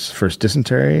stockades. First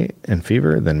dysentery and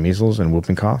fever, then measles and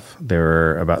whooping cough. There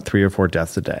were about 3 or 4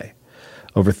 deaths a day.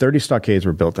 Over 30 stockades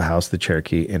were built to house the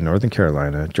Cherokee in Northern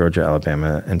Carolina, Georgia,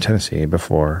 Alabama, and Tennessee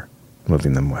before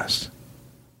moving them west.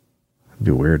 It'd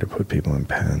be weird to put people in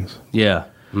pens. Yeah,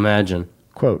 imagine.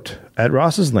 Quote, at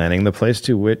Ross's Landing, the place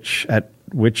to which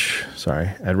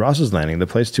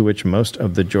most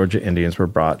of the Georgia Indians were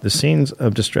brought, the scenes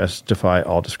of distress defy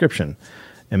all description.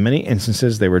 In many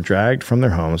instances, they were dragged from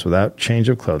their homes without change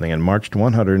of clothing and marched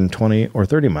 120 or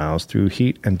 30 miles through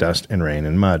heat and dust and rain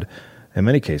and mud. In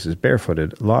many cases,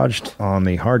 barefooted, lodged on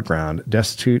the hard ground,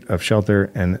 destitute of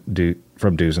shelter and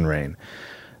from dews and rain.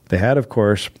 They had, of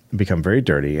course, become very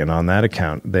dirty, and on that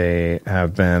account, they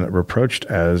have been reproached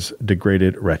as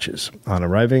degraded wretches. On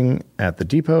arriving at the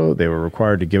depot, they were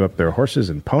required to give up their horses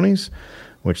and ponies,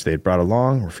 which they had brought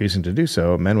along. Refusing to do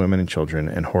so, men, women, and children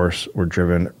and horse were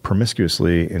driven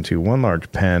promiscuously into one large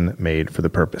pen made for the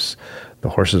purpose. The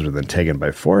horses were then taken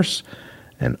by force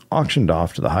and auctioned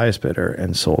off to the highest bidder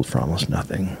and sold for almost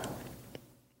nothing.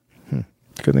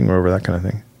 Good thing we're over that kind of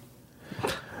thing.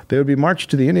 They would be marched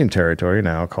to the Indian Territory,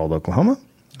 now called Oklahoma.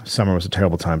 Summer was a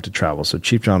terrible time to travel, so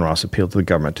Chief John Ross appealed to the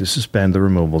government to suspend the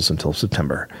removals until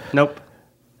September. Nope.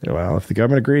 Well, if the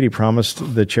government agreed, he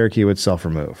promised the Cherokee would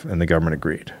self-remove, and the government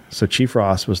agreed. So Chief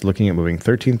Ross was looking at moving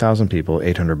 13,000 people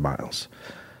 800 miles.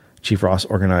 Chief Ross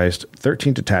organized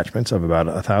 13 detachments of about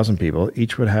 1,000 people.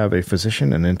 Each would have a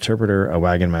physician, an interpreter, a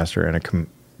wagon master, and a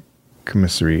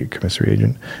commissary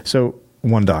agent. So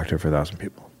one doctor for 1,000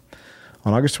 people.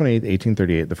 On August 28,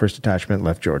 1838, the first detachment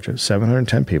left Georgia,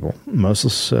 710 people.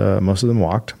 Most of them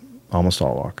walked. Almost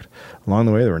all walked. Along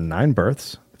the way, there were 9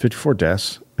 births, 54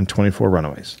 deaths, and 24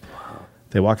 runaways.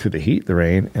 They walked through the heat, the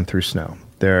rain, and through snow.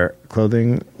 Their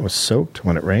clothing was soaked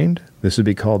when it rained. This would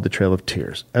be called the Trail of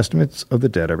Tears. Estimates of the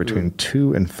dead are between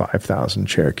 2,000 and 5,000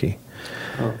 Cherokee.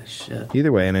 Holy shit.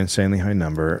 Either way, an insanely high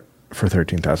number for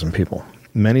 13,000 people.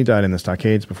 Many died in the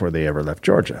stockades before they ever left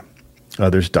Georgia.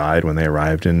 Others died when they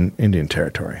arrived in Indian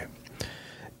Territory.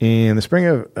 In the spring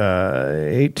of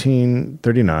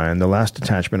 1839, the last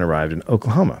detachment arrived in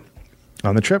Oklahoma.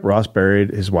 On the trip, Ross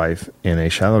buried his wife in a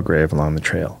shallow grave along the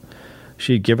trail.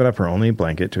 She had given up her only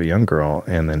blanket to a young girl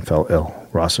and then fell ill.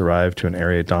 Ross arrived to an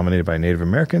area dominated by Native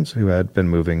Americans who had been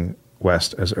moving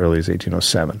west as early as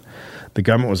 1807. The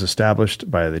government was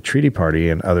established by the Treaty Party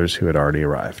and others who had already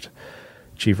arrived.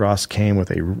 Chief Ross came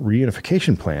with a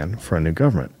reunification plan for a new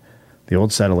government. The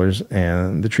old settlers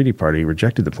and the Treaty Party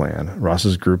rejected the plan.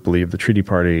 Ross's group believed the Treaty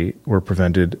Party were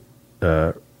preventing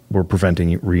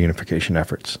reunification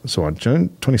efforts. So on June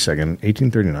 22nd,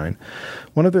 1839,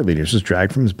 one of their leaders was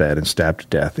dragged from his bed and stabbed to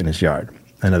death in his yard.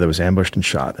 Another was ambushed and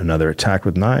shot. Another attacked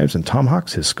with knives and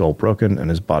tomahawks, his skull broken and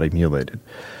his body mutilated.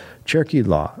 Cherokee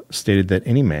law stated that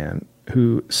any man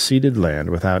who ceded land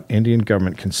without Indian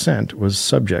government consent was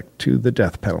subject to the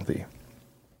death penalty.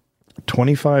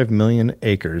 25 million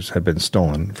acres had been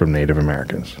stolen from Native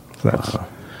Americans. So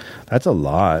that's a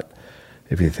lot.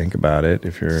 If you think about it,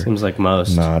 if you're seems like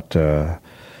most not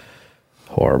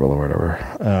horrible or whatever.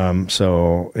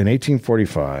 So in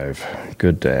 1845,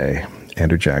 good day,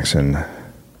 Andrew Jackson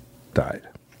died.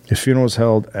 His funeral was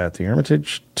held at the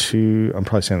Hermitage. I'm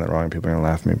probably saying that wrong. People are going to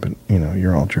laugh at me, but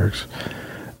you're all jerks.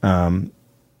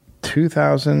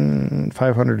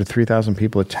 2,500 to 3,000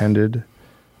 people attended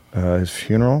his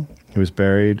funeral. He was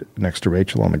buried next to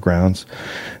Rachel on the grounds.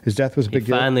 His death was a big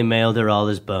deal. Finally mailed her all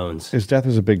his bones. His death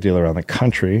was a big deal around the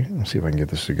country. Let's see if I can get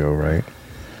this to go right.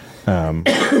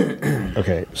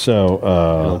 Okay, so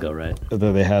It'll go right.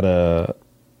 they had a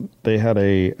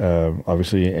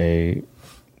obviously a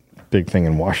big thing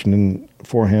in Washington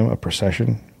for him, a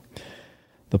procession.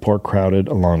 The poor crowded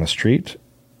along the street.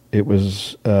 It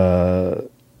was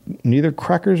neither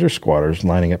crackers or squatters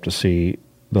lining up to see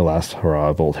the last hurrah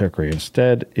of Old Hickory.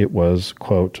 Instead, it was,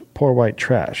 quote, poor white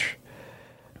trash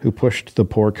who pushed the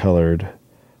poor colored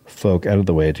folk out of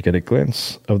the way to get a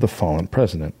glimpse of the fallen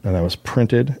president. And that was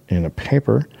printed in a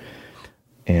paper.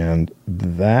 And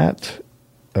that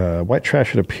white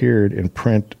trash had appeared in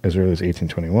print as early as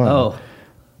 1821. Oh.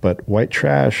 But white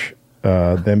trash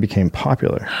then became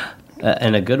popular.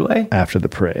 In a good way? After the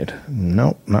parade.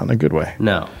 No, not in a good way.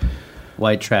 No.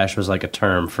 White trash was like a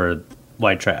term for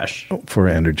white trash. For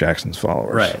Andrew Jackson's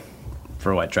followers. Right.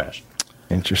 For white trash.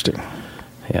 Interesting.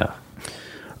 Yeah.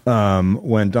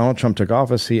 When Donald Trump took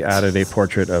office, he added a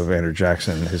portrait of Andrew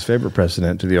Jackson, his favorite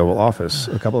president, to the Oval Office.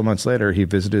 A couple of months later, he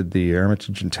visited the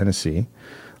Hermitage in Tennessee.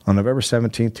 On November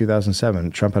 17,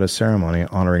 2007, Trump had a ceremony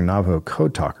honoring Navajo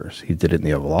code talkers. He did it in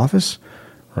the Oval Office,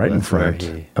 right in front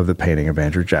of the painting of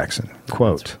Andrew Jackson.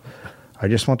 Quote, I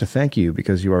just want to thank you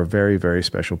because you are very, very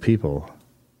special people.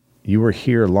 You were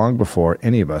here long before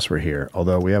any of us were here,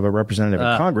 although we have a representative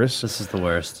in Congress. This is the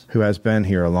worst. Who has been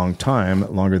here a long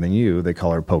time, longer than you. They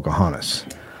call her Pocahontas.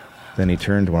 Then he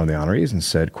turned to one of the honorees and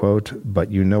said, quote,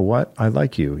 but you know what? I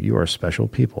like you. You are special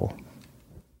people.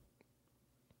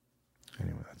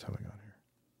 Anyway, that's how we got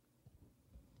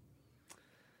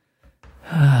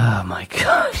here. Oh, my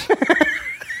God.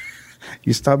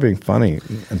 You stopped being funny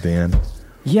at the end.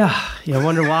 Yeah, I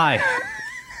wonder why.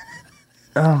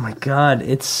 Oh my God,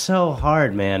 it's so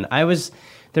hard, man. There was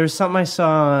something I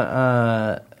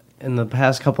saw in the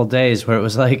past couple days where it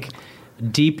was like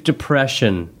deep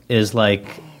depression is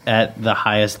like at the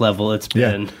highest level it's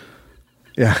been.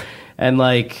 Yeah. And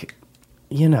like,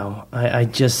 I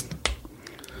just,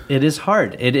 it is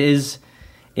hard. It is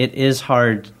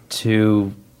hard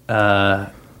to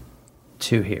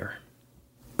hear.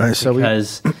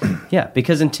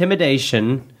 Because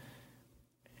intimidation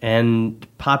and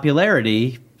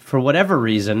popularity, for whatever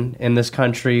reason, in this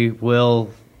country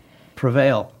will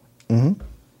prevail. Mm-hmm.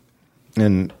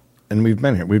 And we've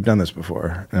been here. We've done this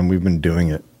before, and we've been doing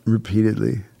it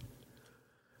repeatedly.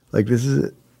 Like, this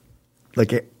is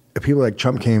like people like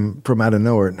Trump came from out of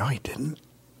nowhere. No, he didn't.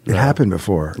 It happened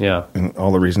before. Yeah. And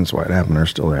all the reasons why it happened are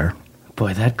still there.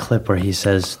 Boy, that clip where he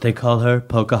says, they call her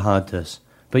Pocahontas.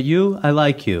 But you, I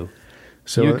like you.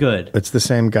 So you're good. It's the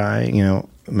same guy,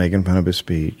 making fun of his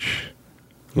speech,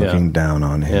 looking down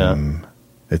on him. Yeah.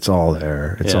 It's all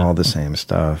there. It's all the same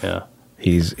stuff. Yeah.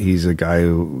 He's a guy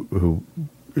who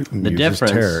uses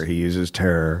terror. He uses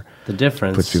terror. The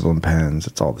difference puts people in pens.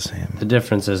 It's all the same. The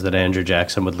difference is that Andrew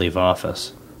Jackson would leave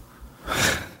office.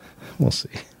 We'll see.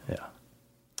 Yeah.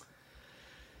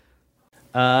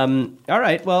 All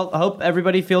right. Well, I hope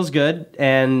everybody feels good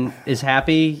and is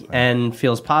happy and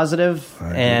feels positive,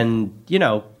 and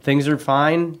things are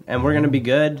fine and we're going to be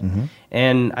good. Mm-hmm.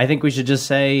 And I think we should just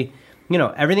say,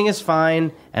 everything is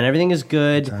fine and everything is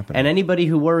good. And anybody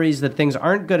who worries that things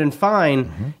aren't good and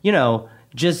fine,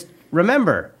 just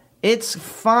remember, it's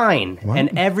fine. What?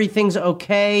 And everything's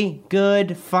okay,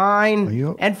 good, fine,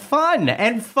 and fun.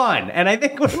 And I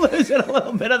think we're losing a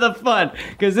little bit of the fun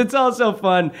because it's also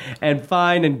fun and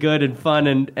fine and good and fun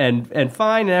and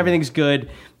fine and everything's good.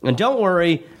 And don't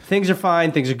worry, things are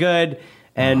fine, things are good.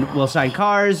 And we'll sign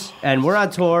cars, and we're on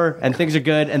tour, and things are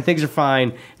good, and things are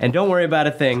fine, and don't worry about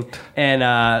a thing. And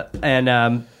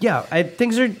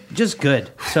things are just good.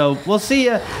 So we'll see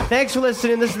you. Thanks for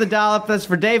listening. This is The Dollop. That's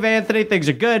for Dave Anthony. Things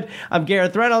are good. I'm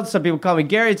Gareth Reynolds. Some people call me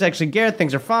Gary. It's actually Gareth.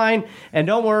 Things are fine. And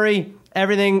don't worry,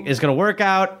 everything is going to work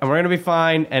out, and we're going to be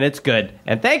fine, and it's good.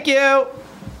 And thank you.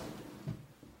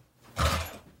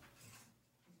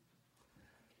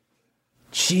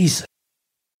 Jesus.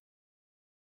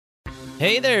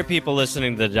 Hey there, people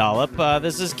listening to The Dollop.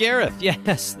 This is Gareth.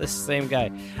 Yes, this same guy.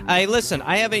 Listen,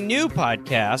 I have a new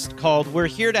podcast called We're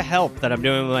Here to Help that I'm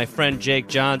doing with my friend Jake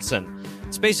Johnson.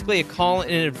 It's basically a call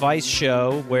and advice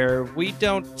show where we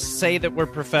don't say that we're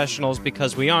professionals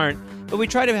because we aren't, but we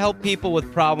try to help people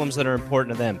with problems that are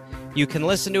important to them. You can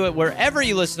listen to it wherever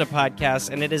you listen to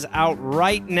podcasts, and it is out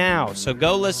right now. So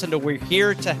go listen to We're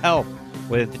Here to Help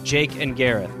with Jake and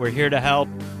Gareth. We're Here to Help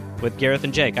with Gareth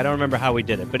and Jake. I don't remember how we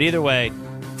did it, but either way,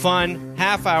 fun,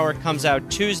 half hour, comes out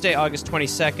Tuesday, August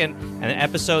 22nd, and the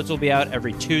episodes will be out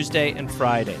every Tuesday and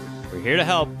Friday. We're Here to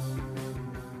Help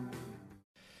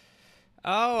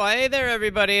Oh, hey there,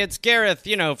 everybody. It's Gareth,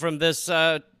 from this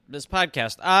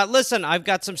podcast. Listen, I've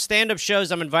got some stand-up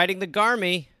shows I'm inviting the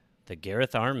Garmy, the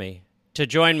Gareth Army, to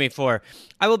join me for.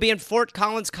 I will be in Fort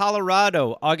Collins,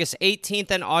 Colorado, August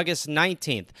 18th and August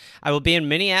 19th. I will be in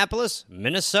Minneapolis,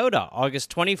 Minnesota,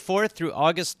 August 24th through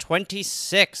August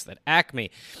 26th at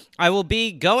Acme. I will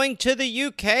be going to the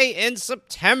UK in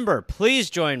September.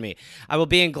 Please join me. I will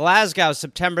be in Glasgow,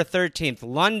 September 13th,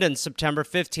 London, September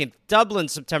 15th, Dublin,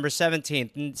 September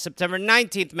 17th, and September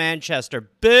 19th,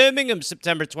 Manchester, Birmingham,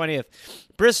 September 20th,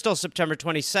 Bristol, September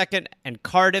 22nd, and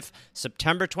Cardiff,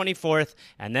 September 24th.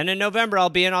 And then in November, I'll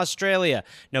be in Australia.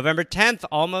 November 10th,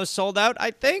 almost sold out,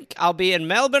 I think. I'll be in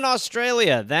Melbourne,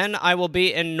 Australia. Then I will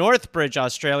be in Northbridge,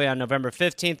 Australia on November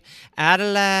 15th.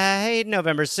 Adelaide,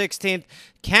 November 16th.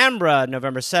 Canberra,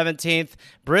 November 17th.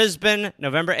 Brisbane,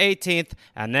 November 18th.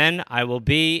 And then I will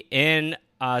be in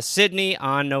Sydney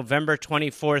on November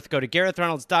 24th. Go to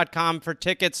GarethReynolds.com for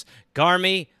tickets.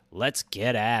 Garmy, let's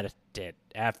get at it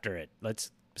after it.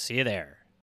 Let's see you there.